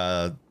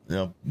 you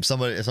know,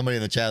 somebody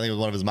in the chat, I think it was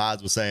one of his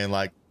mods, was saying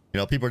like, you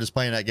know, people are just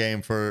playing that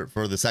game for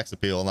the sex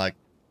appeal. And like,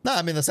 no,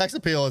 I mean, the sex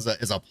appeal is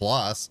a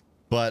plus,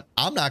 but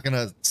I'm not going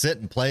to sit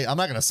and play. I'm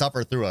not going to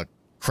suffer through a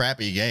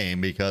crappy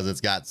game because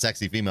it's got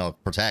sexy female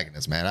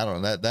protagonists, man. I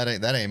don't know.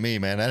 That ain't me,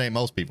 man. That ain't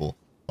most people.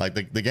 Like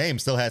the game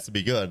still has to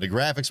be good. The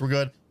graphics were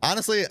good.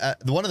 Honestly,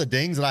 one of the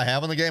dings that I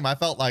have on the game, I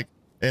felt like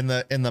in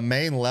the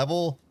main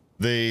level,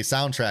 the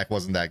soundtrack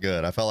wasn't that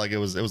good. I felt like it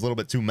was a little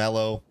bit too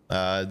mellow.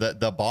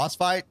 The boss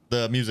fight,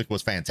 the music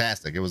was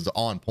fantastic. It was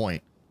on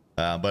point.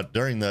 But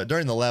during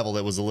the level,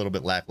 it was a little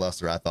bit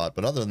lackluster, I thought.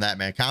 But other than that,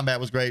 man, combat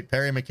was great.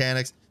 Parry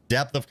mechanics,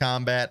 depth of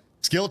combat,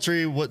 skill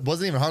tree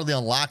wasn't even hardly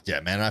unlocked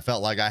yet, man. I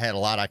felt like I had a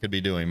lot I could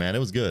be doing, man. It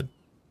was good.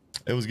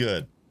 It was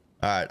good.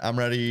 All right, I'm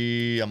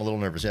ready. I'm a little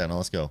nervous. Yeah, no,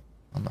 let's go.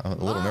 I'm a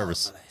little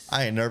nervous.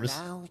 I ain't nervous.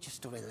 Now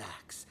just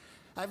relax.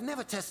 I've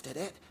never tested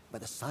it,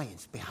 but the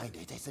science behind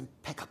it is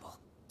impeccable.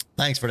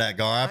 Thanks for that,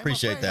 Gar. I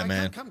appreciate that,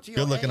 man.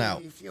 Good looking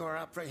out. If you're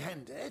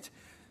apprehended,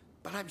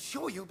 but I'm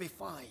sure you'll be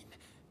fine.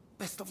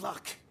 Best of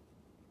luck.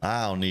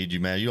 I don't need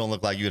you, man. You don't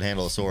look like you could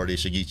handle a sword,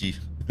 Ishigichi,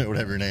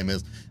 whatever your name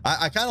is.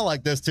 I kind of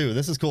like this too.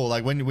 This is cool.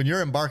 Like when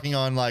you're embarking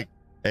on like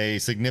a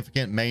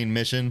significant main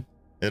mission,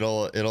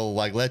 it'll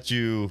like let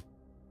you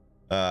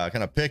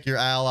kind of pick your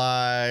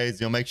allies,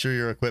 you know, make sure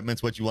your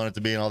equipment's what you want it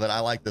to be and all that. I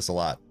like this a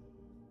lot.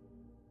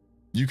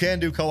 You can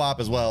do co-op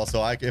as well.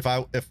 So if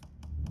I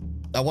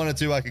wanted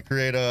to, I could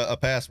create a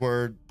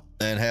password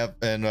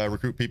and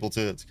recruit people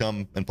to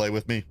come and play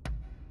with me.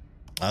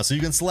 So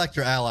you can select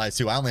your allies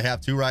too. I only have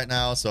 2 right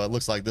now, so it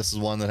looks like this is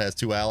one that has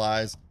 2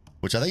 allies,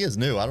 which I think is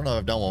new. I don't know if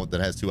I've done one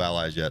that has 2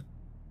 allies yet.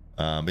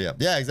 But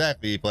yeah,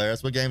 exactly, player.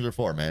 That's what games are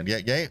for, man.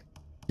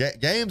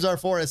 Games are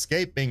for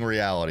escaping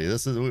reality.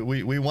 This is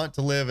we want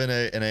to live in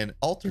an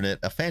alternate,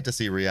 a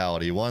fantasy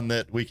reality, one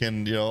that we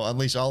can, you know,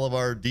 unleash all of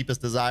our deepest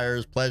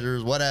desires,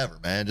 pleasures, whatever,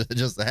 man.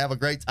 Just have a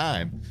great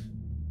time.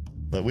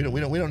 But we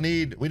don't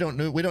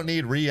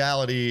need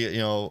reality, you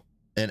know,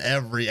 in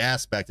every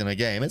aspect in a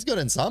game. It's good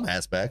in some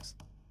aspects.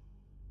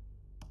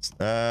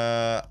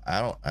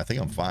 I think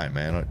I'm fine,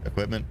 man.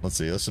 Equipment. Let's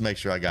see. Let's just make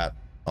sure I got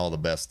all the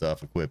best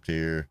stuff equipped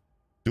here.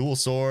 Dual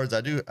swords.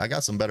 I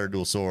got some better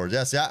dual swords.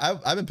 Yeah, see,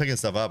 I've been picking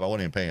stuff up. I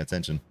wasn't even paying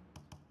attention.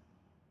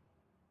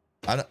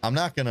 I'm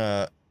not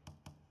gonna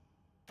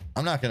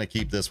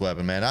keep this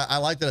weapon, man. I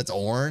like that it's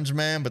orange,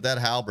 man, but that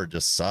halberd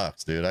just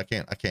sucks, dude. I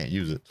can't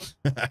use it.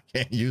 I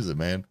can't use it,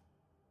 man.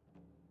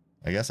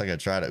 I guess I gotta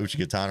try the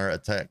Uchigatana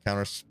attack,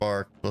 counter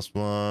spark,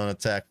 +1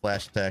 attack,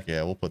 flash attack.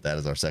 Yeah, we'll put that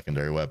as our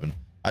secondary weapon.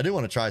 I do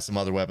want to try some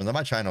other weapons. I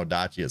might try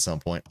Nodachi at some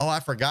point. Oh, I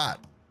forgot.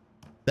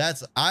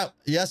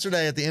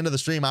 Yesterday at the end of the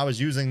stream, I was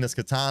using this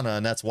katana,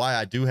 and that's why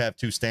I do have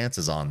 2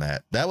 stances on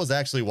that. That was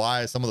actually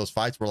why some of those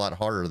fights were a lot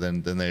harder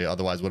than they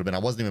otherwise would have been. I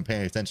wasn't even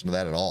paying attention to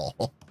that at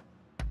all.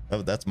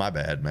 That's my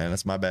bad, man.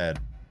 That's my bad.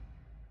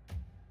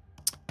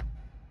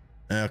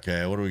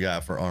 Okay, what do we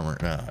got for armor?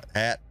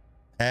 Hat.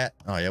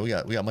 Oh yeah, we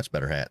got much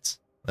better hats.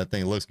 That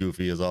thing looks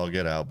goofy as all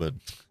get out, but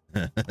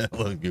it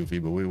looks goofy,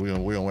 but we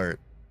gonna wear it.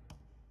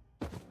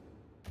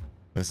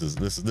 This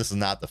is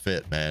not the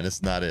fit, man. This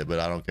is not it, but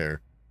I don't care.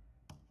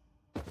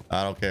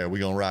 I don't care. We're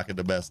gonna rock it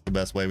the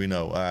best way we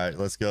know. All right,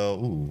 let's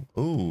go.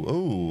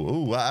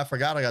 Ooh. I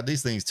forgot I got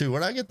these things too.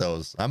 Where'd I get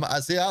those? I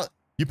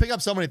You pick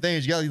up so many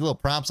things. You got these little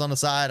prompts on the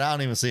side. I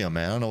don't even see them,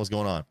 man. I don't know what's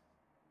going on.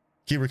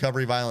 Key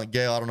recovery, violent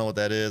gale. I don't know what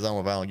that is. I don't know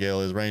what violent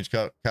gale is. Range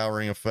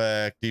cowering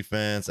effect,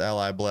 defense,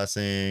 ally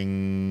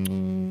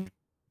blessing.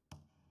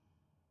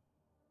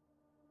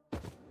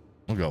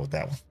 We'll go with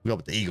that one. We'll go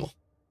with the eagle.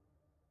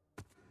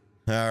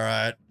 All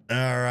right. All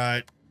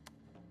right.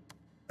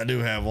 I do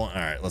have one.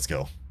 All right, let's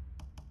go.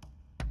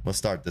 Let's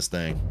start this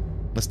thing.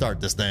 Let's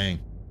start this thing.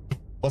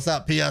 What's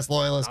up, PS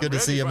Loyalist? Good to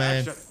see you,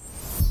 man.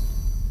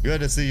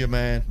 Good to see you,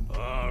 man.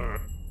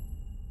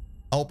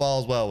 Hope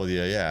all's well with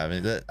you. Yeah, I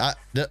mean,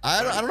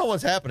 I don't know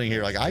what's happening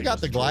here. Like, I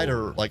got the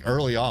glider like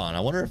early on. I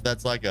wonder if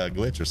that's like a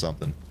glitch or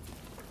something.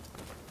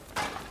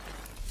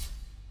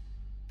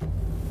 All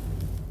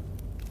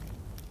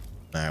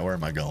right, where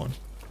am I going?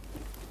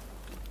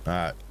 All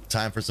right,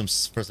 time for some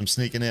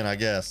sneaking in, I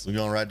guess. We're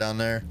going right down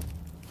there.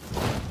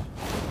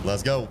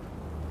 Let's go.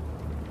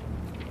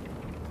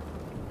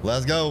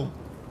 Let's go.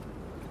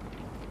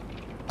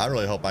 I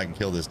really hope I can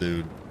kill this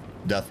dude.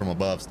 Death from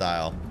above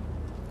style.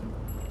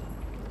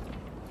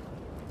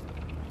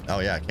 Oh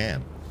yeah, I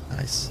can.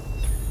 Nice.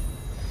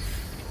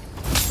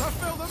 That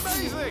felt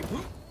amazing.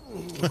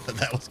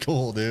 That was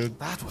cool, dude.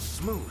 That was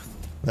smooth.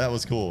 That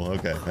was cool.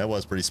 Okay, that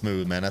was pretty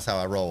smooth, man. That's how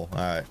I roll. All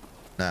right,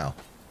 now.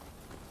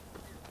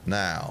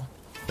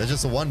 There's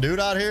just the one dude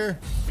out here.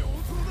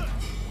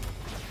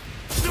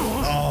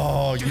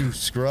 Oh, you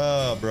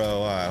scrub, bro.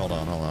 All right, hold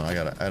on. I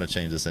gotta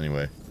change this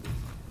anyway.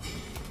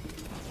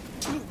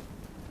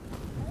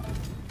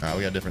 All right,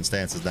 we got different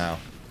stances now.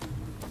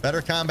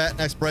 Better combat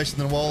and exploration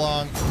than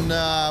Wolong?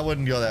 Nah, I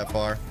wouldn't go that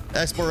far.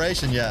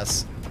 Exploration,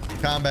 yes.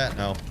 Combat,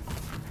 no.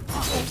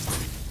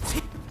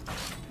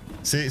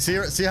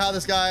 See how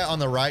this guy on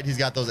the right, he's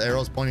got those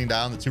arrows pointing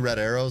down, the 2 red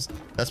arrows?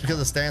 That's because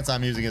the stance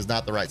I'm using is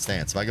not the right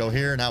stance. If I go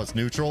here, now it's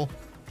neutral.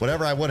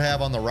 Whatever I would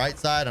have on the right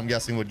side, I'm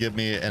guessing would give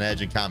me an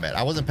edge in combat.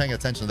 I wasn't paying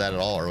attention to that at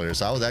all earlier,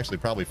 so I was actually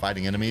probably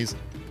fighting enemies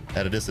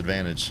at a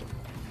disadvantage.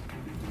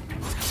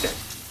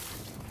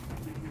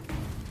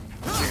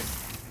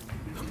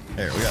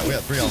 Here, we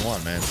got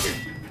 3-on-1, man.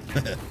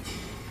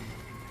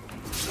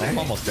 Oh, I'm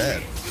almost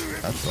dead.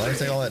 Why did I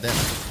take all that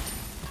damage?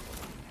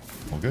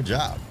 Well, good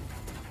job.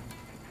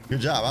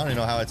 Good job. I don't even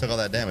know how I took all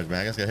that damage,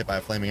 man. I guess I got hit by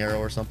a flaming arrow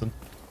or something.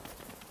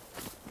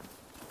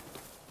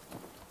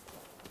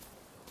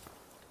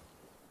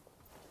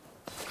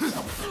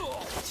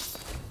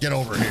 Get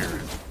over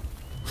here.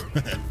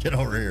 Get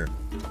over here.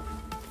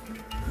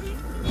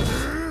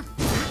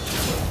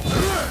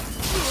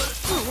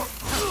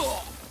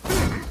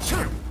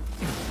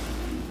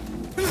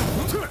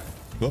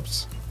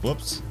 Whoops.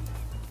 Whoops.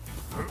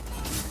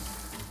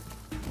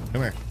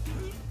 Come here.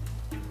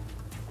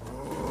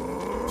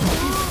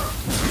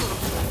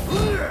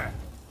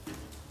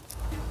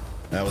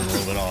 That was a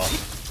little bit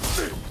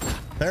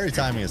off. Parry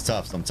timing is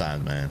tough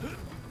sometimes, man.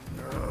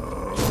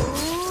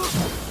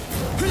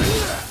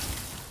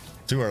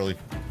 Too early.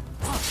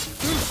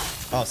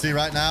 Oh, see,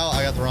 right now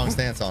I got the wrong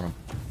stance on him.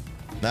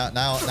 Now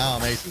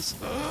I'm aces.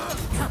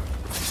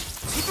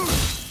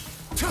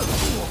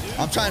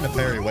 I'm trying to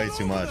parry way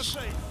too much.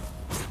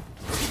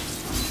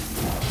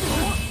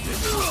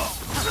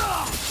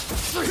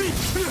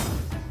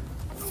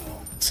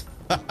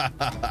 Did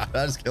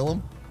I just kill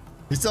him?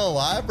 He's still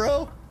alive,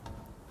 bro?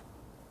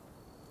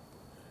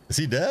 Is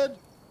he dead?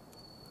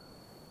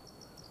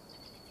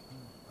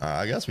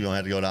 I guess we're gonna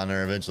have to go down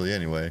there eventually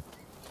anyway.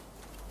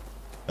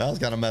 That was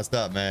kind of messed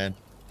up, man.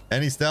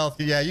 Any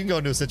stealth? Yeah, you can go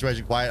into a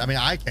situation quiet. I mean,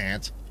 I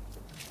can't.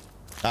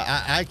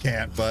 I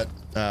can't, but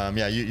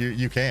yeah,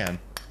 you can.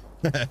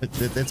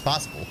 It's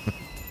possible.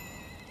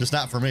 Just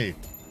not for me.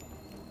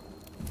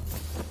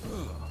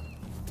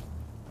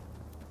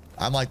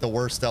 I'm like the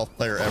worst stealth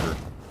player ever.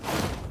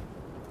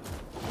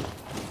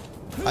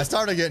 I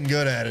started getting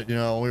good at it, you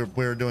know.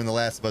 We were doing The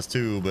Last of Us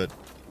 2, but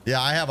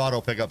yeah, I have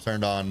auto pickup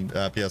turned on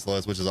PS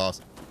Lois, which is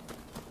awesome.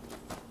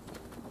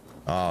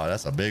 Oh,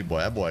 that's a big boy.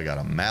 That boy got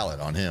a mallet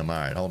on him. All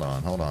right, hold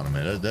on a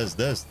minute.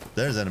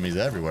 There's enemies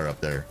everywhere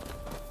up there.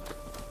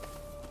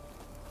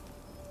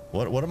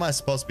 What am I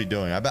supposed to be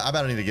doing? I bet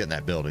I need to get in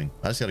that building.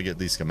 I just got to get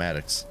these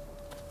schematics.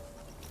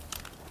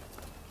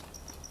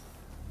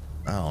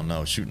 Oh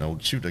no, shoot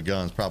the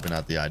gun's probably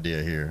not the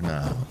idea here.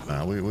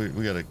 No,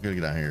 we gotta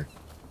get out here.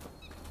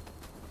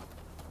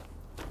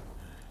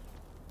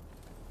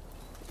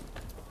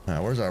 All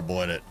right, where's our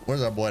boy that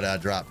I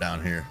dropped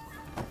down here?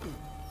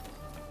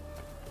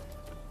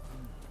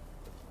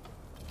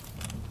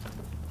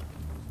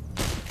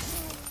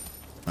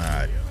 All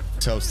right,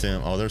 toast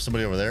him. Oh, there's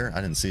somebody over there.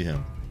 I didn't see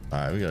him. All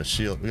right, we got a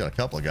shield. We got a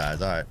couple of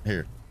guys. All right,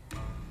 here.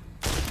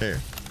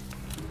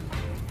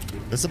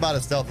 This is about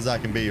as stealth as I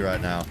can be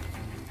right now.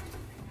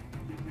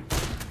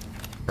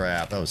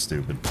 Crap, that was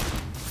stupid.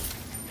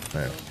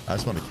 There, I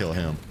just want to kill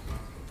him.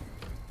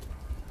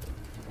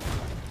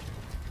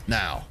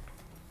 Now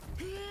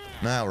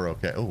we're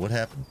okay. Oh, what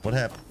happened? What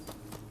happened?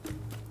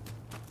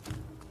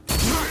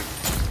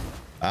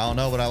 I don't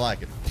know, but I like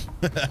it.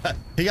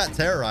 He got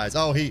terrorized.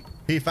 Oh, he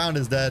found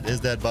his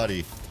dead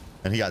buddy,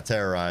 and he got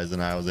terrorized,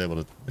 and I was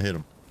able to hit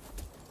him.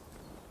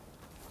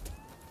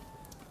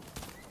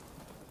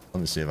 Let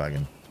me see if I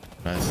can.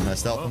 Can I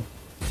stealth him?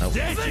 Nope.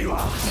 There you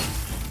are.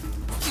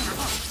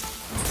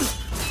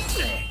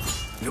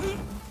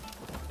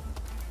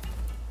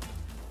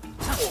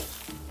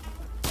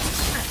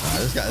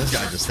 This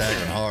guy's just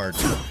staggering hard.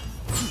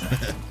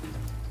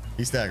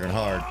 He's staggering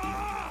hard.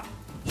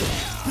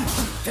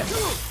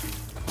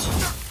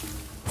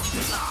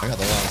 I got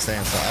the wrong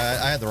stance.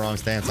 I had the wrong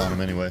stance on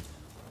him anyway.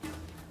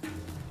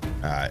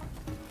 All right.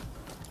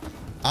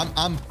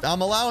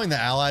 I'm allowing the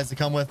allies to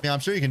come with me. I'm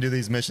sure you can do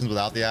these missions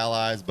without the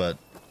allies, but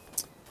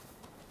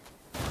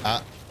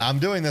I'm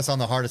doing this on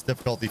the hardest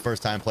difficulty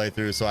first time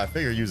playthrough, so I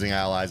figure using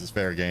allies is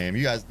fair game.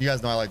 You guys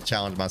know I like to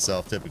challenge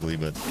myself typically,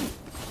 but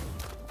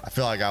I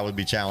feel like I would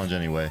be challenged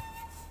anyway.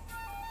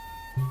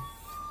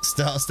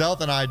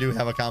 Stealth and I do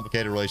have a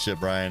complicated relationship,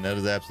 Brian. That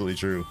is absolutely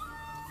true.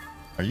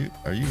 Are you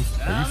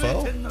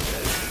foe?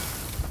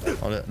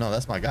 Oh, no,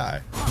 that's my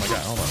guy. Oh my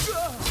God, hold on.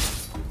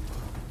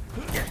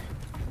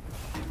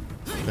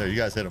 There, you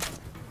guys hit him.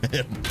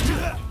 Hit him.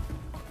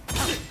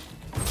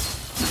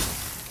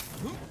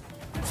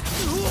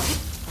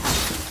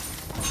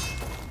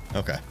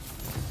 Okay.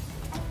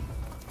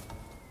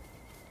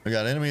 We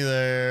got enemy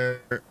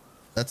there.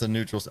 That's a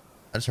neutral.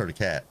 I just heard a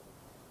cat.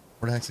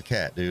 Where the heck's a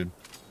cat, dude?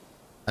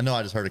 I know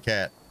I just heard a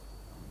cat.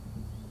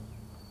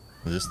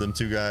 Just them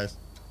two guys.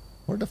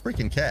 Where'd the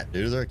freaking cat,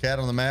 dude? Is there a cat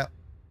on the map?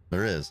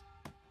 There is.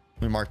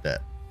 Let me mark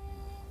that.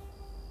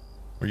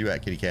 Where you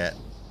at, kitty cat?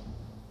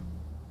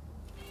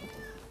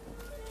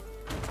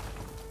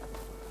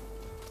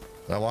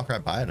 Did I walk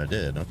right by it? I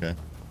did. Okay.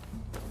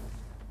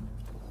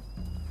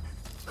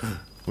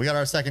 We got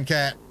our second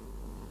cat.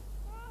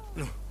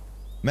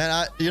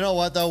 Man, you know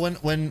what though?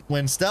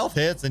 When stealth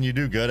hits and you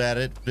do good at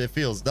it,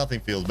 nothing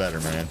feels better,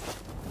 man.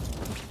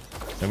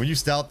 And when you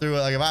stealth through it,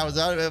 like if I was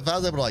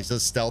able to like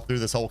just stealth through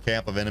this whole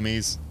camp of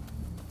enemies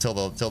till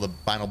the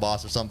final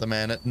boss or something,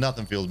 man,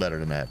 nothing feels better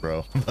than that,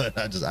 bro. But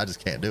I just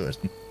can't do it.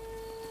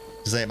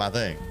 Just ain't my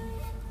thing.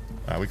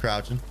 All right, we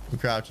crouching. We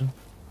crouching.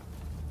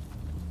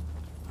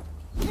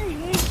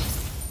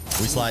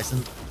 We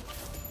slicing.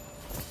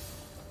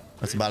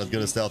 That's about as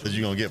good a stealth as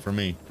you're gonna get from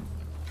me.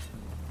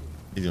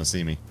 He's gonna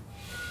see me.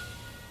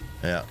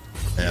 Yeah,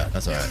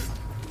 that's all right.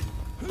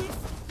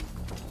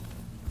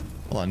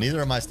 Hold on,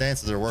 neither of my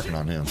stances are working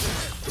on him.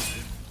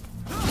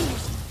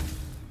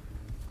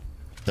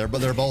 They're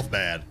both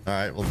bad. All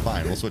right, well,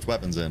 fine. We'll switch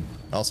weapons in.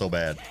 Also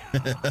bad.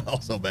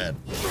 Also bad.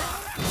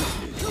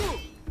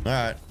 All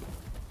right.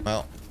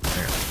 Well,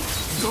 here.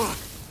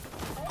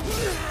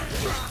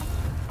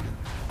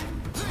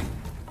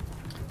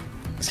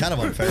 It's kind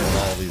of unfair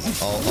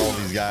with all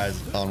these guys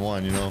on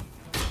one, you know.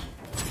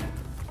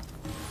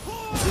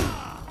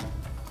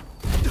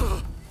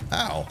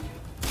 Ow.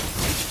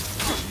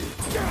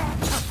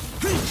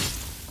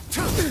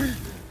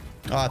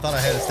 Oh, I thought I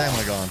had his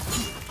stamina gone.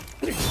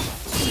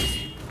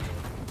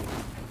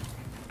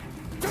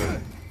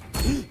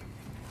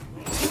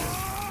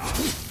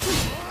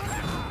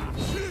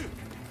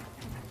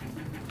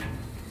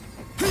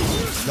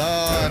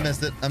 Oh, I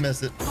missed it. I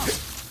missed it.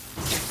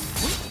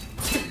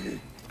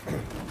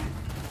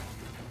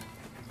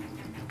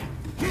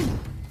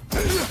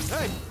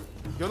 Hey,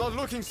 you're not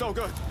looking so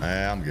good.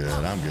 Hey, I'm good.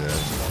 I'm good.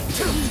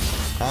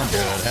 I'm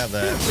good. Have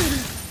that.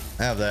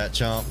 Have that,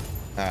 chump.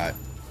 All right.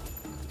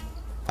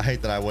 I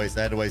hate that I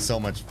had to waste so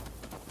many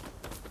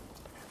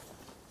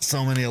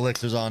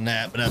elixirs on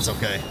that, but that's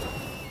okay.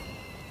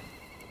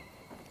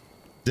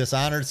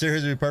 Dishonored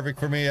series would be perfect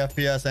for me,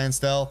 FPS and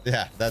stealth.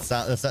 Yeah,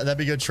 that'd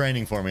be good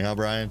training for me, huh,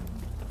 Brian?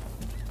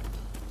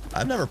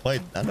 I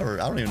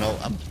don't even know.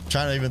 I'm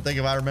trying to even think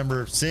if I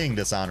remember seeing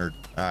Dishonored.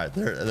 All right,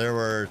 there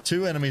were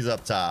 2 enemies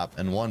up top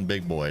and 1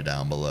 big boy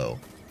down below.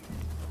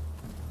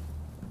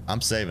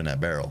 I'm saving that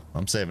barrel.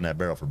 I'm saving that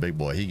barrel for big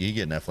boy. He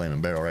getting that flaming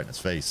barrel right in his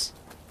face.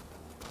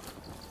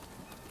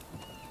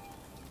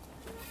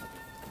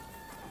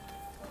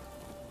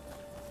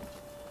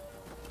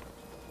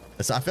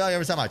 I feel like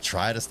every time I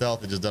try to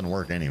stealth, it just doesn't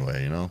work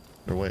anyway, you know? Is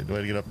there a way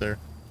to get up there?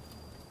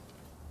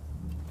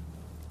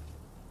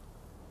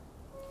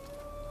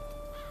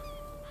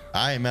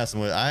 I ain't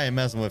messing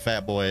with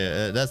Fat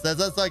Boy. That's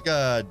like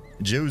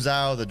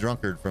Juzao the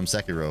drunkard from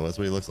Sekiro. That's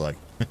what he looks like.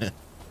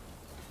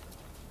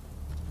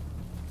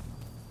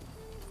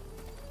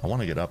 I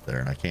want to get up there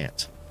and I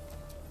can't.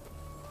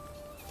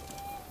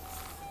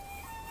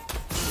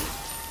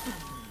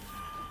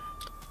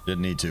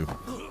 Didn't need to.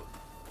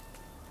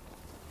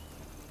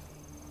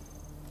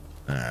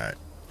 All right,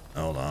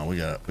 hold on. We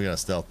got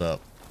stealth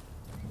up.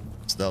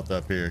 Stealth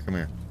up here. Come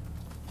here.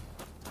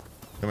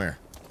 Come here.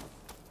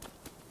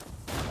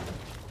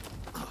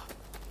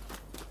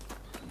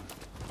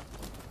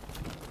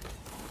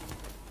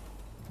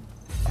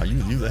 Are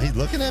you he's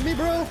looking at me,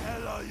 bro?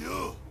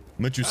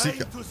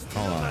 Michusika.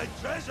 Hold on.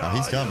 Oh,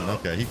 he's coming.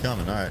 Okay, he's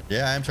coming. All right.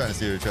 Yeah, I am trying to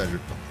see your treasure.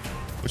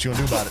 What you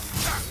gonna do about it?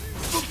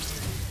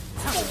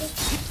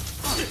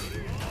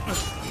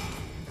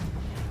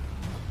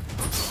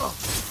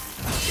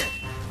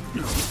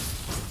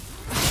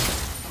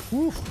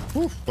 Woof,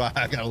 woof.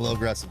 I got a little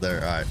aggressive there.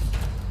 All right.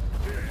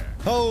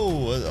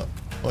 Oh,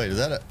 wait, is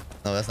that a...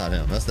 No, that's not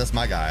him. That's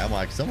my guy. I'm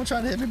like, someone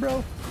trying to hit me,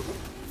 bro?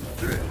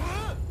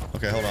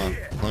 Okay, hold on.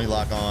 Let me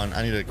lock on.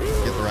 I need to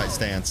get the right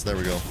stance. There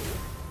we go.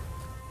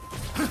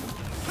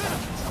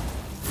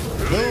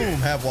 Boom!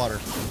 Have water.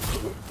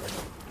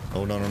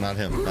 Oh, no, no, not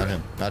him. Not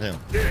him. Not him.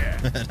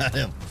 Not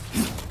him.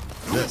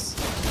 This.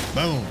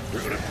 Boom.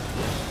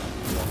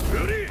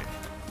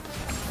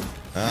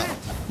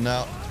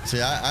 No.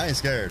 See, I ain't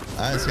scared.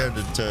 I ain't scared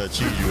to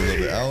cheese you a little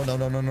bit. Oh, no,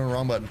 no, no, no.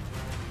 Wrong button.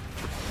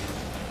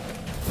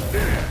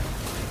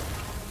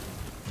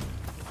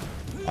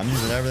 I'm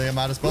using everything at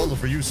my disposal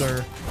for you,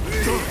 sir.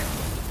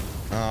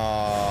 Oh,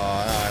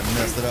 I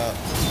messed it up.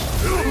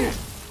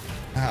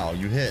 Ow,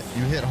 you hit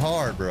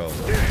hard, bro.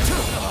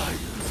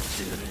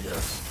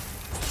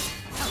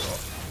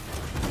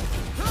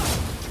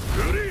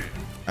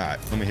 All right,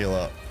 let me heal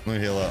up. Let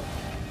me heal up.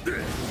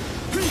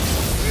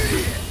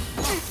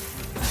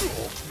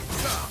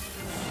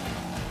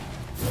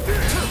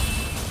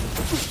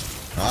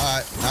 All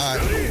right, all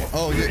right.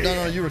 Oh,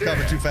 no, you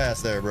recovered too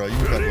fast there, bro. You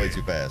recovered way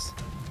too fast.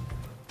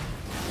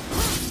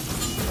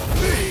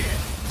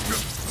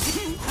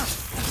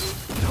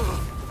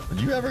 Are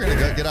you ever gonna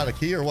get out of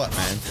key or what,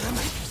 man?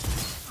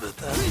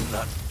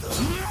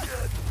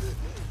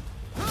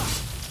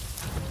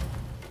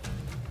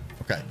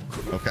 Okay,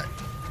 okay.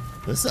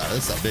 This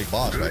is a big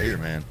boss right here,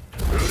 man.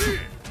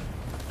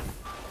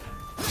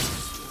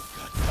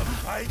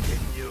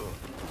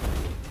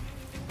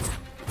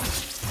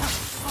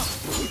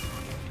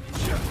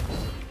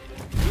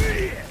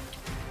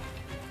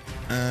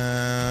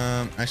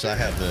 Actually, I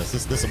have this.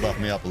 This will buff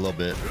me up a little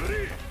bit.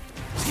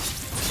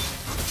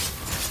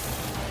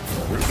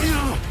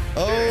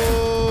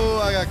 Oh,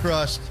 I got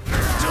crushed.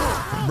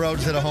 Bro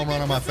just hit a home run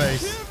on my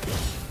face.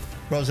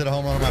 Bro just hit a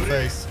home run on my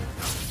face.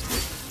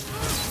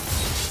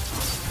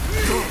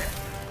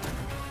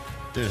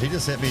 Dude, he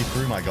just hit me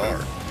through my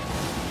guard.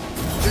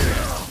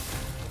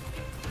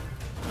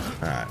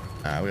 Alright,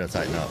 we gotta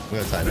tighten up. We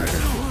gotta tighten up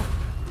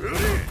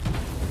here.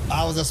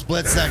 I was a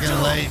split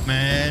second late,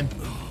 man.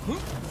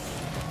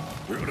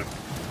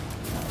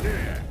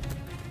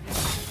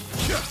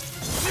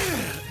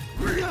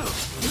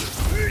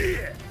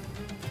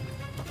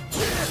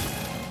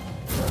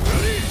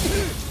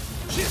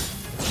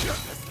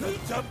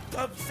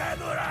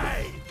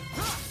 Samurai!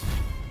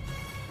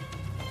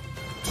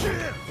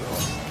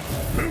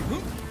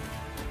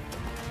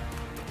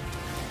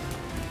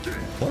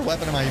 What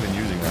weapon am I even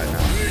using right now?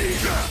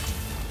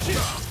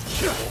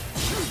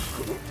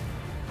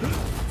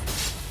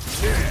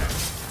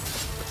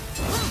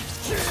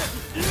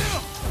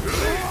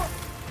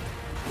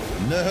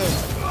 No,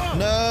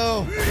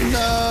 no,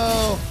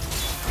 no!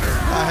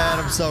 I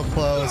had him so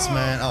close,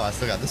 man. Oh, I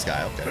still got this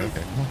guy. Okay.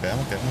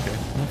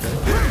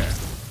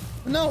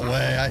 No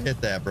way, I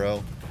hit that,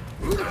 bro.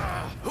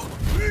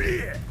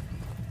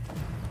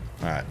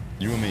 Alright,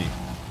 you and me.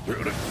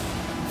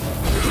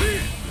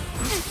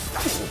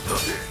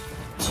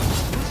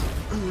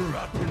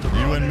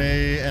 You and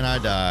me, and I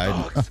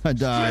died. I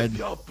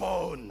died.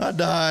 I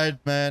died,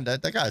 man.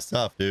 That guy's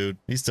tough, dude.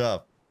 He's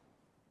tough.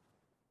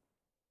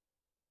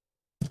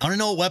 I don't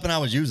know what weapon I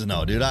was using,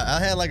 though, dude. I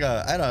had like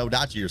I had an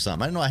Odachi or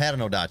something. I didn't know I had an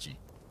Odachi.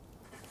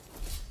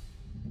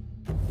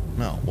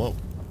 No, whoa.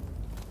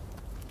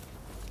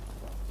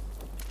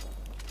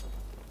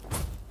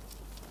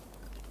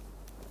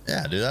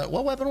 Yeah, dude.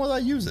 What weapon was I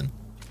using?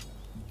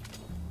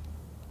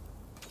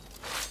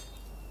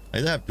 I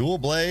either have dual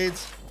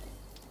blades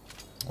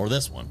or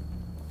this one.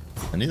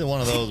 And neither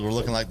one of those were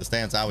looking like the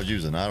stance I was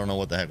using. I don't know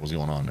what the heck was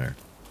going on there.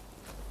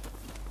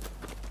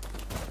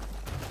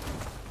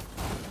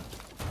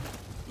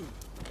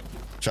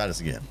 Try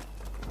this again.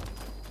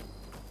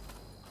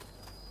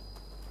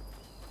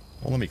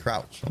 Well, let me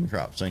crouch. Let me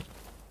crouch. Thank you.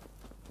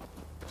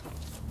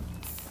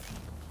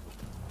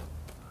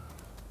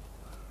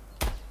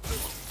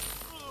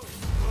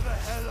 Who the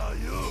hell are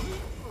you?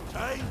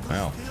 Trying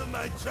to steal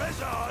my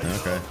treasure, are you?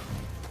 Okay.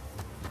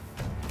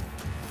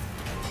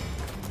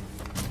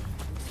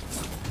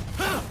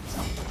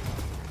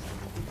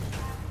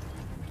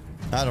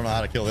 I don't know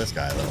how to kill this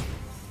guy, though.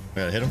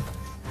 We gotta hit him.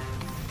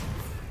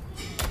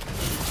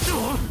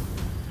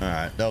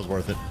 Alright, that was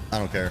worth it. I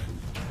don't care.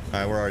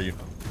 Alright, where are you?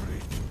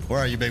 Where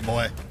are you, big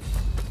boy?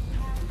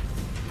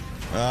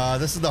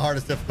 This is the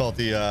hardest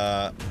difficulty,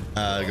 Gar.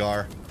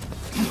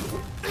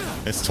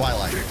 It's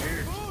Twilight.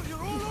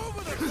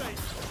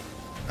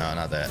 No,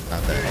 not that.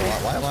 Not that.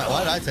 Why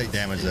did I take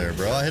damage there,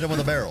 bro? I hit him with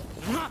a barrel.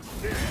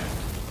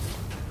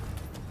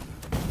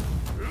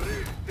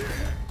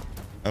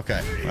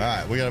 Okay.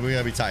 Alright, we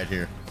gotta be tight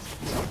here.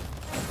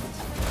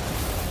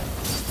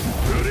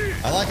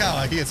 I like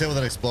how he gets hit with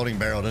an exploding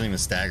barrel, doesn't even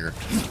stagger.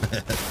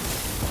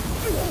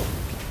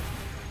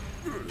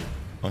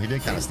 Well, he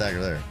did kind of stagger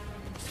there.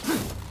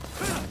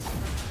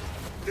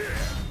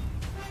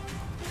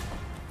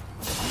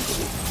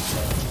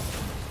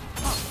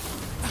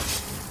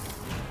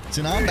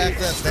 See, now I'm back to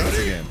that stance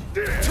again.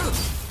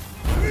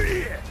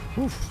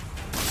 Oof.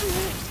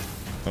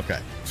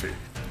 Okay.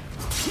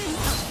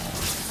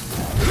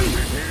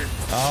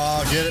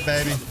 Oh, get it,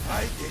 baby.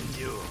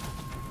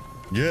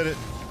 Get it.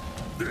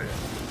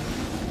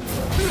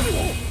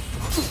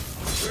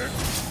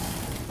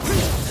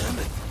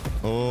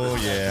 Oh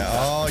yeah,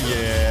 oh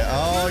yeah,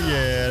 oh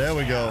yeah, there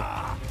we go.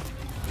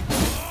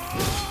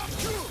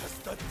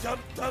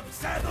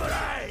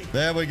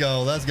 There we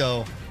go, let's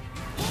go.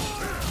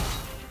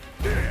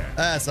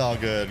 That's all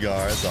good,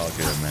 Gar. It's all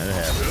good, man. It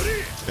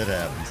happens. It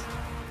happens.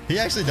 He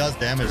actually does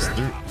damage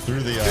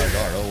through the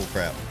guard. Oh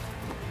crap.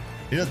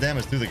 He does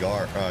damage through the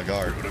guard.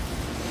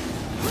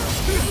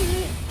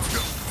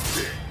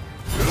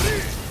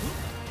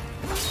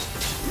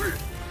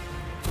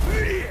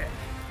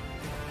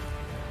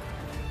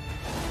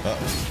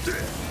 Uh-oh.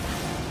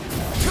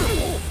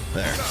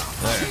 There.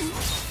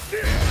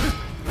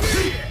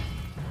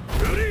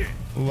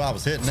 Ooh, I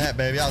was hitting that,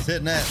 baby. I was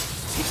hitting that.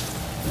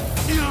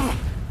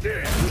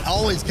 He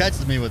always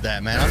catches me with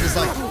that, man. I'm just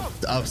like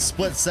a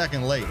split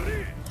second late.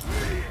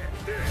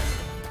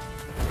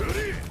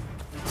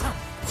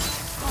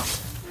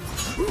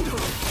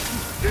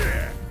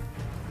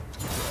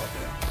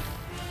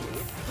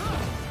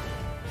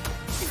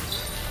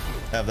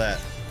 Have that.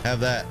 Have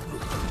that.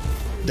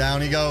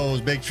 Down he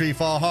goes. Big tree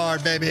fall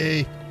hard,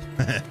 baby.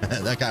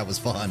 That guy was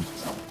fun.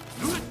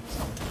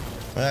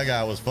 That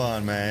guy was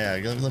fun,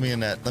 man. Yeah, let me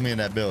in that. Let me in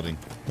that building.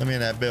 Let me in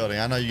that building.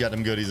 I know you got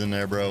them goodies in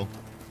there, bro.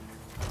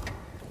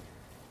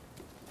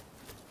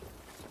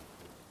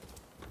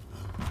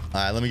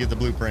 All right, let me get the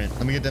blueprint.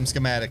 Let me get them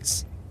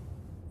schematics.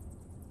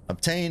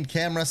 Obtain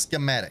camera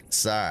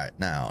schematics. All right,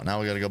 now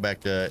we got to go back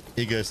to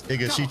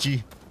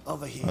Igashichi.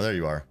 Over here. Oh, there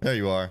you are. There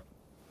you are.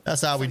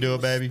 That's how we do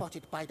it, baby.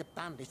 Spotted by the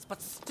bandits,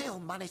 but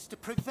still managed to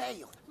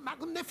prevail.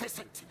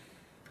 Magnificent.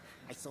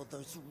 I saw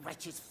those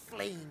wretches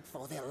fleeing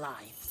for their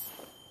lives.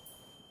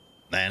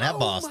 Man, that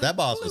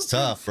boss was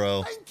tough,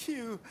 bro. Thank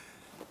you.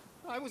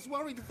 I was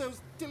worried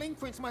those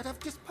delinquents might have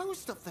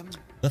disposed of them.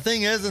 The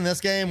thing is, in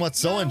this game, what's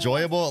so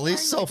enjoyable, at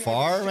least so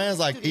far, man, is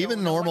like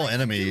even normal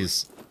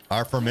enemies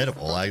are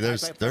formidable. Like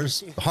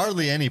there's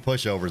hardly any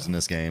pushovers in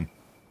this game.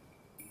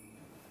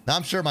 Now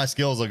I'm sure my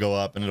skills will go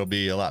up and it'll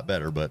be a lot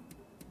better, but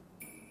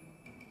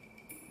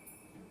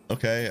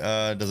okay,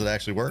 does it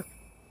actually work?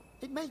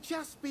 It may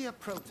just be a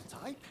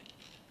prototype,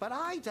 but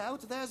I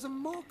doubt there's a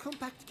more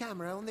compact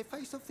camera on the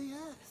face of the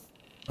earth.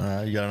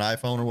 You got an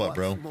iPhone or what,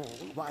 bro? More,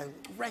 while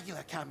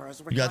regular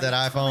cameras You got that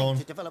iPhone?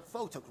 to develop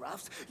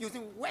photographs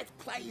using wet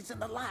plates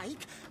and the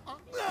like.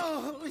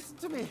 Oh, listen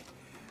to me.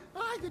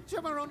 I could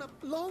jump around a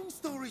long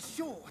story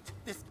short.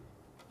 This.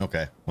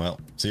 Okay, well,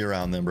 see you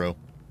around then, bro.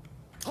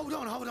 Hold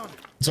on.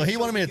 So he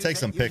wanted me to take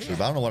some pictures,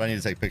 but I don't know what I need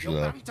to take pictures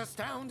of. To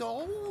stand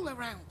all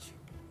around you.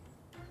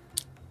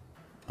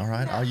 All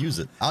right, I'll use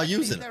it. I'll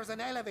use it. There's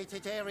an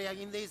elevated area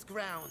in these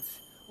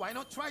grounds. Why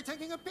not try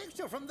taking a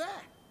picture from there?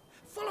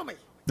 Follow me.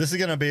 This is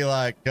gonna be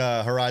like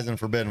Horizon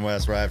Forbidden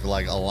West, where I have to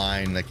like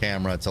align the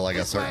camera to like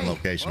a certain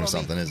location or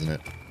something, isn't it?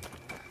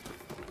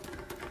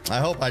 I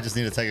hope I just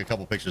need to take a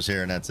couple pictures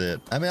here and that's it.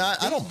 I mean,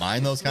 I don't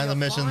mind those kinds of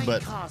missions,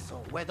 but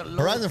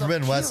Horizon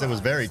Forbidden West, it was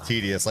very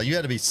tedious. Like you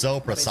had to be so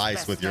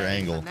precise with your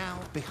angle.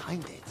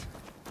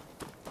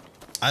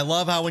 I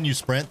love how when you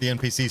sprint, the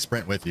NPCs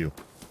sprint with you.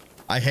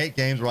 I hate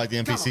games where like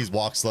the NPCs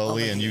walk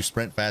slowly and you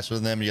sprint faster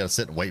than them. You gotta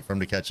sit and wait for them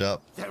to catch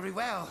up. Very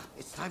well.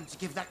 It's time to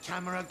give that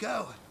camera a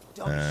go.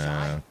 Don't be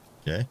shy.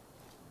 Okay.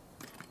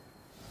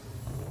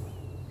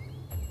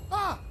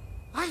 Ah,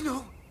 I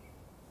know.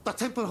 The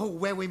temple hall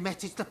where we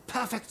met is the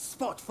perfect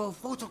spot for a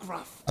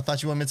photograph. I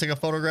thought you wanted me to take a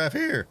photograph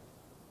here.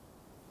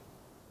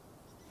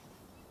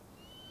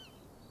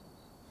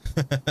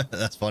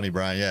 That's funny,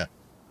 Brian. Yeah.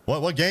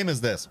 What game is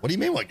this? What do you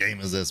mean? What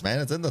game is this, man?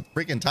 It's in the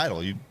freaking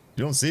title. You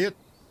don't see it?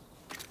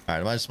 All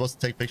right. Am I supposed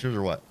to take pictures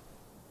or what?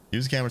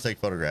 Use the camera to take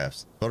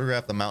photographs.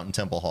 Photograph the mountain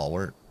temple hall.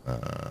 Where?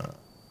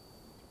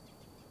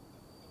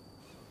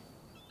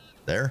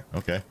 There.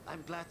 Okay.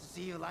 I'm glad to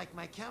see you like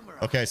my camera.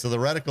 Okay. So the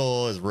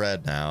reticle is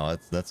red now.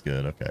 That's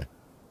good. Okay.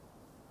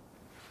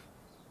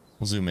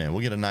 We'll zoom in.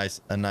 We'll get a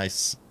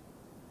nice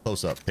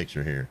close-up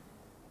picture here.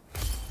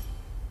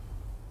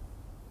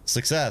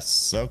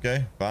 Success.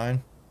 Okay.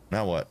 Fine.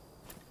 Now what?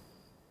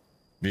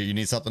 You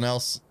need something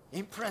else?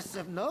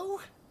 Impressive,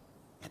 no?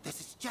 And this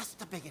is just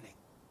the beginning.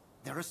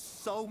 There are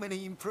so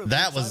many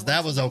improvements.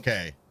 That was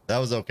okay. That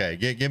was okay.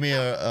 Give me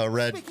a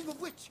red. Speaking of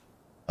which,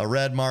 a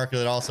red marker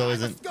that also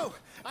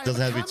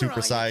doesn't have to be too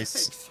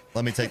precise.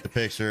 Let me take the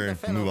picture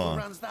and move on.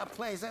 Runs that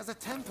place as a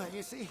temper,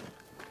 you see.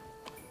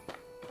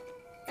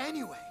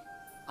 Anyway,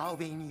 I'll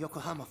be in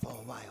Yokohama for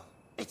a while.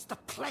 It's the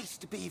place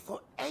to be for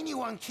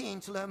anyone keen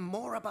to learn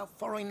more about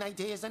foreign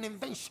ideas and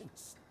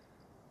inventions.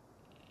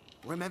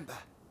 Remember,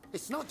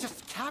 it's not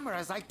just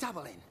cameras I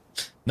dabble in.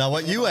 Now,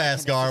 what you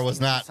asked, Gar,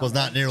 was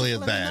not nearly as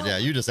bad. Yeah,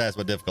 you just asked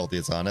what difficulty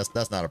it's on.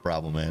 That's not a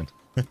problem, man.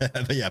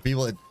 But yeah,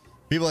 people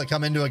that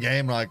come into a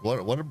game are like,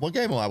 what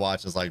game will I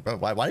watch? It's like, bro,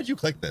 why did you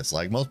click this?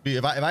 Like most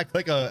people, if I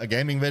click a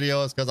gaming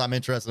video, it's because I'm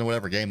interested in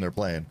whatever game they're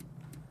playing,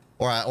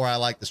 or I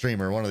like the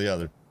streamer, one or the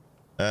other.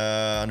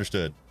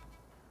 Understood.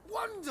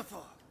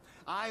 Wonderful.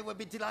 I would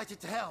be delighted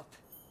to help.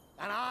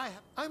 And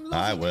I'm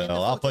I will.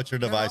 I'll put your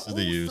devices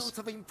to use. Sorts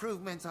of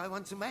improvements I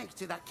want to make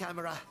to that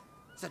camera.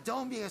 So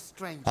don't be a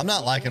stranger. I'm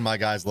not liking my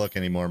guy's look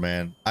anymore,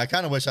 man. I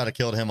kind of wish I'd have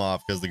killed him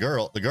off because the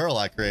girl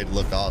I created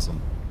looked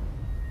awesome.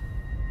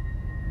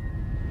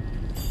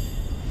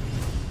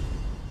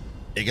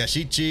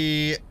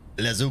 Igashichi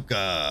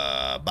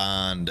Lezuka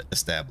bond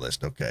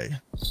established. Okay.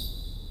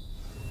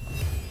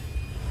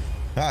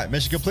 All right,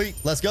 mission complete.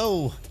 Let's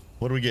go.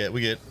 What do we get? We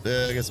get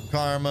some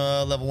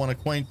karma, level 1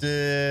 acquainted.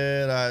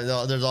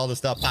 There's all this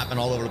stuff popping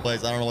all over the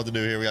place. I don't know what to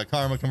do here. We got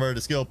karma converted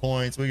to skill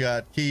points. We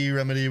got key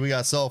remedy. We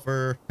got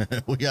sulfur.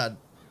 We got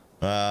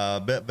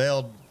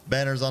veiled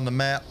banners on the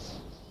map.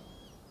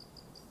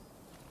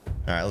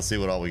 All right, let's see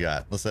what all we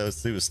got. Let's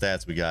see what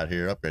stats we got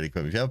here. Upgrade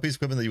equipment. If you have a piece of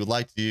equipment that you would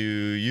like to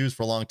use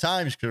for a long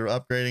time, you should consider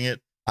upgrading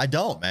it. I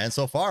don't, man.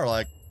 So far,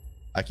 like,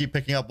 I keep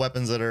picking up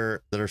weapons that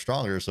are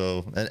stronger.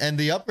 So, and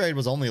the upgrade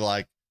was only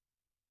like,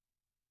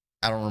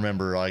 I don't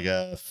remember, like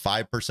a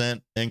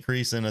 5%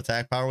 increase in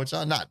attack power, which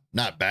is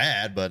not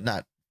bad, but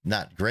not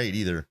great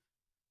either.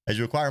 As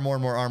you acquire more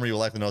and more armor, you will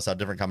likely notice how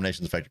different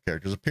combinations affect your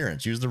character's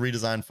appearance. Use the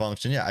redesign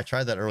function. Yeah, I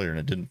tried that earlier and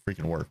it didn't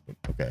freaking work. But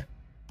okay,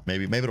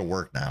 maybe it'll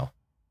work now.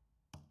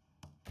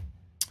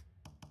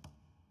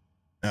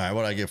 All right,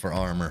 what do I get for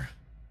armor?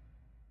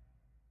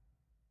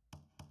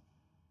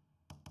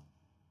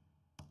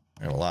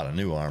 I got a lot of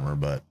new armor,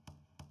 but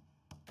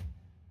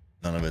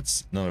none of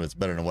it's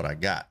better than what I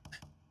got.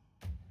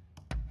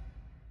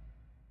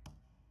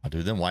 Oh,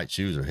 dude, them white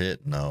shoes are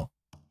hitting, though.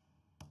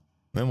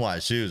 Them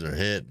white shoes are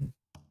hitting.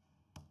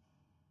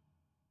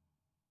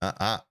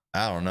 I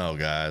don't know,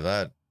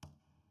 guys.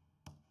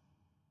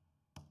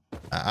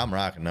 I'm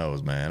rocking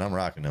those, man. I'm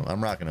rocking them.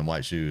 I'm rocking them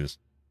white shoes.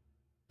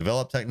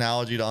 Develop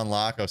technology to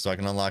unlock. Oh, so I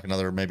can unlock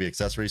another maybe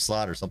accessory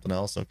slot or something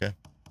else. Okay.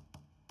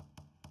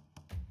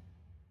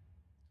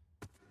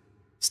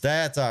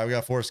 Stats. All right, we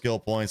got 4 skill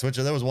points. Which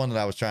there was one that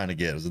I was trying to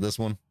get. Was it this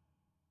one?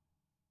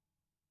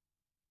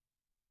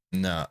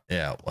 No,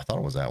 yeah, I thought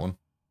it was that one.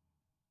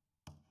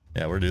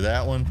 Yeah, we're gonna do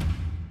that one.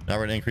 Now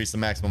we're gonna increase the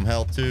maximum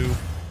health too.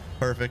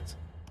 Perfect.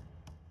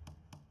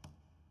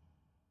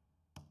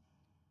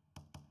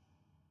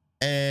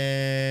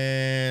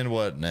 And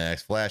what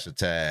next? Flash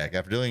attack.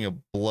 After dealing a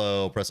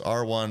blow, press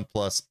R1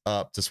 plus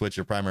up to switch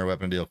your primary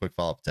weapon and deal a quick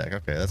follow-up attack.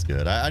 Okay, that's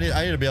good. I need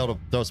to be able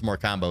to throw some more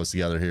combos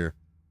together here.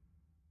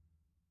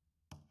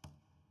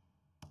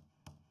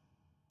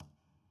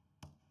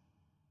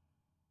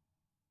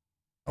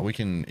 We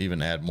can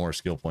even add more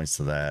skill points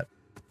to that.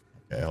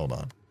 Okay, hold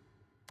on.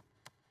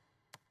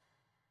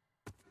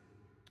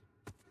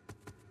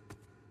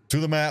 To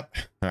the map.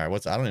 All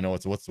right, I don't even know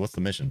what's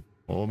the mission.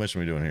 What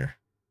mission are we doing here?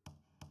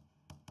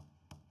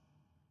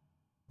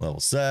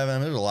 Level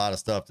 7. There's a lot of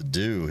stuff to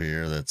do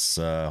here. That's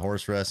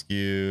horse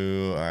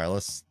rescue. All right,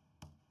 let's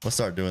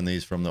start doing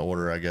these from the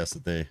order, I guess,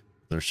 that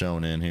they're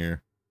shown in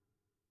here.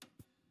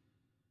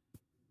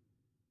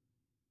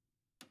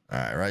 All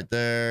right, right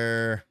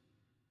there.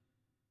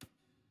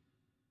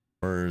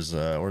 Where's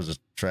the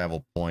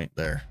travel point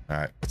there? All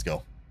right, let's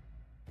go.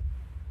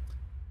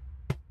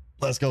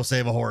 Let's go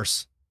save a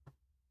horse.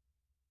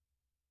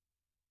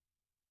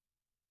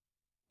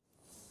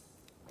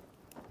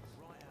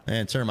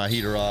 And turn my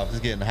heater off.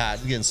 It's getting hot.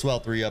 It's getting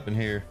sweltery up in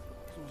here.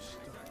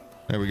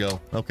 There we go.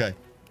 Okay.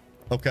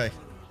 Okay.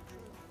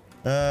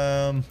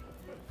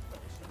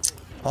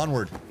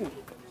 Onward.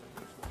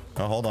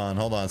 Oh, hold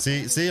on.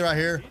 See right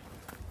here?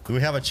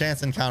 We have a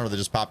chance encounter that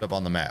just popped up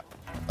on the map.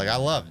 Like, I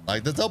love it.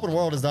 Like, this open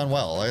world has done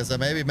well. Like I said,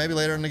 maybe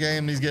later in the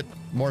game these get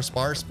more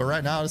sparse, but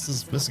right now this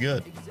is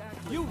good.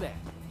 You there.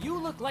 You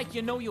look like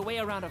you know your way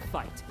around a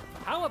fight.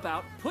 How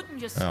about putting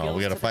your skills Oh,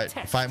 we gotta to the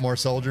test? fight more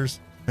soldiers.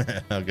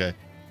 Okay.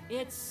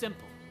 It's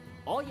simple.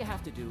 All you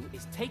have to do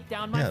is take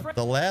down my friend.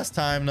 The last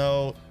time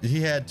though,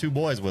 he had 2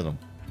 boys with him.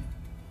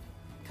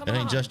 Come It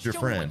ain't on, just your show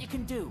friend. Me what you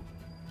can do.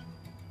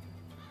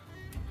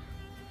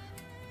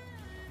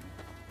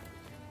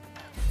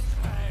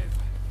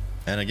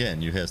 And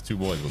again, you has 2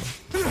 boys with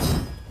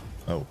him.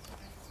 Oh.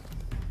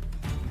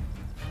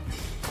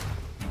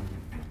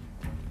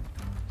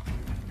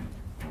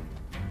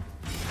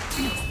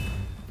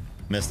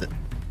 Missed it.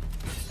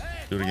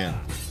 Do it again.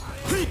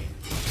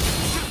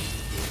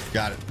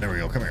 Got it. There we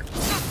go. Come here.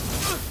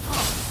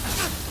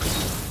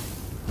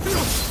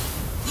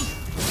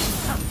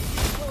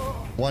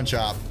 One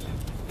chop.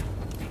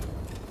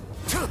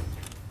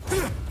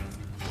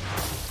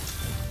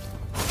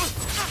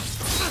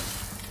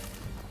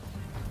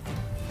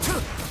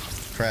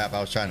 Crap,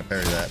 I was trying to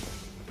parry that.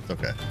 It's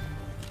okay.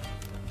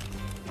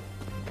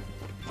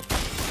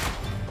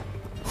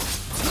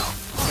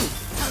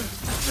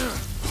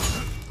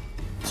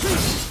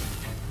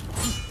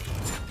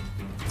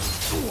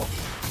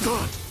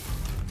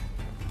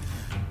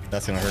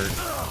 That's gonna hurt.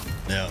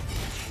 Yeah.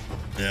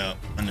 Yeah,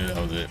 I knew that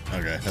was it.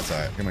 Okay, that's all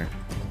right. Come here.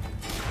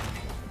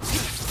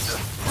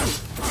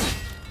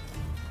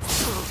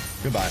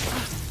 Goodbye.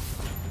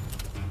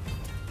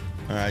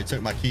 All right,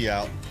 took my key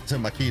out.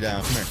 Took my key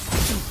down. Come here.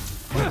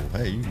 Oh,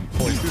 hey, you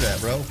poise through that,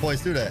 bro.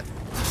 Poise through that.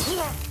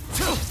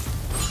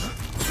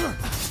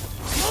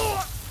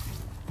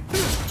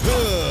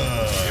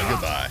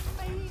 Goodbye.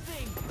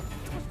 Amazing.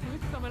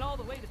 Coming all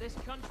the way to this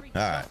country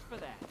All right. just for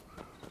that.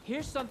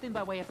 Here's something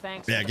by way of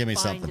thanks. Yeah, for give the me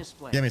fine something.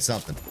 display. Give me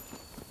something.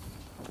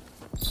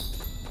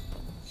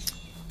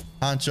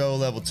 Honcho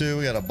level 2.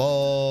 We got a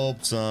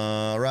bulb,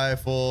 some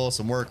rifle,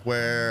 some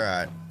workwear. All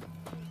right.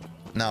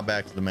 Now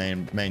back to the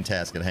main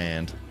task at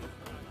hand.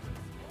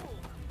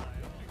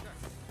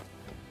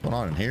 What's going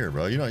on in here,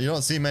 bro? You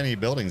don't see many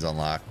buildings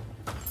unlocked.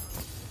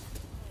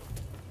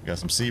 We got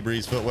some sea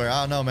breeze footwear.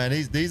 I don't know, man.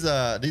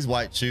 These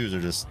white shoes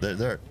are just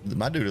they're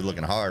my dude is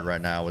looking hard right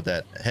now with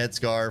that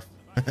headscarf.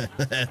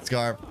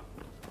 Headscarf.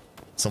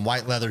 Some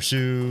white leather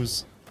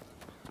shoes.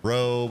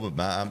 Robe.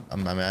 I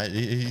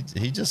mean,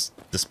 he just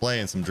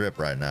displaying some drip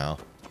right now.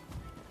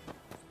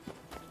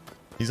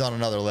 He's on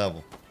another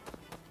level.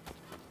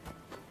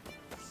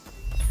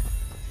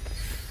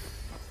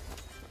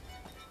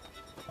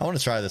 I want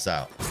to try this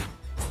out.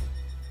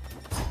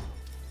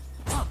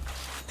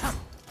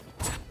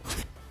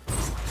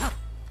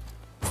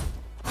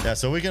 Yeah,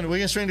 so we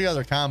can string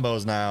together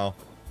combos now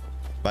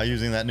by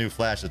using that new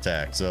flash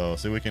attack. So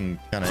we can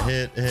kind of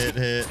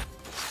hit,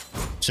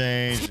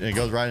 change, and it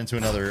goes right into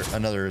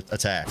another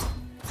attack.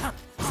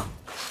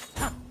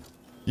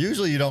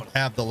 Usually you don't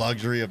have the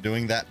luxury of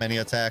doing that many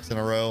attacks in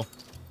a row,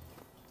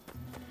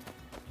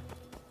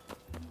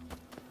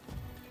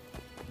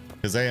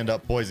 because they end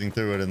up poisoning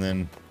through it and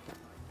then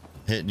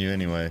hitting you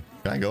anyway.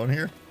 Can I go in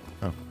here?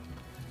 Oh.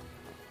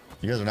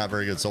 You guys are not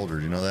very good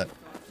soldiers, you know that?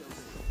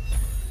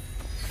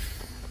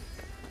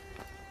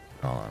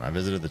 Hold on, I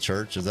visited the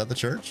church. Is that the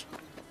church?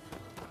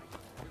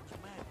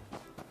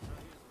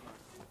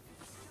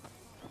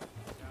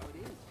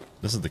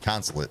 This is the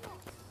consulate.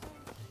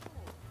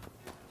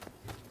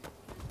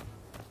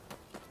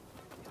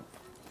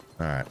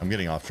 All right, I'm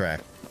getting off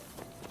track.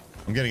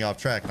 I'm getting off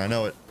track, and I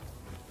know it.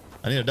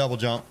 I need a double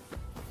jump.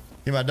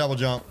 Give me a double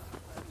jump.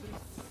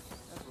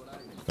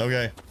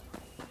 Okay.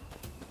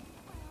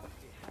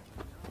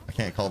 I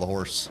can't call the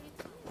horse.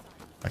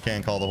 I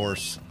can't call the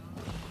horse.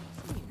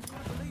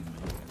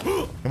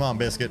 Come on,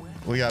 Biscuit.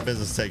 We got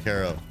business to take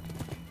care of.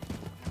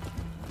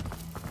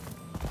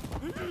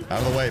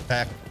 Out of the way,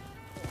 Pack.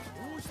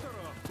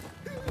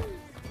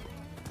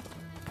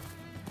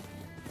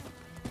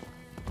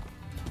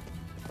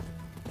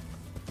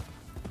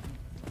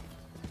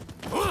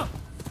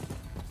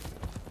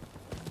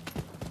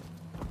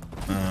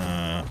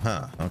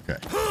 Okay.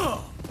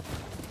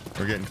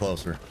 We're getting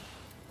closer.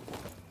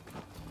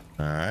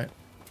 All right.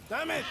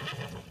 Damn it!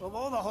 Of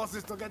all the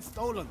horses to get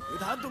stolen,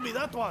 it had to be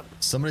that one.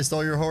 Somebody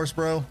stole your horse,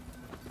 bro.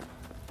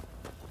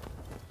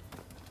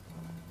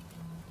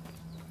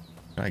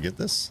 Can I get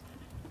this?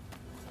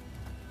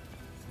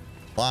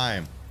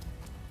 Climb.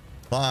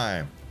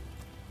 Climb.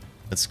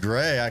 It's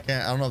gray. I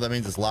don't know if that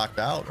means it's locked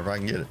out or if I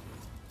can get it.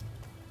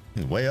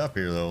 It's way up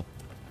here though.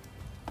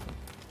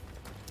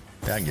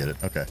 Yeah, I can get it.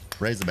 Okay.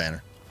 Raise the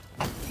banner.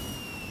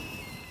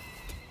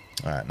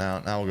 All right,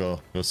 now we'll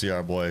go see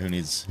our boy who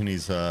needs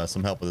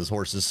some help with his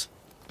horses.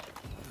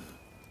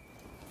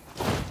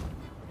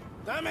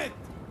 Damn it!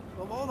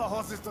 Of all the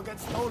horses to get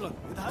stolen,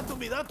 it had to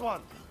be that one.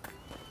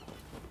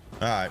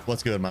 All right,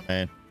 what's good, my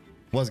man?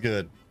 What's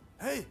good?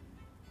 Hey,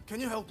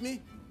 can you help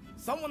me?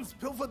 Someone's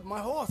pilfered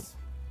my horse.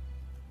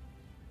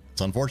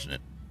 It's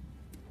unfortunate.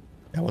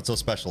 Yeah, what's so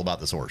special about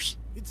this horse?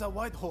 It's a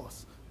white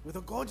horse with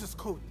a gorgeous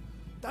coat.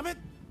 Damn it!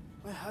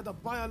 I had a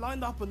buyer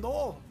lined up and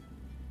all.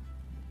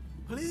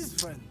 Please,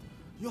 friend,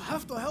 you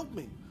have to help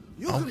me.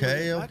 You can bring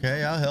it back.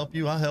 Okay, I'll help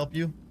you. I'll help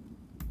you.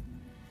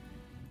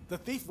 The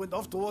thief went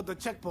off toward the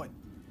checkpoint,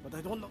 but I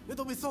don't know.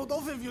 It'll be sold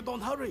off if you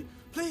don't hurry.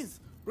 Please,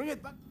 bring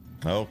it back.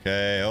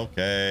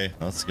 Okay.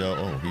 Let's go.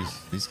 Oh,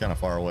 he's kind of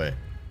far away.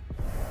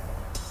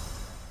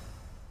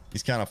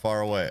 He's kind of far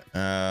away.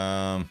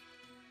 Actually,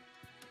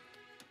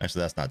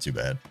 that's not too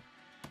bad.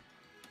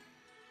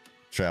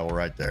 Travel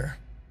right there.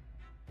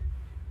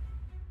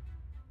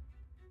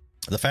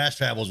 The fast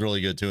travel is really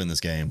good too in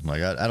this game.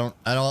 Like I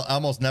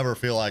almost never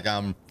feel like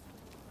I'm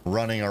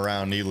running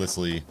around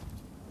needlessly.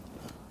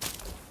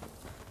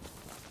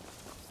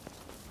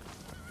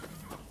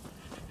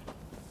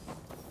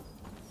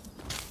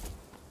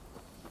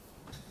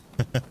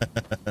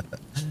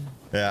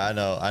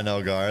 Yeah, I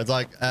know, Gar. It's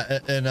like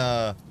in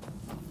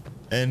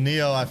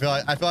Neo, I feel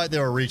like they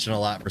were reaching a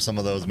lot for some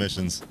of those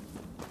missions.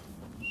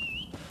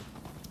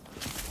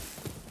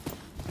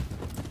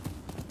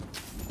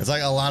 It's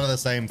like a lot of the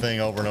same thing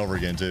over and over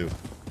again too.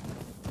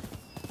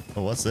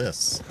 Oh, what's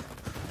this?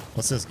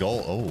 What's this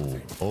goal?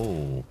 Oh.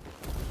 All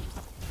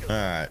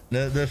right,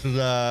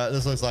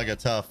 this looks like a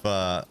tough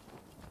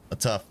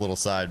little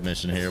side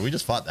mission here. We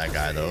just fought that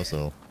guy though,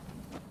 so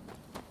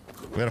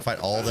we gotta fight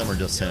all of them or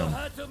just him. You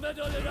had to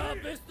meddle in our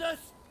business.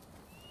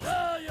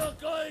 Now you're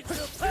going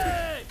to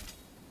pay.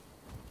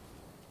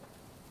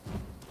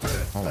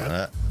 Hold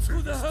on,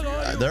 Who the hell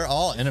are you? they're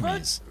all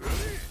enemies.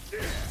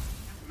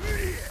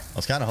 I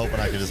was kind of hoping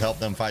I could just help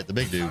them fight the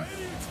big dude.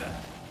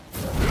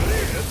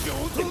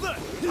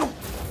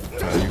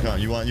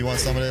 You want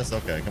some of this?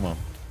 Okay, come on.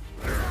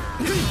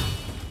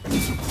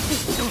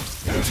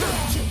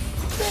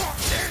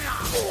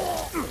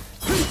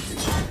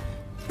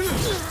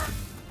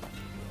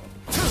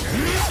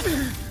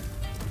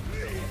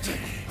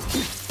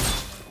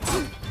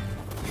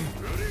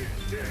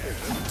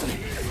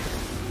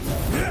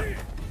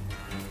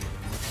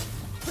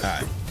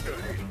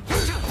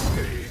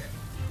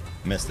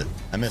 missed it.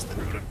 I missed it.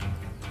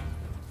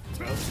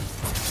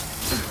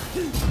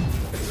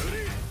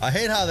 I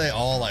hate how they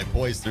all like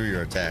poise through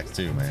your attacks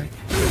too, man.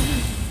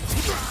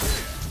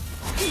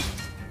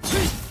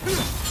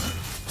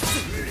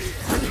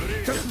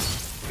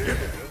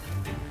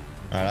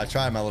 Alright, I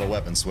tried my little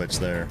weapon switch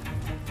there.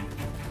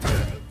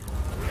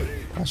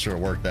 Not sure it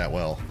worked that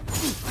well.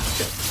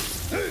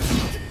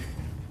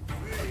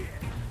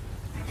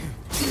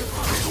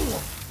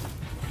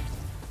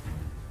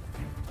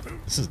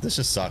 This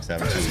just sucks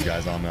having two of you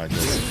guys on me like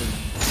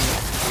this.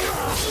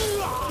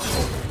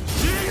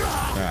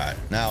 Alright,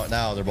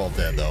 now they're both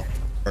dead though.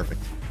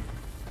 Perfect.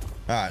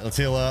 Alright, let's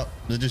heal up.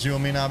 Is it just you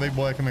and me now, big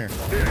boy? Come here.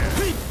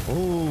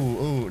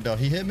 Ooh, no,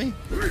 he hit me?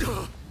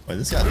 Wait,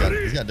 he's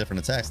got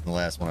different attacks than the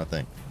last one, I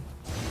think.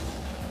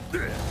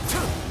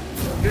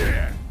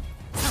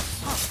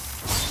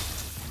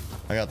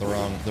 I got the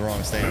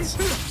wrong stance.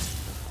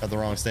 Got the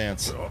wrong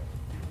stance.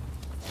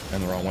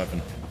 And the wrong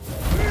weapon.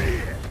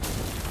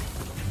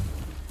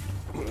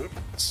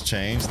 Let's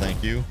change,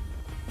 thank you.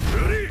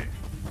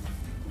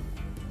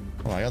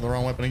 Oh, I got the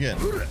wrong weapon again.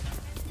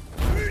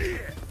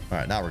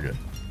 Alright, now we're good.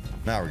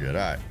 Now we're good,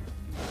 alright.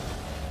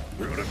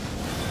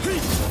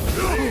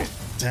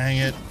 Dang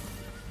it.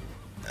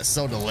 That's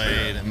so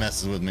delayed, it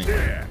messes with me.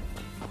 There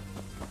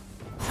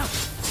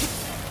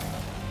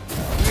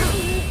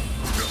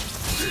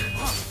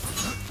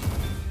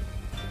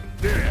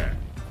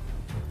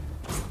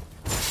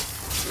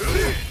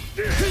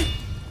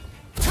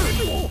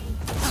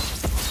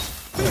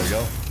we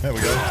go. There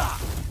we go.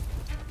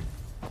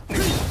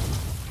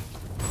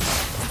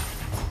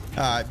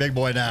 Alright, big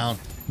boy down.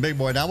 Big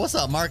boy down. What's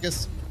up,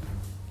 Marcus?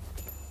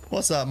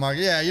 What's up,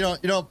 Marcus? Yeah, you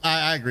don't.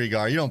 I agree,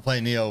 Gar. You don't play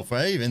Neo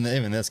for even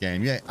this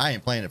game. Yeah, I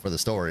ain't playing it for the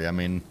story. I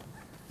mean,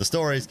 the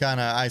story's kind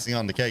of icing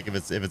on the cake if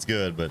it's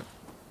good. But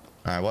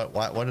all right,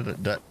 what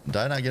did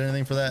I not get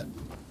anything for that?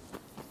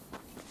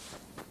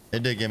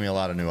 It did give me a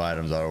lot of new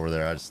items out over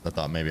there. I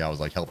thought maybe I was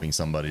like helping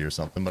somebody or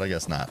something, but I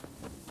guess not.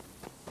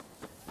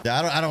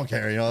 Yeah, I don't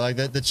care. You know, like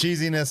the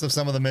cheesiness of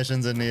some of the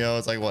missions in Neo.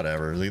 It's like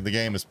whatever. The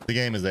game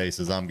is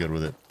aces. I'm good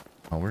with it.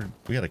 Oh,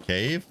 we got a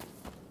cave.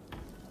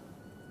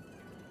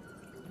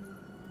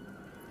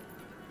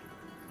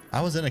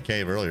 I was in a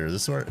cave earlier.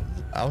 This is where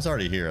I was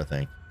already here, I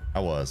think. I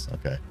was.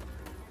 Okay.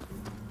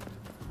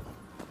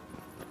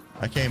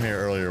 I came here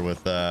earlier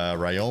with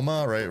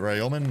Ryoma, right?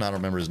 Ryoman? I don't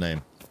remember his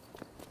name.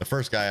 The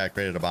first guy I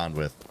created a bond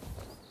with.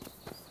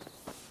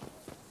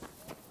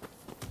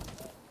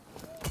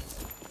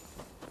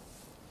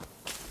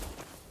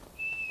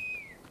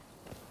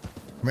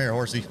 Come here,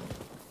 horsey.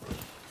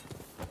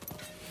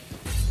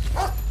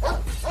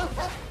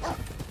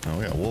 Oh,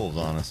 we got wolves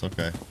on us.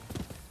 Okay.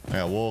 I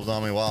got wolves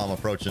on me while I'm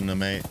approaching the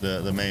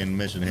main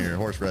mission here.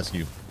 Horse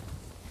rescue.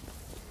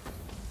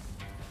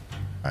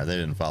 Alright, they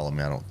didn't follow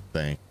me, I don't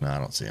think. No, I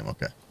don't see them.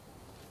 Okay.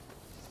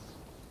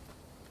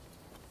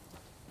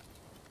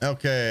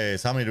 Okay,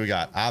 so how many do we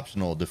got?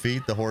 Optional.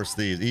 Defeat the horse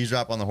thieves.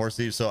 Eavesdrop on the horse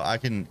thieves. So I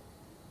can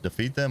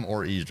defeat them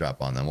or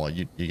eavesdrop on them. Well,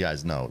 you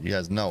guys know. You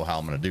guys know how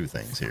I'm going to do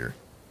things here.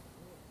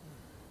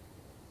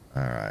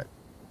 Alright.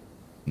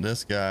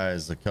 This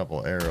guy's a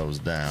couple arrows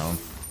down.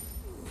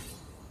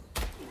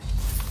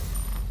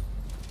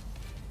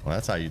 Well,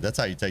 that's how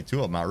you take two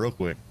of them out real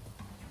quick.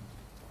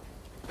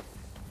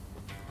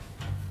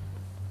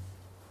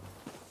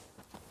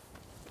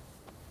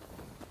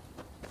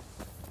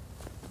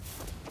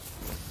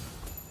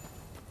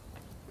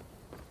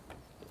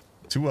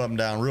 Two of them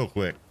down real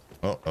quick.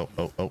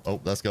 Oh,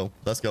 let's go.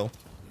 Let's go.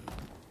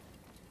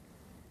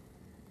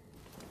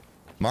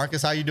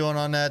 Marcus, how you doing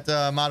on that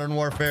Modern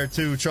Warfare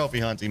 2 trophy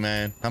hunting,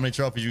 man? How many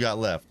trophies you got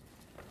left?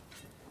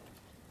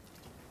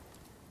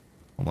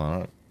 Hold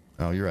on.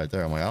 Oh, you're right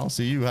there. I'm like, I don't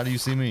see you. How do you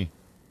see me?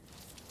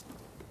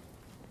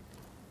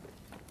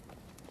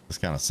 This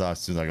kind of sucks.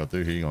 As soon as I go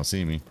through here, you're going to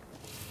see me.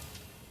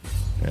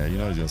 Yeah, you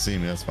know he's going to see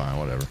me. That's fine.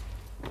 Whatever.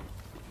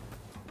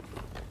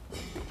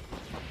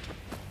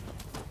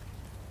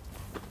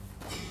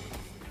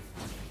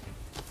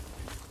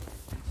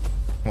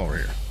 Come over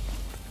here.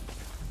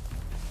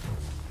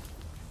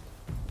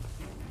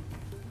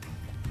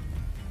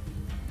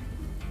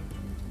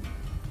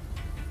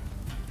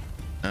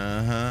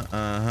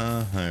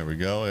 There we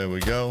go. There we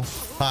go.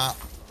 Pop.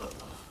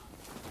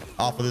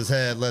 Off with his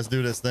head. Let's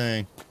do this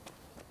thing.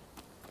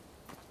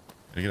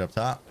 Can I get up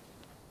top?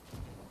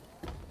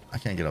 I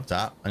can't get up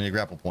top. I need a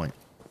grapple point.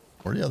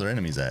 Where are the other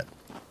enemies at?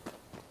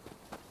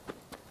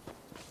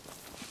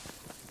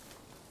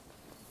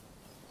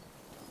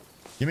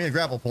 Give me a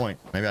grapple point.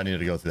 Maybe I need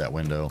to go through that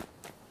window.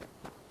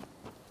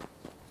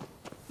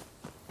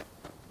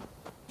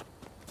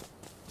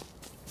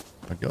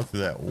 I go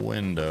through that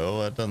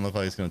window. That doesn't look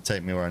like it's going to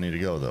take me where I need to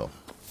go, though.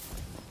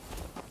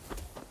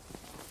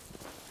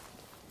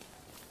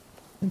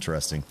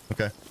 Interesting.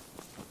 Okay.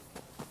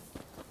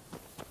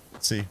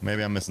 Let's see.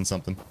 Maybe I'm missing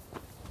something.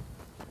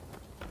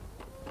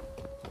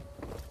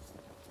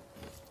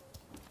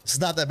 This is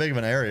not that big of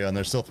an area, and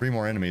there's still 3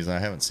 more enemies, and I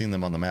haven't seen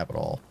them on the map at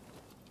all.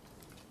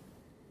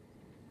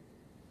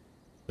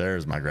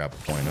 There's my grapple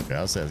point. Okay,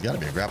 I'll say there's got to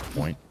be a grapple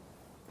point.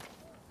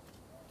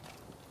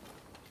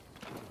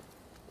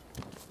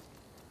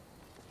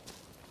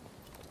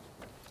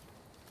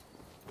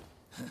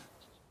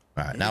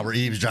 All right, now we're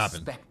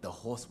eavesdropping. Suspect the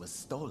horse was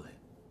stolen.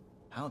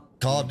 How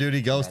Call of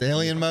Duty Ghost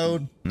Alien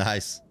mode.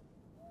 Nice.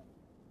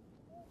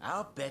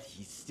 I'll bet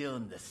he's still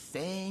in the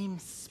same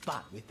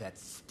spot with that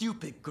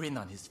stupid grin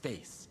on his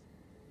face.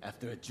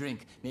 After a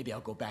drink, maybe I'll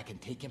go back and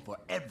take him for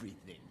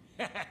everything.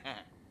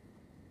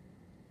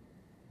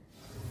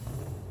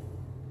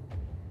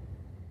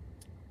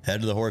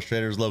 Head to the horse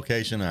trader's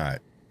location. All right.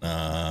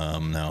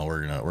 No,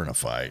 we're gonna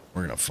fight.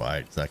 We're gonna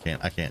fight. 'Cause I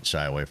can't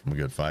shy away from a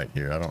good fight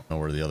here. I don't know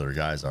where the other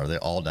guys are. Are they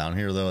all down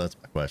here though? That's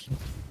my question.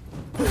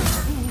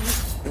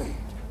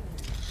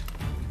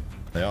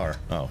 They are.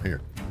 Oh, here.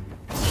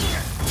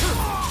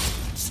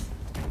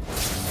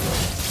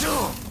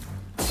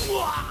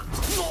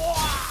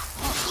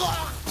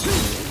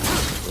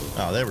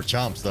 Oh, they were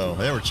chomps though.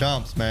 They were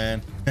chomps,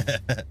 man.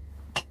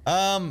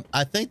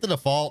 I think the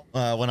default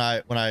when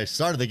I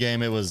started the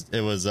game it was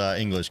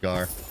English,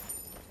 Gar.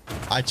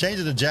 I changed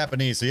it to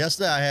Japanese. So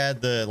yesterday I had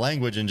the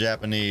language in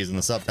Japanese and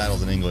the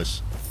subtitles in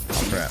English.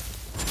 Oh crap!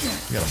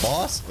 You got a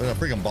boss? We got a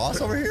freaking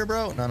boss over here,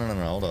 bro? No.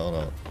 Hold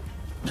on.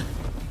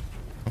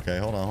 Okay,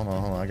 hold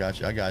on. I got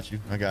you.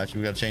 We got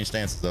to change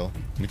stances though.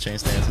 Let me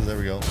change stances. There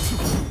we go.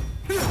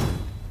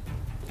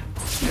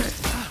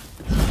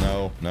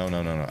 No.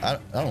 I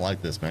don't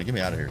like this, man. Get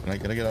me out of here. Can I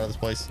get out of this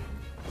place?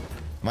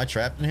 Am I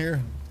trapped in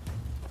here?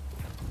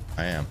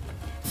 I am.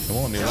 It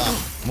won't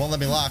let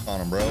me lock on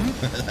him, bro.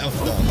 That was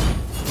dumb.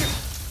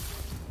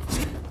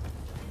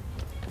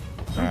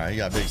 All right, he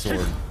got a big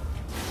sword.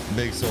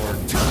 Big sword.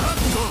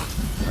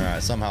 All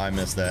right, somehow I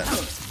missed that.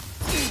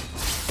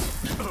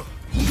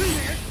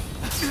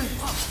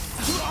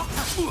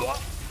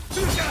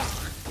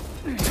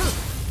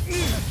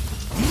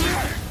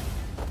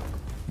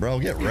 Bro,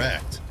 get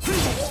wrecked.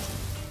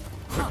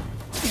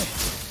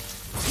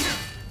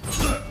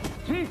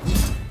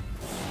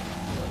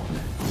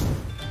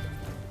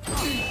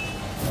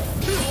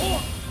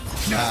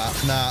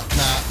 Nah.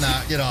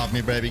 Get off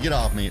me, baby. Get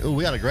off me. Ooh,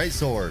 we got a great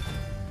sword.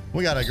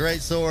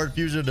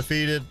 Fugitive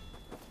defeated.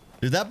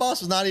 Dude, that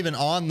boss was not even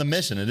on the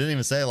mission. It didn't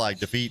even say like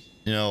defeat,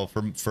 you know,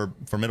 for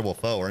formidable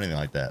foe or anything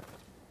like that.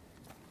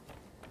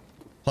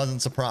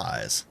 Pleasant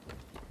surprise.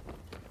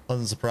 Now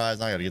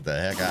I gotta get the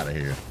heck out of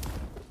here.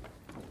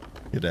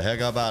 Get the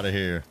heck up out of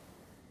here.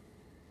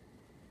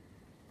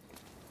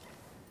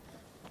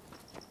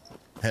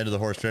 Head to the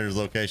horse trader's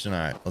location. All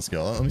right, let's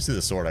go. Let me see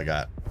the sword I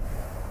got.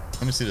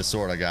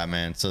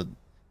 Man. So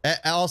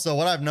also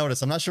what I've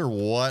noticed, I'm not sure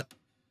what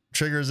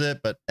triggers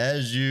it, but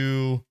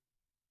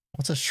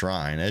what's a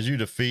shrine? As you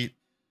defeat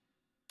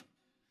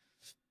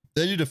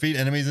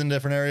enemies in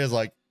different areas,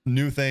 like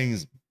new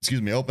things,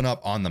 open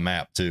up on the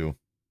map too.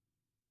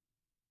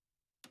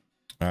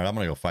 All right, I'm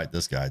gonna go fight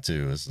this guy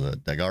too. It's the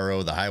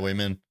Dagaro, the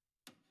highwayman.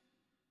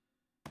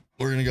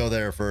 We're gonna go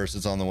there first.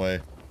 It's on the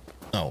way.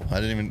 Oh, I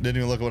didn't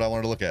even look at what I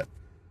wanted to look at.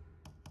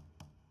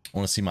 I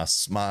want to see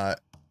my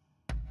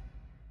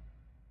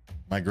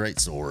great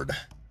sword.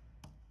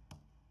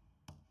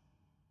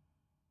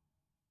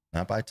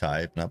 Not by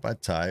type,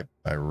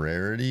 by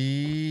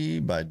rarity,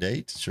 by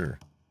date. Sure.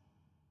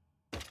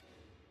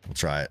 We'll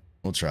try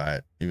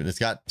it. Even it's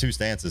got 2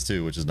 stances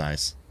too, which is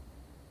nice.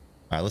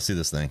 All right, let's see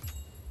this thing.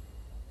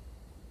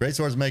 Great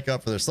swords make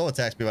up for their slow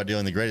attack speed by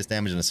dealing the greatest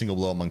damage in a single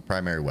blow among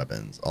primary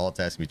weapons. All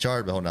attacks can be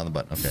charged by holding down the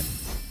button. Okay.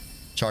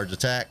 Charge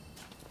attack.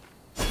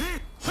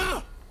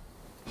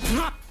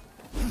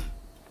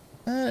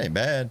 That ain't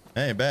bad.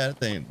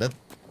 That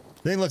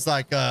thing looks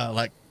like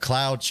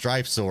Cloud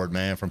Strife sword,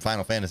 man, from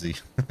Final Fantasy.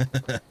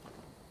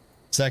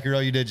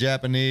 Sekiro, you did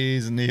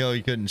Japanese, and Neo,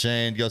 you couldn't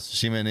change. Ghost of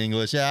Tsushima in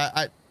English.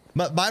 Yeah,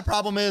 my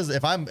problem is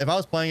if I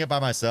was playing it by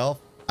myself,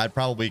 I'd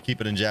probably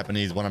keep it in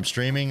Japanese. When I'm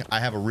streaming, I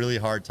have a really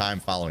hard time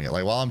following it.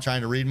 Like while I'm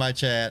trying to read my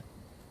chat,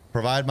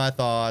 provide my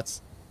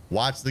thoughts,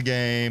 watch the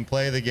game,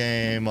 play the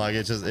game, like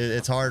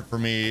it's hard for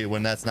me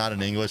when that's not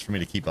in English for me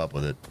to keep up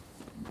with it.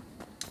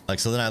 Like,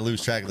 so then I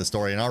lose track of the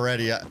story, and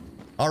already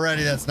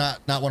that's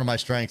not one of my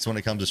strengths when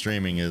it comes to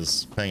streaming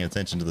is paying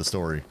attention to the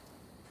story.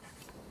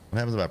 What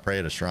happens if I pray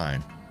at a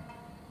shrine?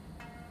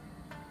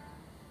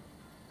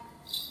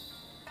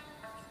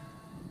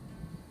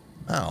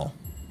 Oh,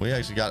 we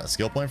actually got a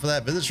skill point for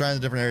that. Visit shrines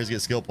in different areas to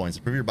get skill points.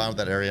 Improve your bond with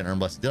that area and earn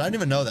blessings. Dude, I didn't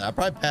even know that. I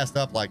probably passed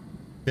up like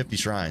 50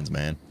 shrines,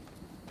 man.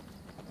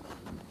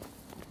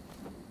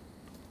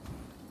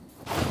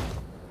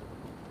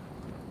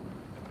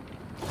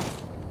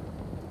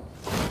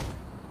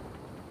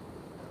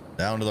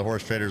 Down to the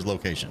horse trader's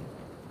location.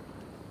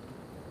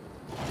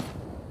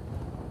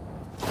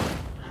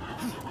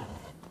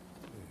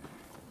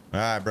 All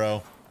right,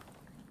 bro.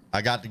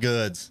 I got the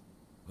goods.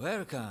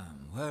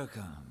 Welcome.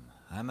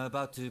 I'm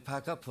about to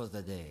pack up for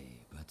the day,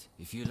 but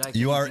if you like,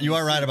 you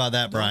are right about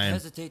that, Brian. Don't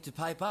hesitate to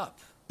pipe up.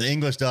 The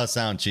English does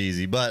sound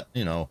cheesy, but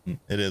you know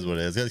it is what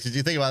it is. Because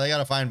you think about it, they got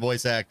to find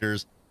voice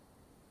actors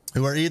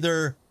who are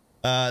either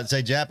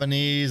say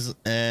Japanese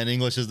and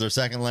English is their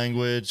second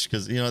language,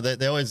 because you know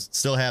they always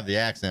still have the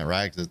accent,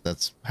 right? Because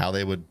that's how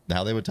they would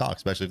talk,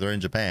 especially if they're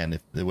in Japan.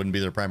 If it wouldn't be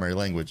their primary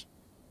language.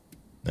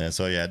 And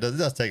so yeah, it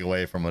does take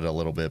away from it a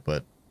little bit,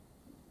 but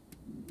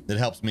it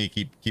helps me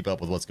keep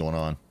up with what's going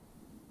on.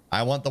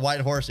 I want the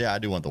white horse. Yeah, I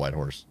do want the white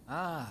horse.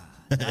 Ah,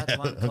 that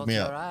one Hook caught me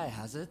your up. eye,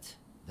 has it?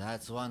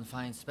 That's one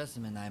fine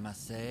specimen, I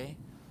must say.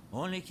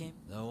 Only Kim.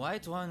 The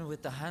white one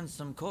with the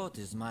handsome coat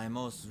is my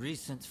most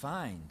recent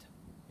find.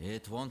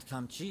 It won't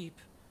come cheap,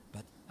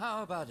 but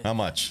how about it? How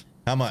much?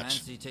 How much?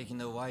 Fancy taking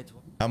the white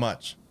one? How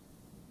much?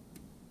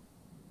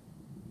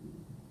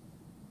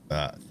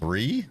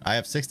 3? I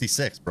have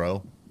 66,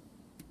 bro.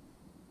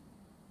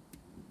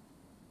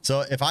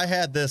 So if I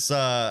had this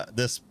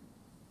this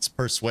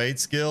persuade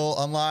skill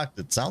unlocked,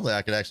 it sounds like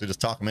I could actually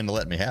just talk him into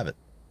letting me have it.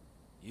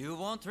 You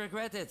won't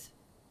regret it.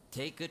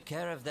 Take good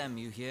care of them,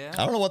 you hear? I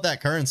don't know what that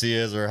currency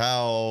is or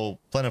how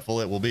plentiful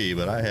it will be,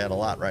 but I had a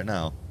lot right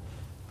now.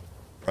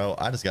 Bro,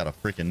 I just got a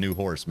freaking new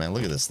horse, man.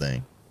 Look at this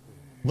thing.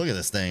 Look at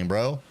this thing,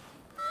 bro.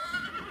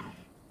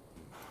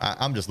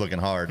 I'm just looking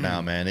hard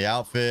now, man. The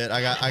outfit,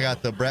 I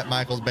got the Bret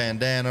Michaels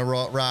bandana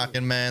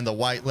rocking, man. The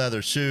white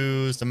leather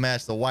shoes to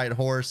match the white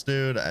horse,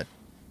 dude.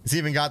 It's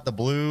even got the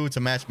blue to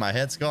match my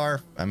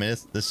headscarf. I mean,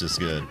 this is just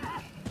good.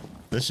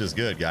 This is just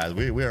good, guys.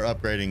 We are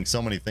upgrading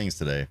so many things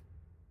today.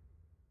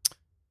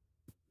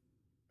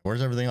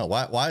 Where's everything else?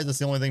 Why is this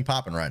the only thing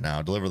popping right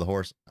now? Deliver the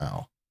horse.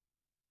 Oh.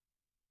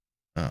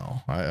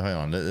 Oh, hang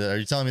on. Are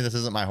you telling me this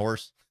isn't my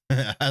horse?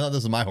 I thought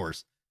this was my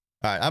horse.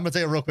 All right, I'm gonna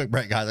take a real quick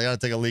break, guys. I gotta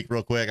take a leak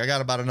real quick. I got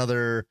about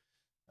another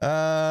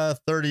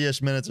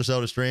 30-ish minutes or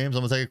so to stream. So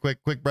I'm gonna take a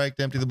quick break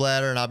to empty the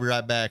bladder, and I'll be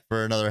right back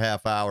for another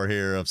half hour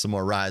here of some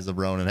more Rise of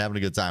Ronin. Having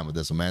a good time with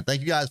this one, man.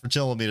 Thank you guys for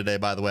chilling with me today,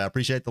 by the way. I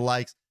appreciate the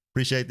likes,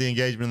 appreciate the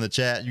engagement in the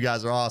chat. You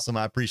guys are awesome.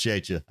 I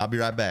appreciate you. I'll be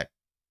right back.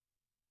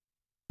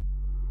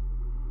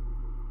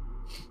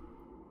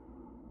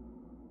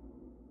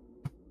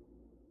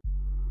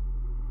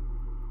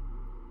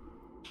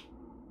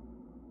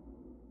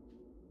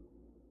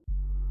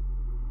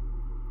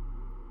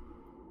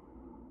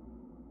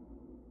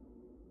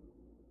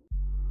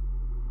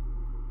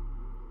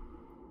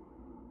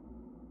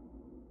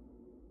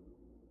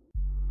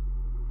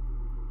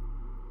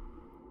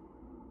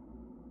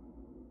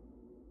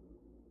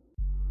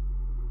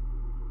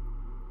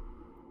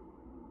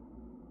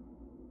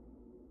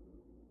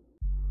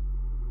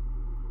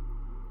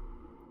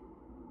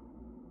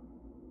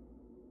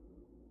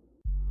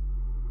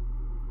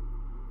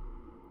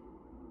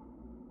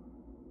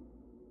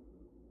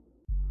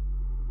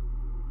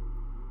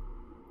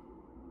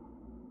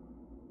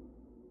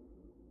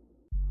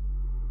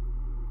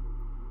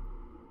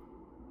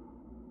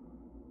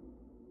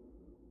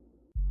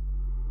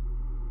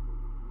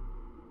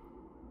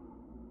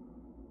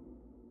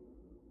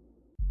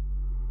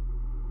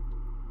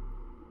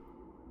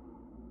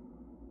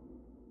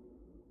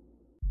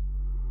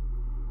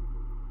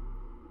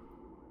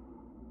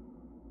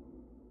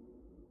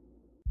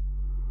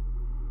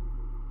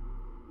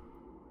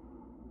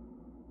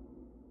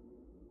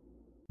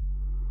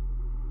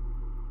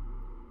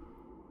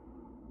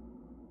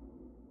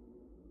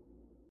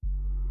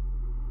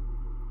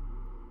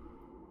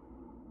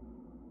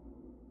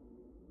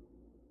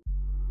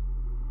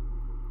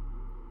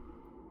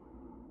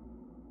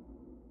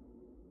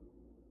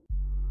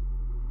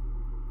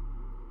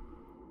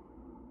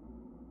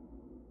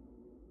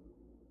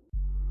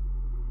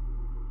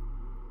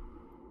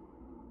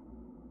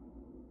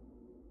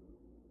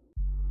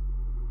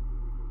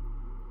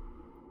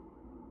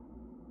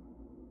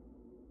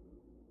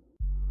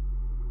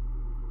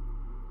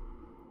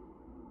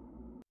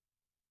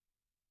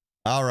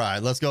 All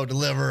right, let's go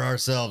deliver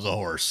ourselves a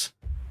horse.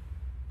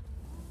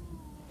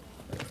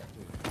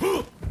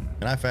 Can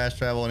I fast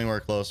travel anywhere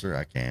closer?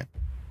 I can't.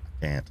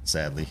 I can't,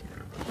 sadly.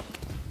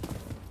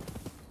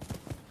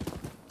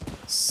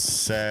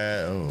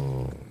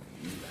 Oh.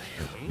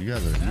 You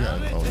guys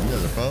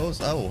are foes?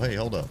 Oh, hey,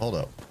 hold up.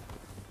 You're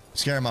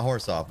scaring my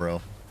horse off,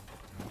 bro.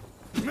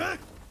 I'm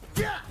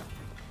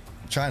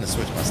trying to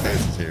switch my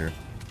stances here.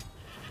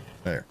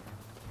 There.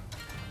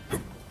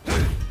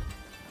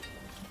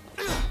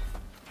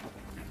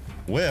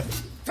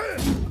 Whiff.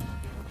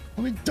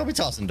 Don't be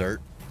tossing dirt.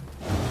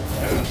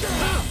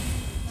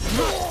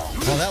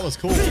 Oh, that was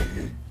cool.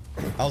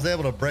 I was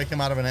able to break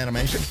him out of an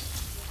animation.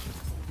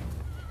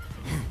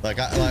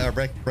 Or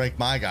break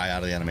my guy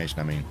out of the animation,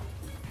 I mean.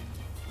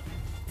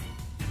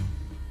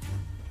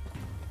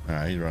 All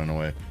right, he's running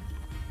away.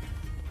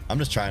 I'm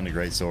just trying the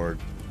great sword.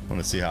 I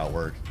want to see how it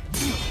works.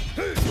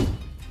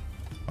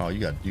 Oh, you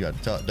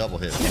got double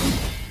hit.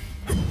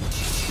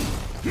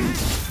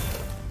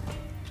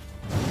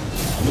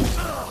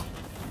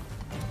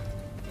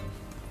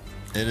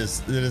 It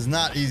is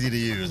not easy to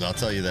use, I'll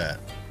tell you that.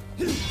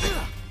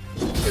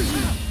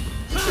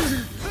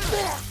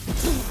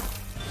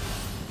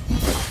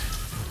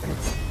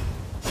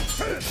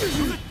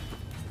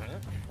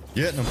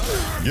 Getting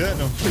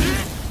him.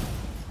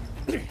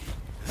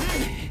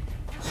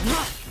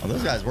 Oh,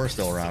 those guys were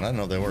still around. I didn't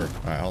know if they were. All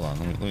right, hold on.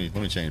 Let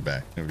me change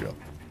back. Here we go.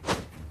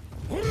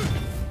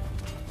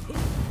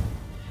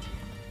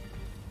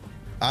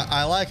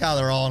 I like how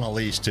they're all on a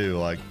leash too.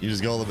 Like you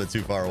just go a little bit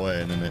too far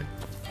away and then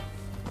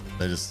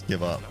they just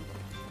give up.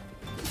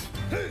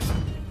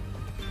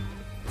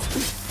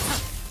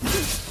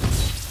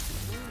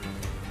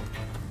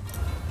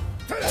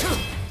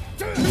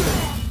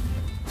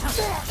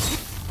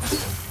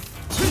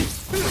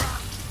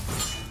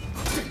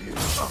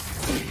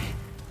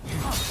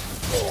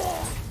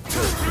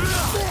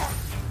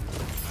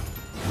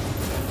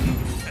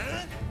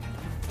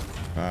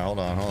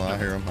 hold on. I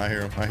hear him. I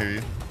hear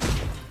you.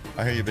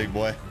 I hear you, big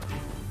boy.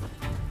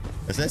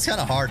 It's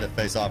kind of hard to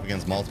face off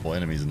against multiple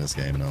enemies in this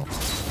game, though.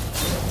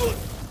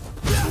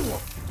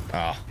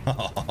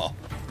 Oh.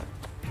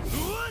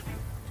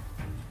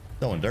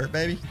 Throwing dirt,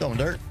 baby. Throwing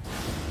dirt.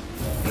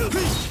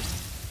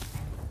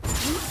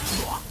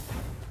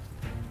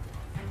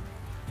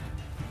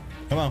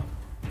 Come on.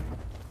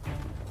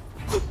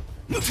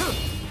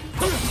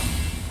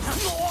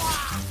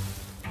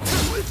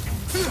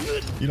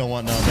 You don't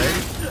want none, baby.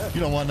 You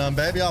don't want none,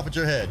 baby. Off with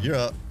your head. You're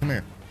up. Come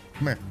here.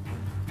 Come here.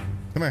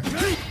 Come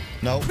here.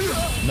 No.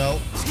 No.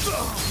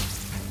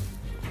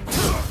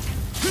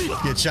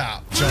 Get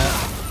chopped.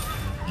 Chop.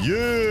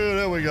 Yeah,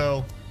 there we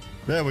go.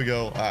 There we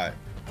go. All right.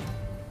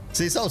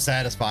 See, so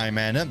satisfying,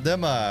 man.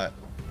 Them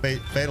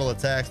fatal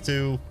attacks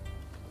too.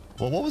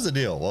 Well, what was the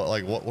deal?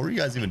 What were you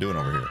guys even doing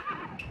over here?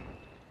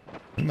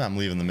 I'm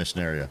leaving the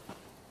mission area.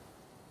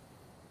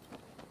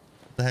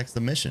 What the heck's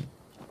the mission?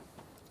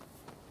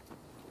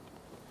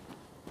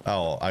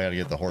 Oh, I gotta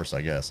get the horse,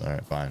 I guess. All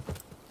right, fine.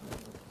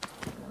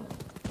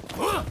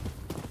 I'm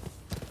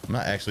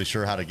not actually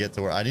sure how to get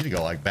to where I need to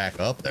go. Like back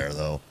up there,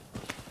 though.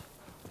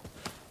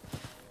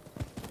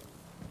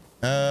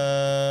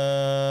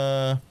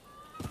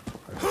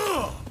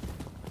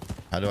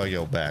 How do I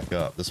go back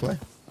up? This way?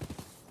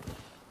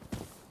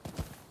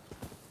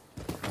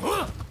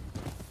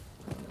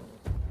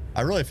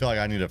 I really feel like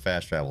I need to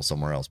fast travel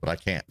somewhere else, but I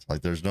can't.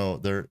 Like there's no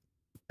there.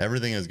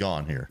 Everything is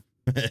gone here.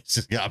 It's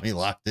just got me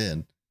locked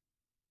in.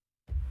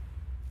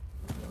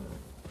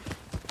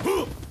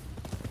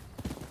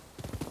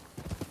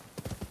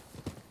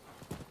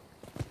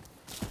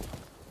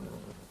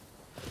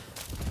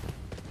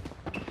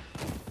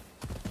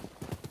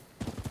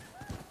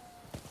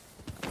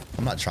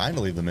 I'm not trying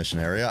to leave the mission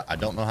area. I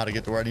don't know how to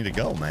get to where I need to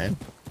go, man.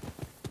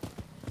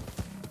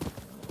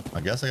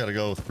 I guess I gotta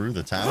go through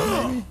the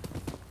town, maybe?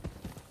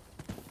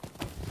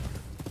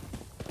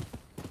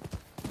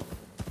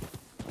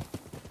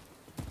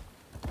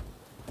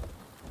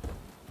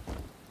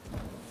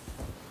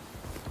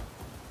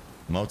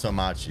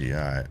 Motomachi,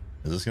 alright.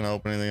 Is this gonna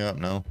open anything up?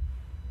 No.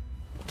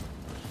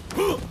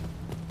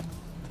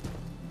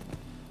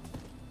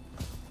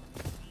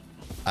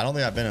 I don't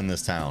think I've been in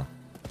this town.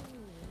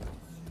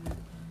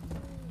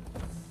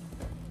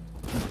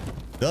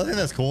 The other thing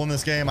that's cool in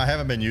this game, I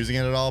haven't been using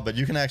it at all, but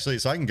you can actually,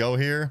 so I can go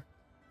here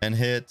and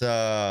hit,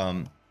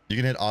 you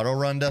can hit auto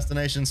run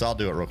destination. So I'll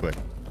do it real quick.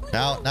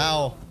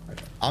 Now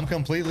I'm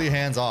completely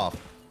hands off.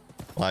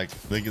 Like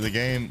the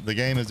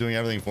game is doing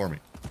everything for me.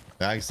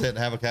 I can sit and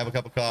have a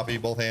cup of coffee,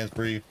 both hands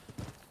free.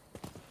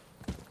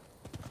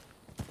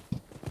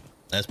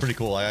 That's pretty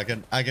cool. I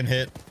can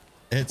hit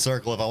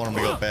circle if I want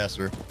them to go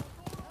faster.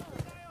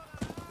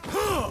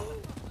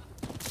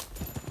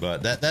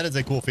 But that is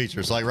a cool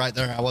feature. So like right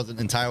there, I wasn't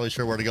entirely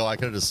sure where to go. I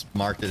could have just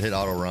marked it, hit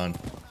auto run,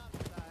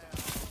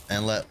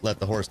 and let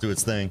the horse do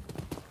its thing.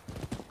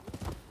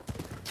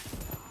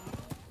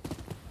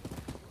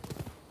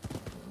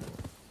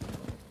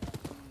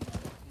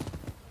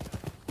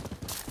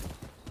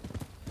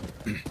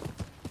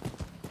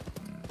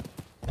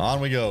 On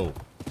we go.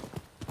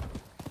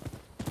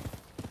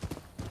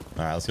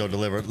 All right, let's go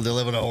deliver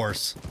the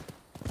horse.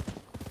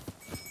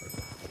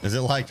 Is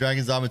it like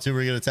Dragon's Dogma 2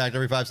 where you get attacked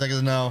every 5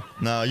 seconds? No,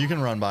 you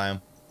can run by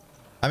him.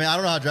 I mean, I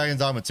don't know how Dragon's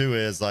Dogma 2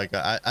 is. Like,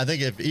 I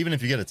think even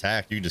if you get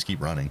attacked, you can just keep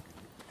running.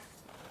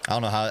 I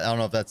don't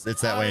know if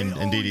it's that way in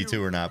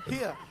DD2 or not. But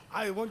here,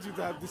 I want you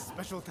to have this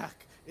special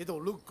attack.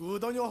 It'll look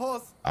good on your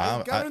horse.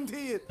 I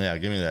guarantee it. Yeah,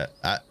 give me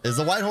that. Is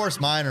the white horse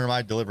mine, or am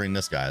I delivering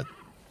this guy?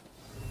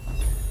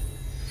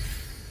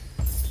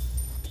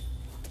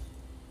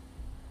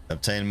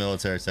 Obtain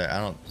military attack. I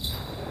don't.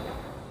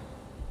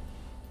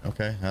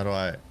 Okay, how do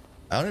I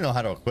don't even know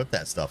how to equip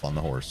that stuff on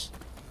the horse.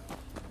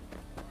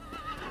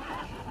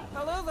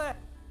 Hello there.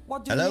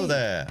 What do you Hello need?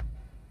 there.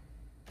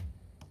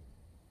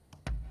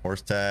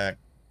 Horse tack.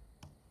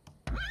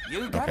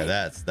 You got Okay,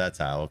 it. that's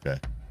how. Okay.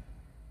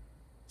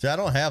 See, I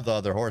don't have the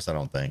other horse, I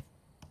don't think.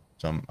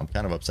 So I'm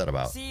kind of upset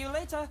about. See you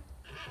later.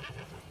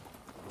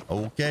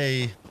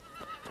 Okay.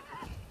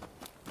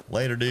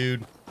 Later,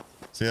 dude.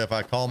 See, if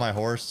I call my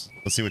horse,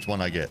 let's see which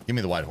one I get. Give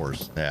me the white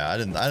horse. Yeah, I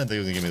didn't think it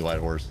was gonna give me the white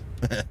horse.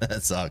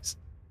 That sucks.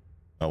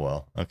 Oh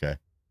well. Okay.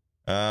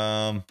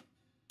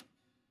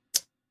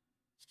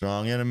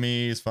 Strong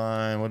enemies.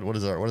 Fine. What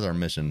is our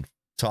mission?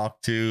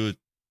 Talk to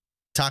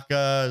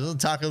Taka. Isn't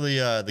Taka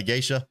the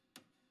geisha?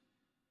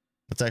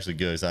 That's actually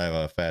good because I have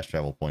a fast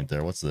travel point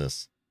there. What's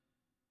this?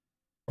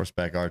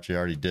 Horseback archery. I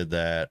already did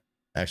that.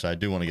 Actually, I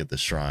do want to get the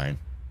shrine.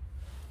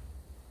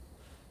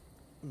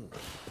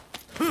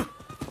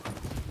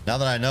 Now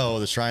that I know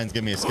the shrines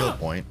give me a skill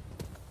point,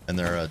 and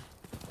they're a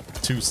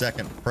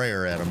 2-second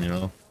prayer at them, you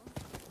know.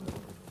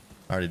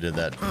 I already did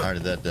that. I already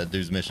did that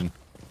dude's mission.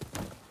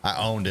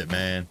 I owned it,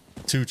 man.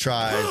 2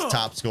 tries,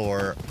 top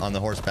score on the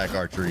horseback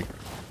archery.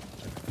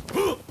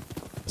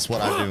 That's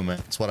what I do, man.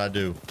 That's what I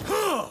do.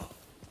 All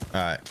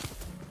right.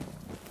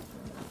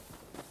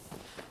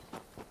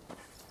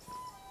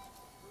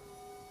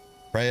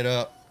 Pray it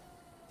up.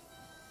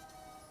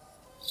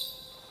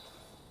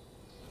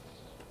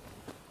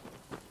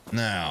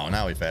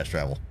 Now we fast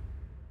travel.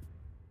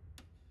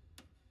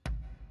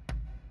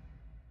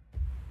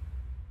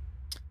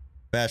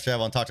 Fast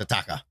travel and talk to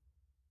Taka.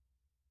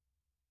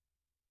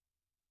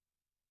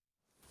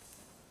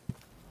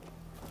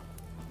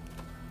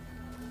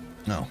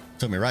 No,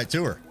 took me right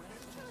to her.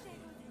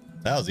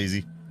 That was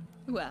easy.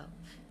 Well,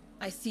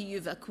 I see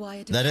you've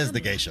acquired a That is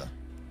the camera. geisha.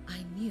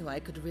 I knew I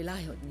could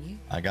rely on you.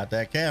 I got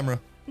that camera.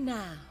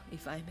 Now,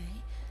 if I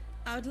may,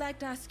 I would like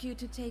to ask you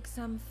to take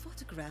some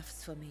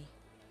photographs for me.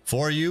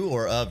 For you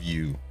or of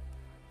you?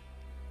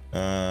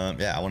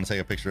 Yeah, I want to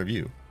take a picture of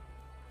you.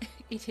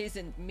 It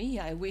isn't me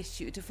I wish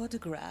you to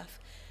photograph.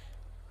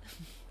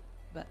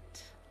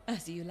 But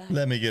as you like.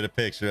 Let me get a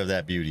picture of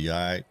that beauty, all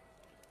right?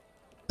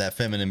 That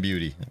feminine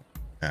beauty.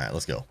 All right,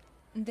 let's go.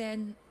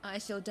 Then I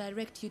shall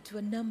direct you to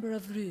a number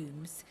of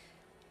rooms.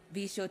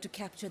 Be sure to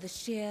capture the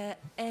sheer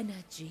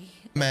energy.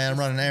 Man, I'm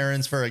running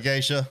errands for a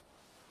geisha.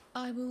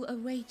 I will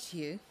await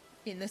you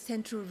in the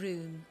central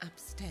room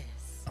upstairs.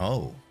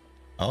 Oh.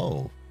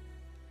 Oh.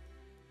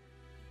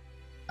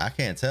 I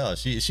can't tell. Is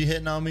she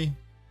hitting on me?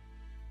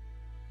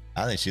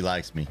 I think she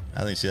likes me.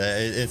 I think it's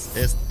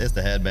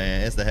the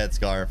headband, it's the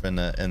headscarf and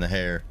the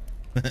hair.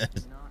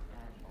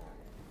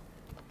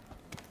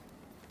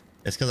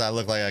 It's because I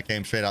look like I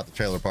came straight out the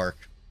trailer park.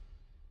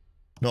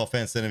 No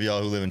offense to any of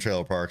y'all who live in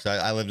trailer parks.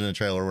 I lived in a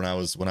trailer when I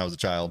was a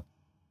child.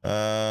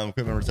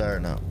 Equipment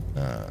retired now.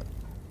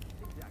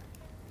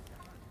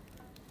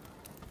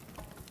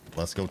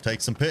 Let's go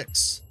take some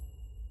pics.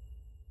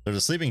 There's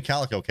a sleeping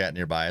calico cat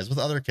nearby. As with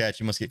other cats,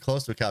 you must get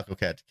close to a calico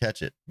cat to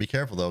catch it. Be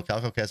careful though.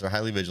 Calico cats are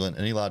highly vigilant.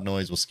 Any loud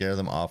noise will scare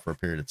them off for a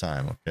period of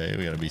time. Okay,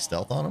 we gotta be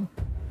stealth on them.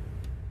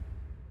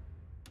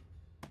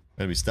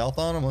 Gotta be stealth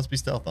on them. Let's be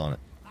stealth on it.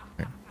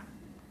 Here.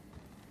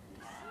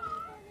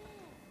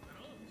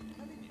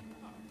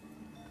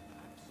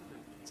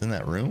 It's in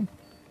that room.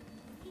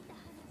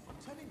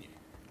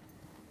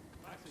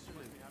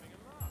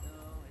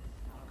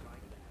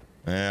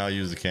 Yeah, I'll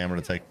use the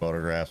camera to take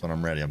photographs when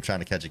I'm ready. I'm trying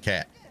to catch a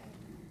cat.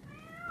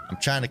 I'm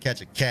trying to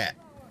catch a cat.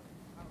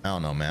 I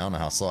don't know, man. I don't know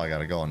how slow I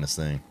gotta go on this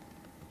thing.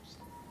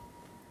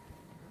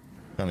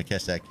 Trying to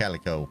catch that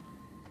calico.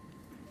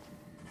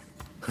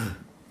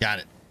 Got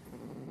it.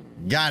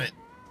 Got it.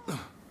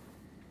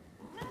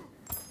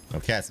 No,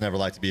 cats never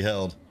like to be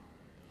held.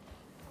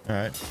 All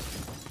right.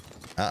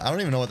 I don't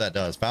even know what that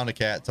does. Found a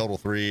cat, total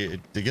 3.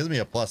 It gives me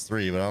a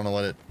 +3, but I don't know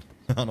what it.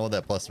 I don't know what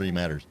that +3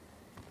 matters.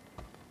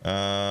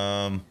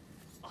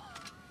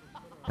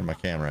 Where's my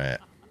camera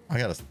at? I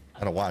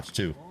gotta watch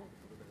too.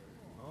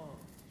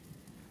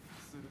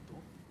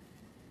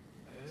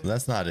 So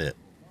that's not it.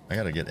 I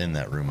gotta get in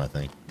that room, I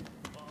think.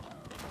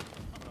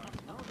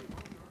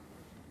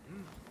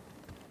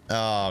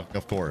 Oh,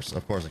 of course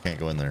I can't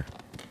go in there.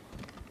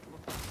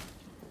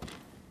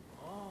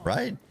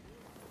 Right?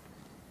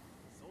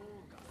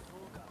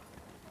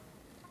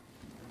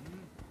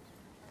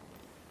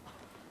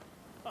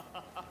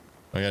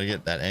 I gotta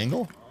get that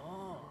angle.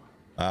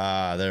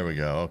 Ah, there we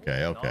go.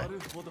 Okay, okay.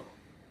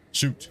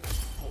 Shoot.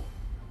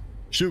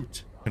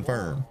 Shoot.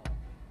 Confirm.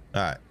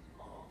 All right.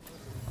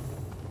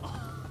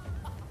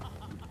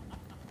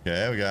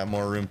 Okay, we got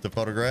more room to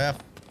photograph.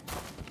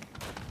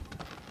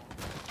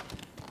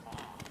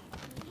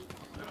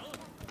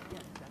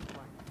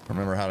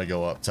 Remember how to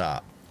go up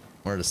top.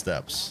 Where are the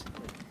steps?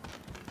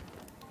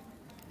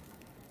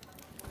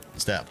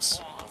 Steps.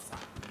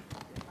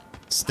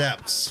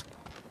 Steps.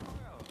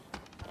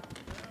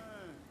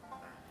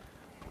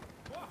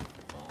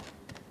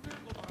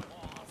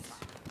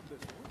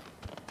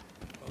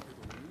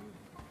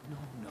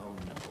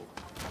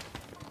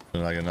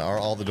 Like, are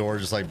all the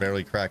doors just like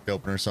barely cracked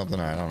open or something?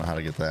 I don't know how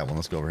to get that one.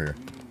 Let's go over here.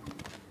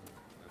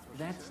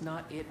 That's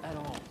not it at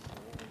all.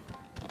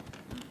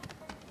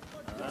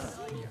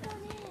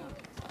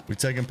 We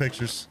taking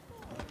pictures.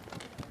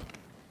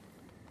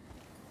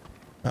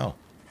 Oh,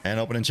 and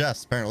opening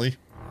chests apparently.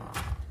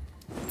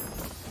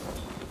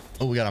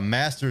 Oh, we got a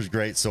master's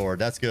great sword.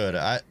 That's good.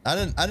 I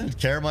didn't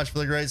care much for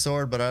the great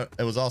sword, but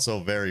it was also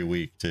very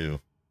weak too.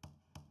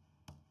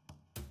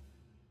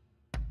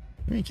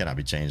 I mean, it cannot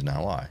be changed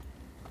now. Why?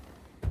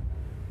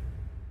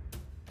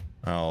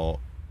 Oh,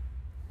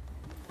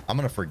 I'm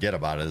gonna forget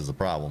about it is the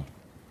problem.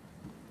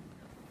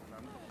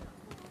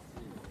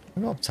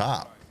 Go up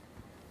top.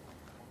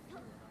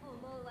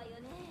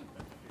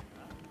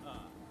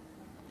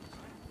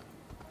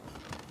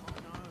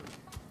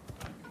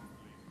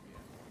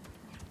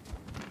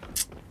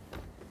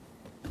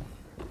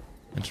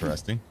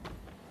 Interesting.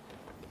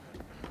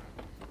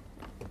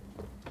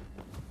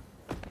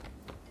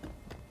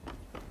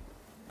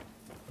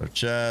 Or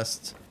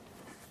chest.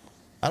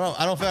 I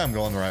don't feel I'm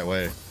going the right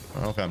way. I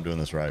don't know if I'm doing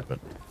this right, but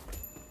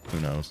who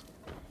knows?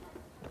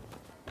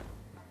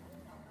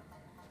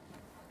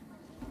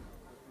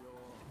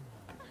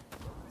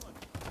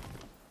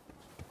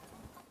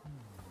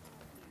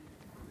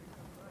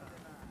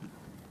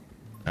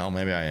 Oh,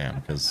 maybe I am,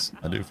 because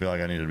I do feel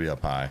like I need to be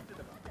up high.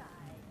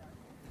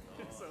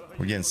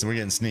 We're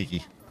getting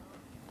sneaky.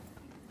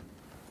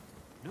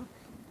 Look,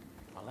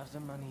 I'll have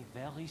the money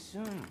very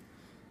soon.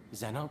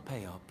 Then I'll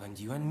pay up and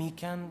you and me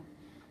can...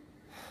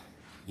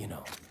 You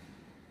know.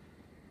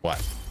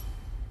 What?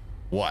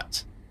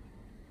 What?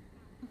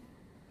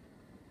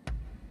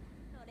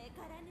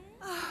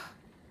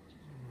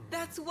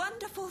 That's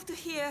wonderful to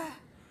hear.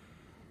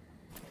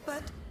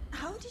 But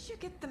how did you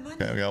get the money?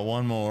 Okay, we got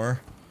one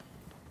more.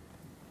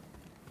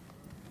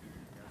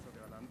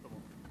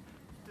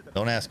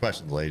 Don't ask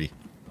questions, lady.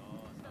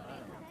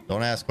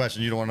 Don't ask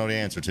questions you don't want to know the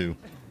answer to.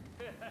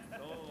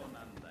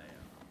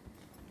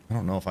 I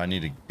don't know if I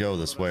need to go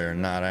this way or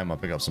not. I'm gonna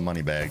pick up some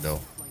money bag though.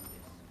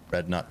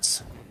 Red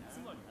nuts.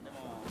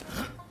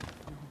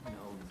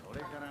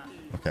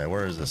 Okay,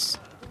 where is this?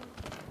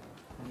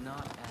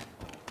 Not at all.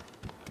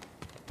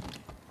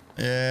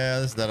 Yeah,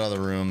 this is that other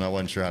room I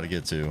wasn't sure how to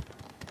get to.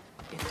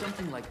 It's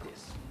something like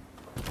this.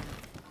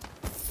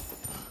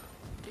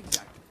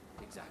 Exactly.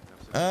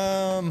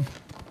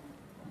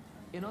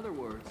 In other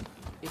words,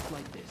 it's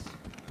like this.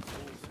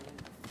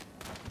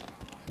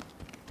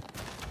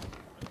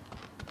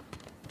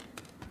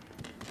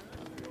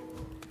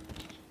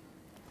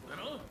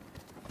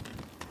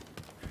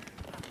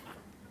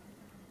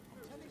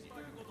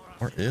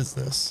 Where is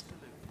this?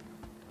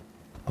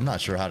 I'm not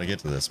sure how to get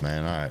to this,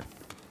 man. All right.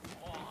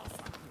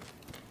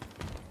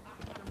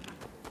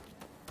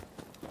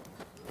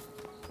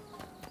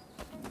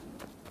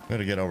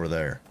 Gotta get over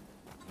there.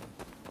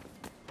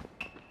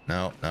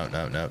 No. I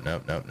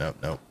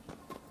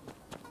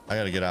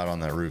gotta get out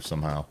on that roof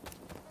somehow.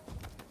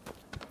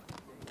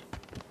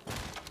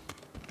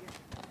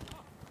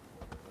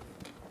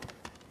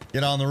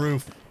 Get on the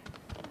roof.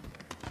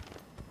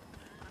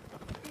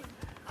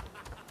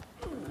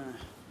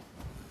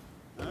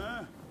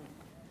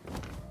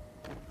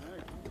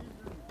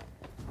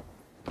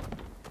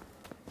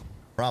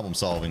 Problem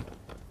solving.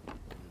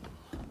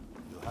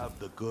 You have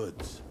the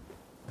goods.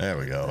 There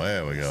we go.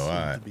 There we go. All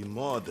right. To be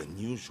more than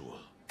usual.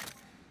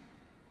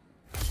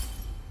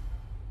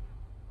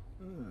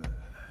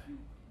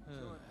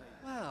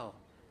 Well,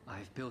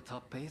 I've built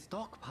up a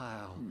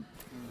stockpile.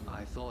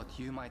 I thought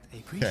you might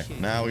appreciate. Okay,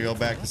 now we go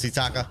back to see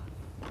Taka.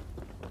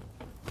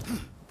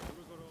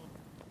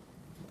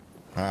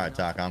 All right,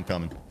 Taka, I'm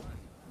coming.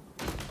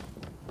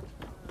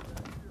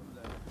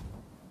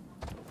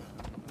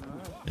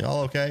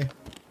 Y'all okay?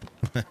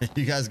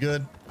 You guys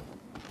good?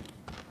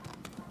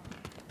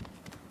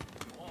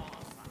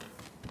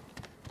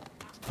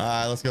 All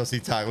right, let's go see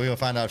Taka. We're gonna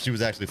find out if she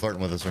was actually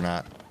flirting with us or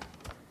not.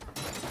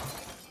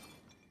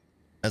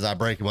 As I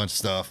break a bunch of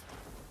stuff.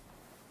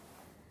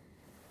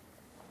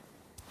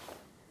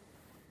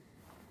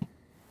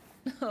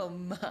 Oh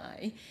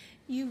my,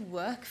 you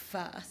work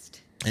fast.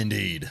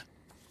 Indeed.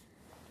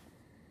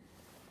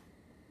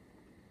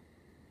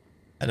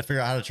 Had to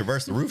figure out how to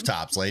traverse the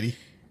rooftops, lady.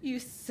 You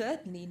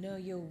certainly know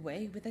your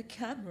way with a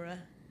camera.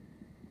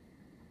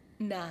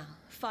 Now,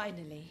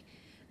 finally,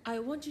 I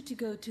want you to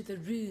go to the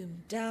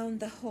room down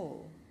the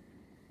hall.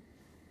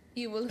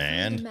 You will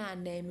find a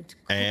man named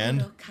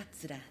Kokoro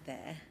Katsura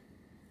there.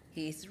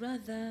 He's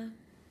rather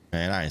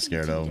Man, I ain't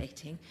scared of him.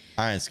 intimidating,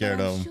 I ain't scared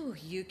but of I'm him. sure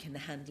you can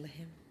handle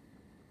him.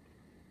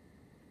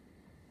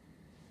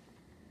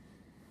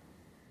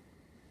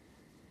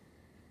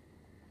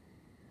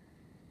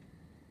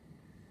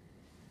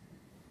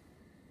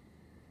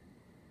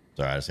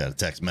 Sorry, I just got a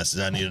text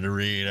message I needed to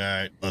read. All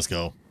right, let's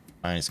go.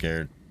 I ain't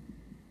scared.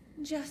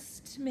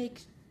 Just make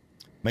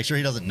Sure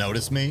he doesn't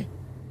notice me.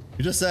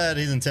 You just said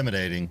he's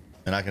intimidating,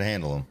 and I can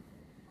handle him.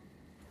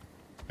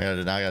 Now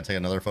I gotta take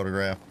another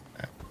photograph.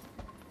 Yeah.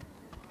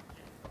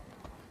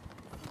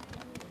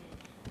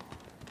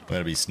 We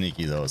gotta be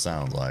sneaky though. It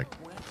sounds like.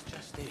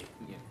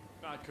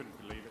 I couldn't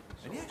believe it.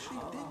 And he actually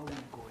did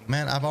that.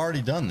 Man, I've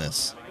already done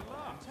this.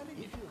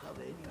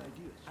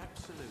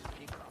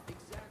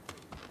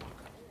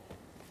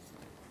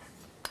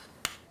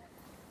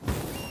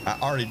 I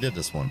already did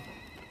this one.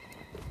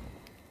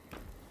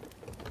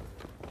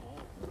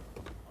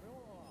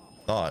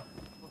 Thought.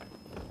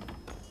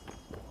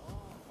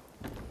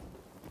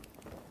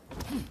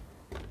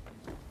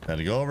 Had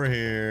to go over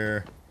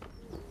here.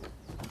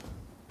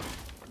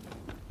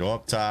 Go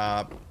up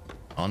top.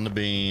 On the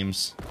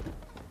beams.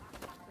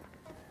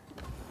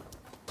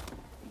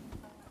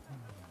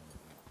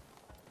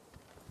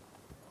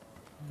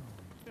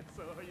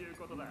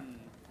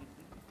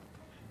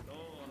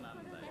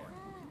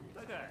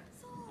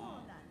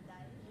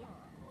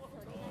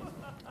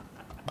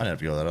 I'd have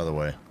to go that other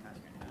way.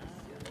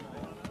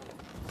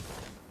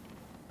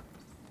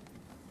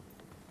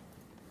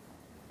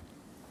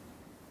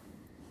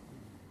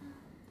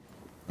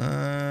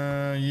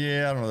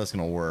 Yeah, I don't know if that's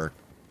gonna work.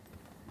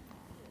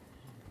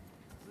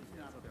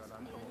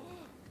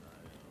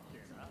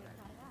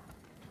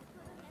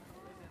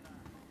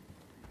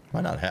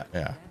 Why not have,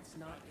 yeah.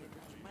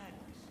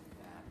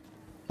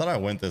 Thought I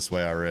went this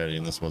way already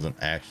and this wasn't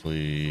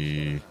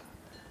actually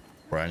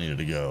where I needed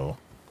to go.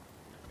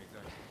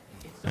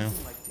 Yeah,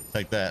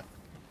 take that.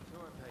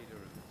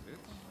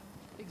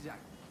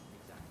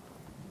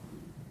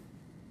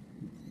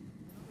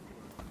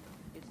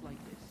 It's like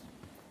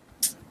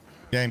this.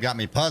 Game got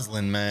me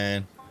puzzling,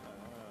 man.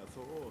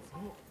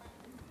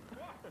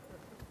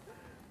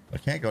 I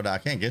can't go down. I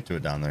can't get to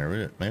it down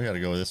there. Maybe I gotta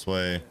go this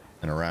way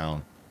and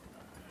around.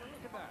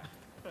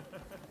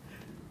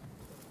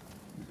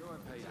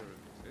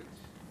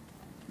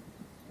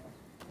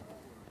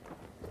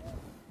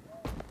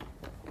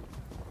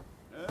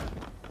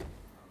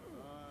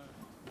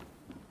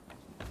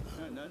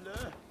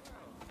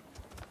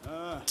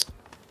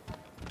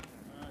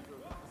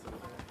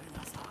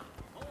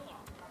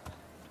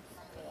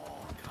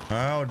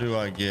 How do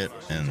I get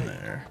in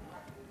there?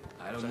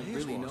 I don't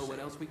really know what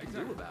else we can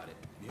do about it.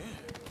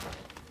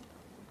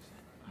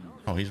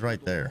 Oh, he's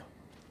right there.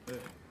 How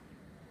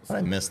did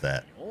I miss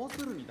that? How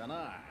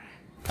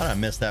did I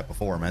miss that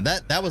before, man?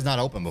 That was not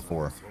open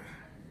before.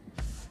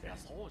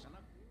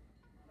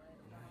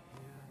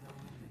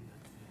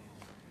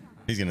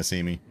 He's gonna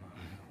see me.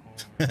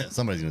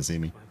 Somebody's gonna see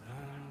me.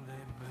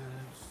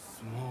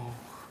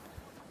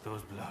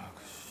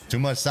 Too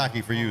much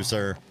sake for you,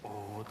 sir.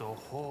 The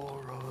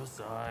horrors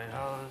I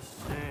have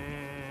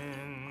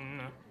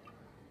seen.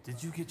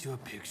 Did you get your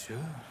picture?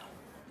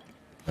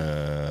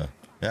 Yeah,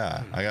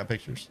 I got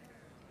pictures.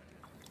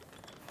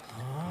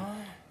 Huh?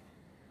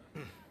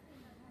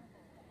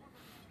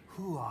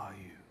 Who are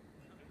you?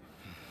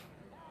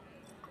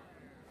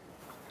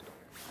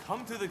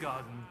 Come to the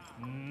garden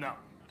now.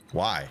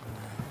 Why?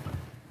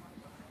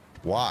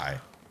 Why?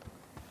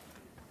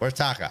 Where's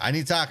Taka? I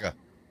need Taka.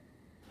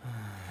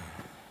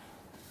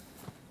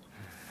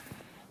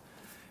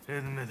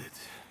 Admit it.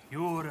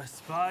 You're a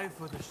spy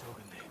for the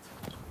Shogunate,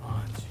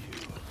 aren't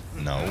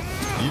you? No.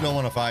 You don't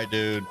want to fight,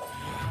 dude.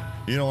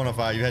 You don't want to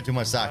fight. You had too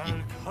much sake.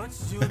 I'll cut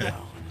you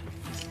down.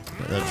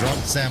 The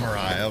drunk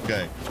samurai.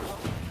 Okay.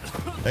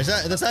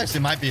 This actually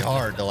might be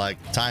hard to like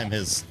time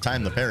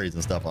the parries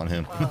and stuff on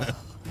him.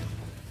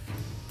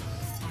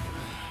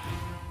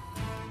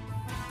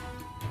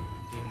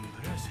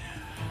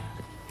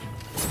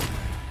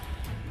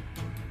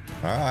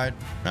 All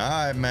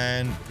right,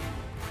 man.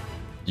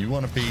 You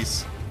want a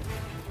piece?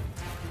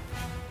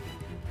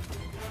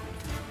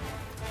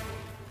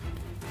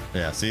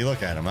 Yeah. See,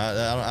 look at him. I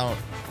don't.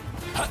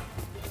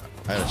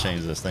 I gotta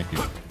change this. Thank you.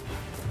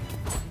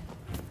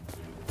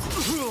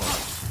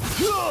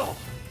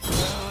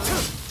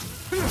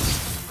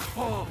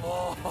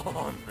 Come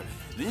on,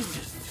 this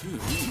is too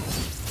easy.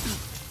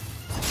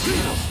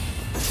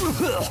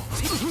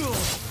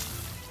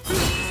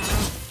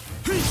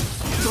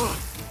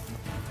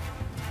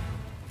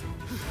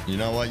 You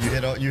know what?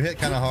 You hit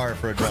kind of hard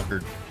for a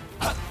drunkard.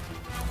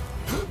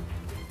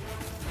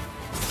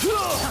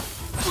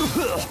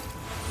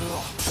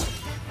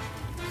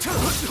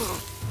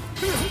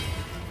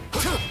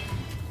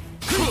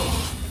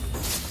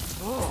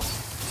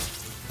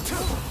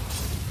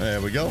 There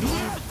we go.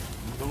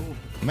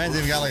 Man's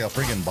even got like a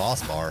freaking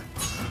boss bar.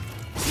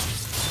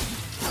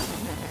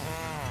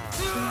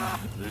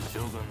 The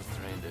Shogun's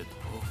trained at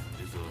home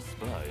is a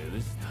spy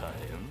this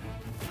time.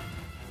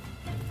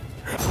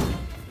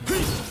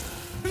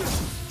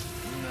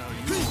 Now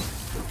you.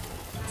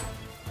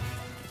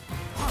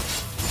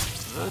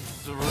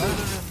 That's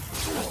rather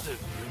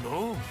impressive, you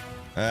know?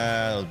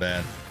 That was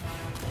bad.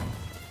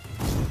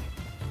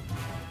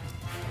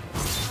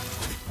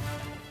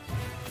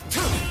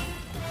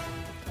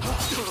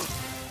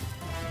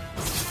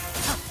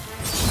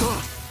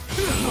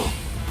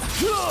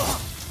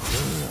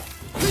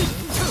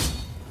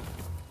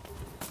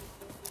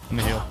 Let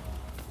me heal.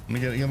 Let me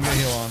get a heal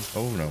on.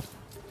 Oh no.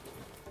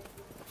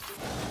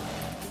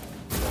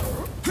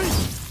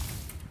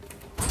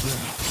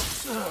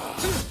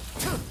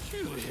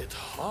 You hit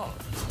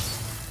hard.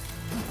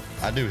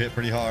 I do hit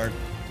pretty hard.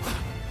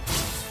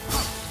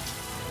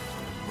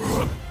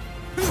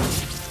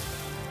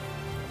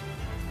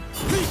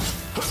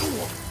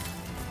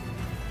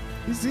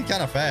 He's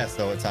kind of fast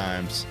though at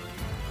times.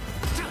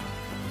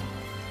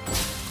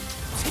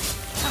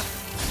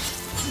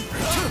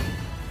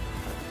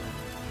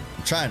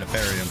 I'm trying to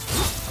parry him.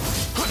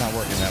 It's not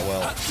working that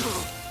well.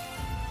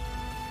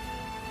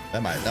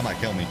 That might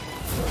kill me.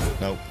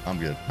 Nope, I'm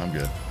good. I'm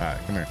good. All right,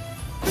 come here.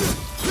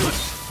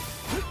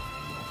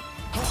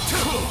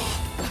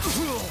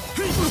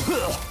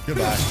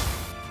 Goodbye.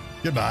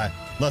 Goodbye.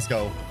 Let's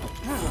go.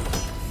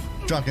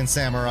 Drunken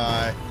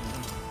samurai.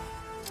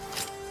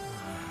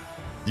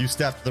 You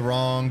stepped the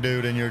wrong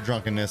dude in your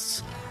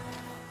drunkenness.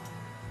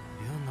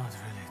 You're not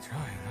really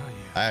trying, are you?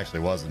 I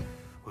actually wasn't.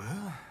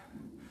 Well,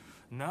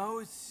 now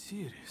it's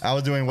serious. I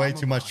was doing way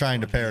too much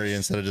trying to parry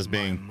instead of just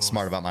being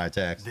smart about my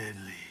attacks.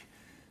 Deadly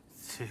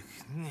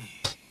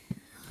technique.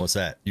 What's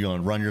that? You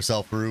gonna run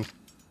yourself through?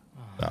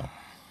 No.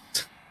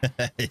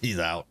 He's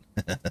out.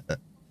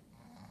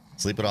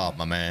 Sleep it off,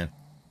 my man.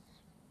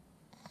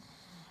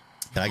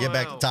 Can I get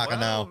back to Taka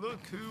now?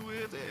 Look who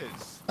it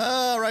is.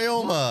 Ah,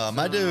 Ryoma,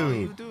 my dude. What are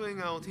you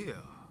doing out here?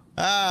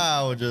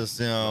 Ah, we're just,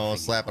 you know,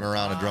 slapping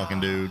around a drunken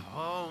dude.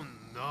 Oh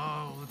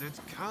no, did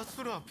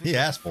Katsura pick He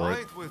asked for it.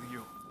 fight with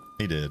you?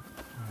 He did.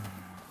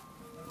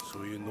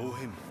 So you know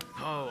him?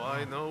 Oh,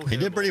 I know He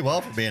him. did pretty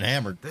well for being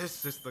hammered.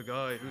 This is the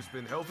guy who's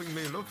been helping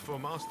me look for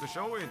Master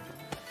Shoin.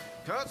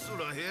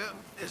 Katsura here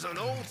is an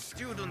old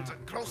student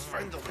and close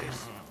friend of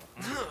his.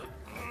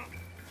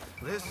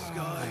 This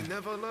guy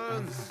never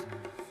learns.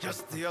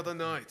 Just the other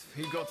night,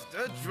 he got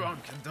dead drunk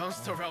and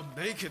danced around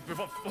naked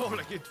before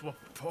falling into a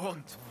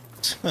pond.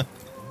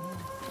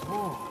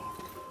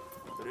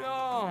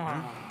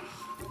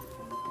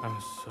 I'm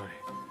sorry.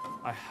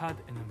 I had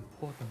an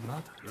important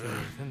matter to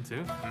attend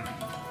to.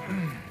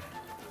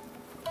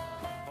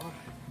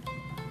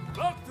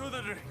 Back to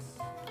the drinks.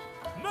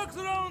 Next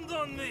round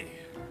on me.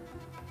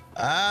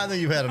 I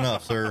think you've had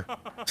enough, sir.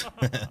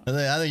 I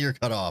think you're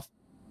cut off.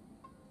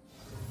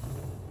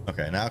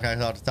 Okay, now can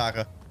I talk to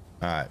Taka?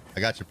 All right, I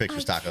got your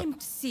pictures, Taka. I came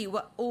to see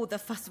what all the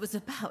fuss was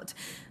about,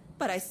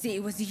 but I see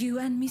it was you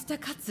and Mr.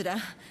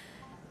 Katsura.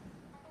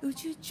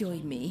 Would you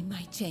join me in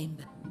my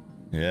chamber?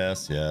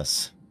 Yes,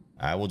 yes.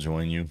 I will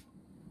join you.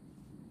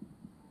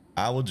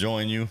 I will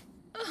join you.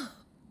 Oh,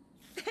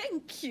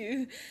 thank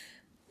you.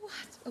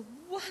 What a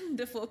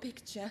wonderful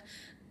picture.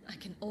 I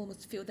can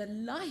almost feel the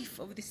life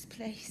of this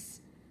place.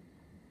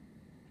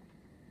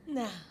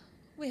 Now,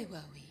 where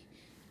were we?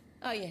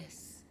 Oh,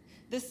 yes.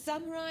 The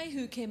samurai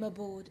who came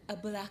aboard a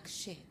black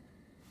ship.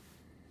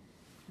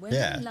 When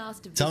Yeah. we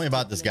last Tell me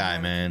about this guy,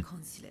 man.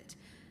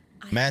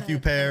 Matthew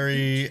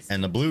Perry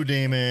and the Blue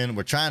Demon.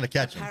 We're trying to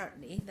catch him.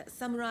 Apparently, that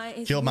samurai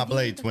is Killed my within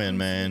blade the twin,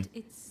 man.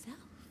 consulate itself.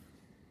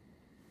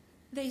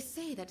 They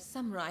say that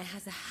samurai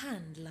has a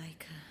hand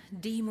like a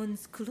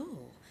demon's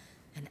claw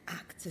and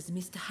acts as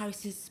Mr.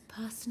 Harris's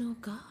personal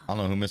guard. I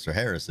don't know who Mr.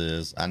 Harris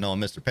is. I know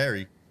Mr.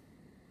 Perry.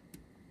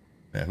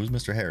 Yeah, who's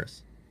Mr.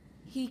 Harris?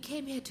 He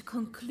came here to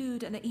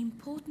conclude an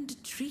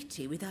important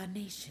treaty with our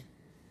nation.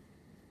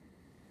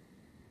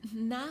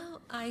 Now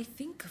I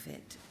think of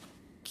it,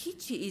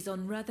 Kichi is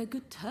on rather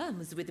good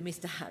terms with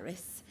Mr.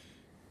 Harris.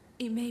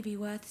 It may be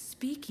worth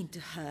speaking to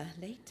her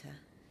later.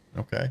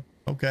 Okay.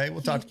 Okay,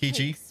 we'll talk to He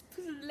Kichi. takes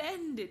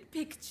splendid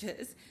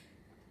pictures.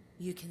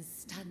 You can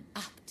stand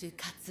up to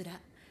Katsura.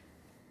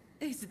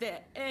 Is there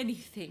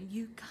anything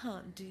you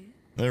can't do?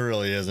 There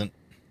really isn't.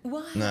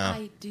 While No.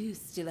 I do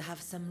still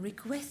have some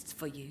requests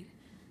for you,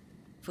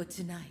 for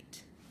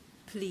tonight,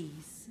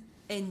 please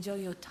enjoy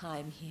your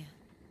time here.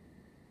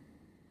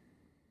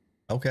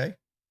 Okay.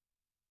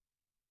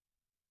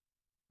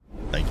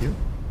 Thank you.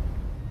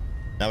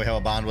 Now we have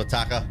a bond with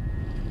Taka.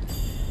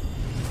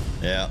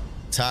 Yeah.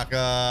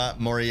 Taka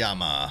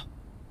Moriyama.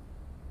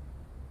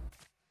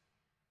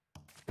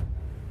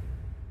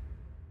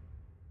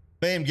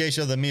 Famed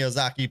geisha of the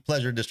Miyazaki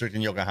Pleasure District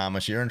in Yokohama,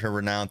 she earned her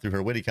renown through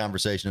her witty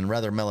conversation and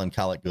rather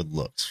melancholic good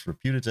looks.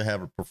 Reputed to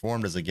have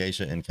performed as a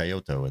geisha in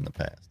Kyoto in the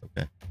past.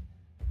 Okay.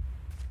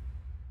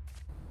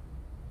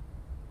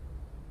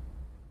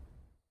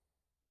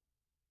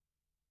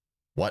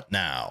 What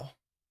now?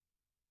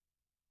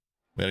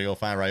 We gotta go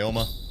find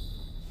Ryoma.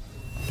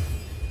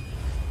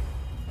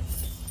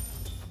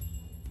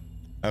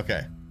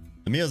 Okay.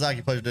 The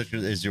Miyazaki Pleasure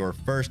District is your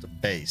first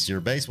base. Your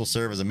base will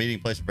serve as a meeting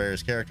place for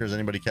various characters.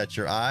 Anybody catch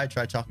your eye,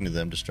 try talking to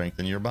them to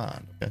strengthen your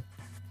bond. Okay.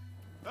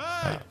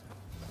 Hey!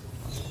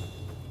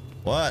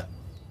 What?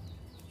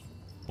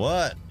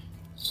 What?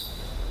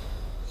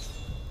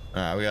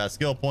 All right, we got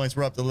skill points.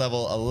 We're up to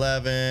level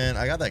 11.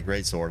 I got that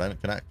great sword.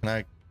 Can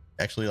I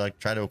actually like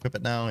try to equip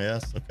it now?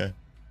 Yes. Okay.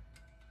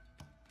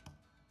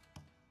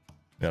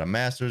 We got a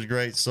master's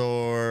great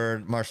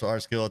sword, martial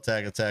arts skill,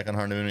 attack on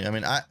Harnoon. I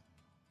mean,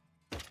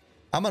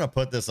 I'm gonna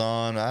put this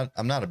on.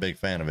 I'm not a big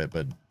fan of it,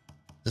 but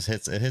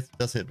it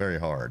does hit very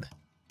hard.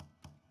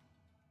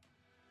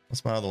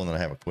 What's my other one that I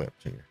have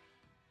equipped here?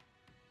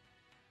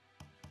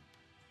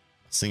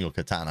 Single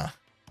katana.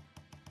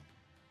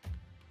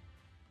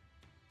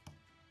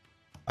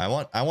 I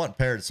want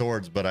paired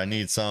swords, but I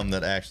need some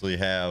that actually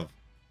have.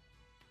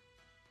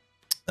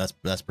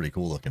 That's pretty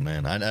cool looking,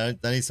 man. I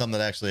need some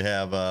that actually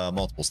have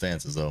multiple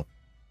stances though.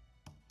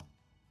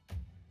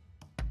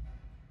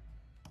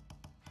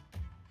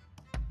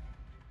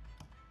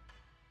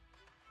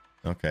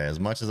 Okay, as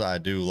much as I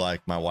do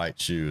like my white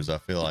shoes, I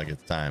feel like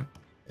it's time.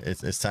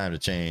 It's time to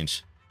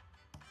change.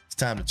 It's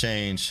time to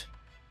change.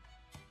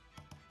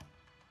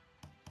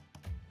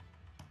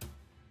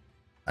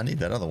 I need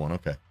that other one.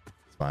 Okay,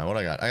 it's fine. What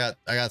I got?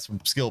 I got some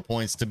skill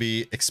points to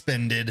be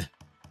expended.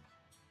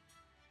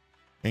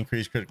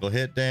 Increase critical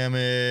hit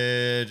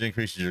damage.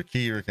 Increases your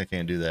ki. I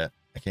can't do that.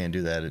 I can't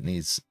do that. It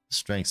needs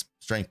strength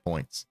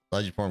points.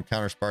 Allows you to perform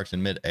counter sparks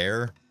in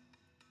mid-air.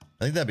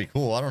 I think that'd be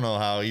cool. I don't know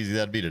how easy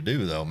that'd be to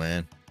do though,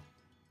 man.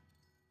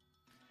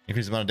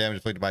 Increase the amount of damage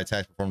inflicted by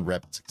attacks performed in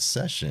rapid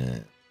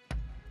succession.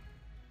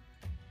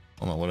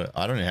 Hold on,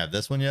 I don't even have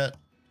this one yet.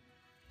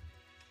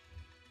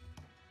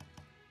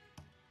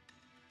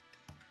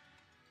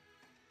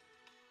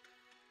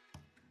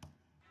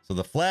 So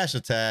the flash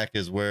attack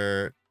is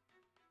where,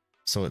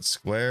 so it's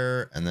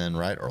square and then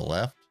right or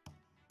left.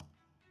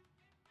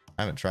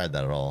 I haven't tried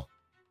that at all.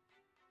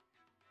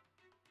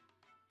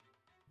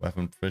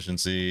 Weapon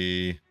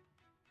proficiency.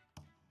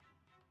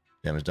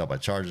 Damage dealt by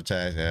charge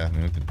attacks. Yeah, I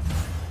mean, we can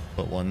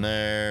put one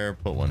there,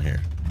 put one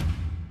here.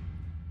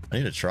 I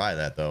need to try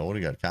that though. What do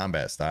you got?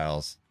 Combat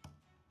styles.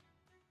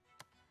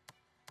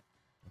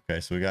 Okay,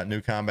 so we got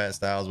new combat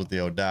styles with the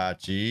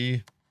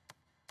Odachi.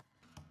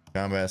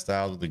 Combat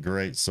styles with the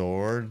great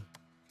sword.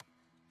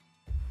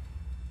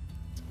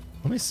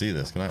 Let me see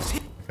this. Can I?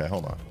 Okay,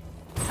 hold on.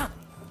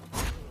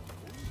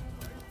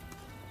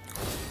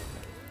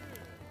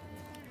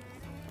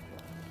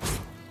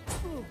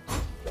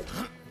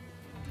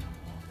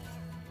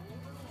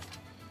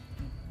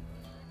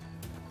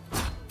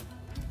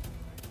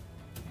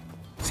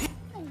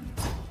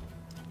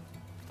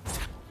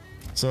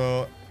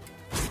 So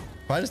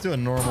if I just do a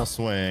normal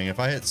swing, if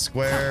I hit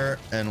square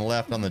and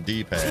left on the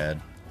D-pad,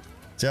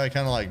 see how he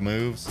kind of like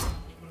moves?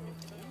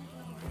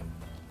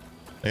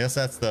 I guess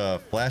that's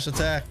the flash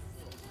attack.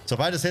 So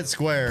if I just hit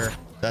square,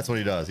 that's what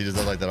he does. He just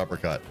does like that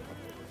uppercut.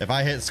 If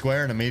I hit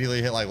square and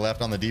immediately hit like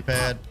left on the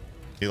D-pad,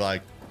 he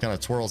like kind of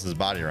twirls his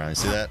body around. You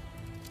see that?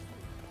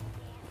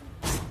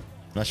 I'm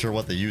not sure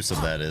what the use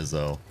of that is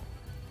though.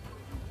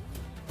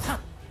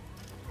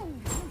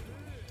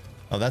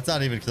 Oh, that's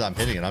not even because I'm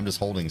hitting it. I'm just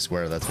holding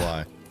square. That's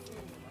why.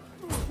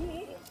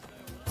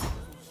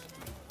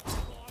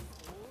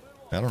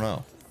 I don't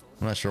know.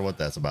 I'm not sure what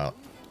that's about.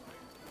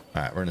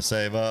 All right, we're going to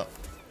save up.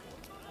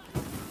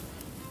 We're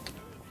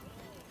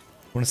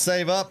going to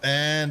save up,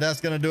 and that's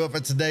going to do it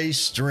for today's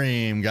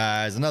stream,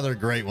 guys. Another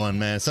great one,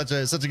 man. Such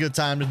a good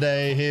time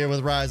today here with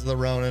Rise of the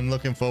Ronin.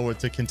 Looking forward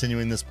to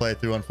continuing this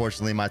playthrough.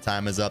 Unfortunately, my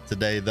time is up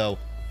today, though.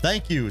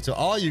 Thank you to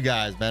all you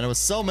guys, man. There was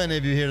so many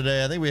of you here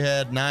today. I think we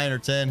had 9 or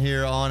 10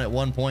 here on at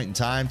one point in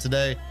time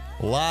today.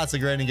 Lots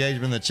of great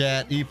engagement in the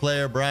chat.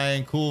 E-Player,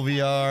 Brian, Cool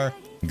VR,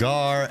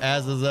 Gar,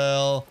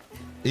 Azazel,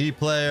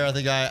 E-Player. I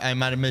think I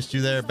might have missed you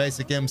there.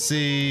 Basic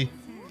MC.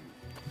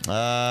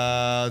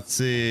 Let's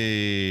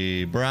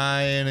see.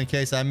 Brian, in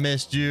case I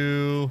missed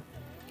you.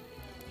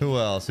 Who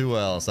else?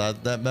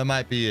 That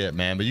might be it,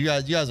 man. But you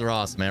guys are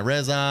awesome, man.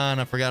 Rezon,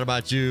 I forgot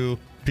about you.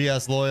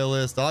 PS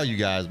Loyalist, all you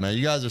guys, man.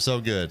 You guys are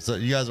so good. So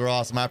you guys are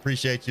awesome. I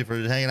appreciate you for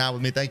hanging out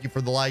with me. Thank you for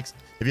the likes.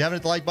 If you haven't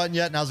hit the like button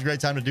yet, now's a great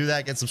time to do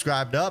that. Get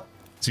subscribed up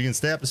so you can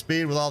stay up to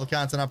speed with all the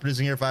content I'm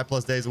producing here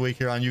 5+ days a week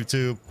here on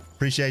YouTube.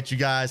 Appreciate you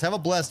guys. Have a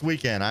blessed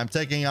weekend. I'm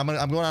going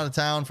out of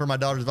town for my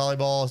daughter's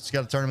volleyball. She's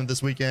got a tournament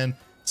this weekend.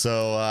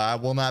 So I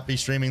will not be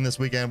streaming this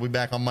weekend. We'll be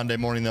back on Monday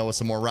morning though with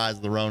some more Rise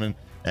of the Ronin.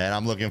 And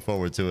I'm looking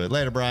forward to it.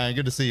 Later, Brian.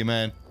 Good to see you,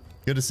 man.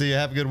 Good to see you.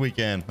 Have a good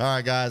weekend. All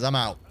right, guys. I'm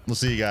out. We'll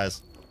see you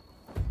guys.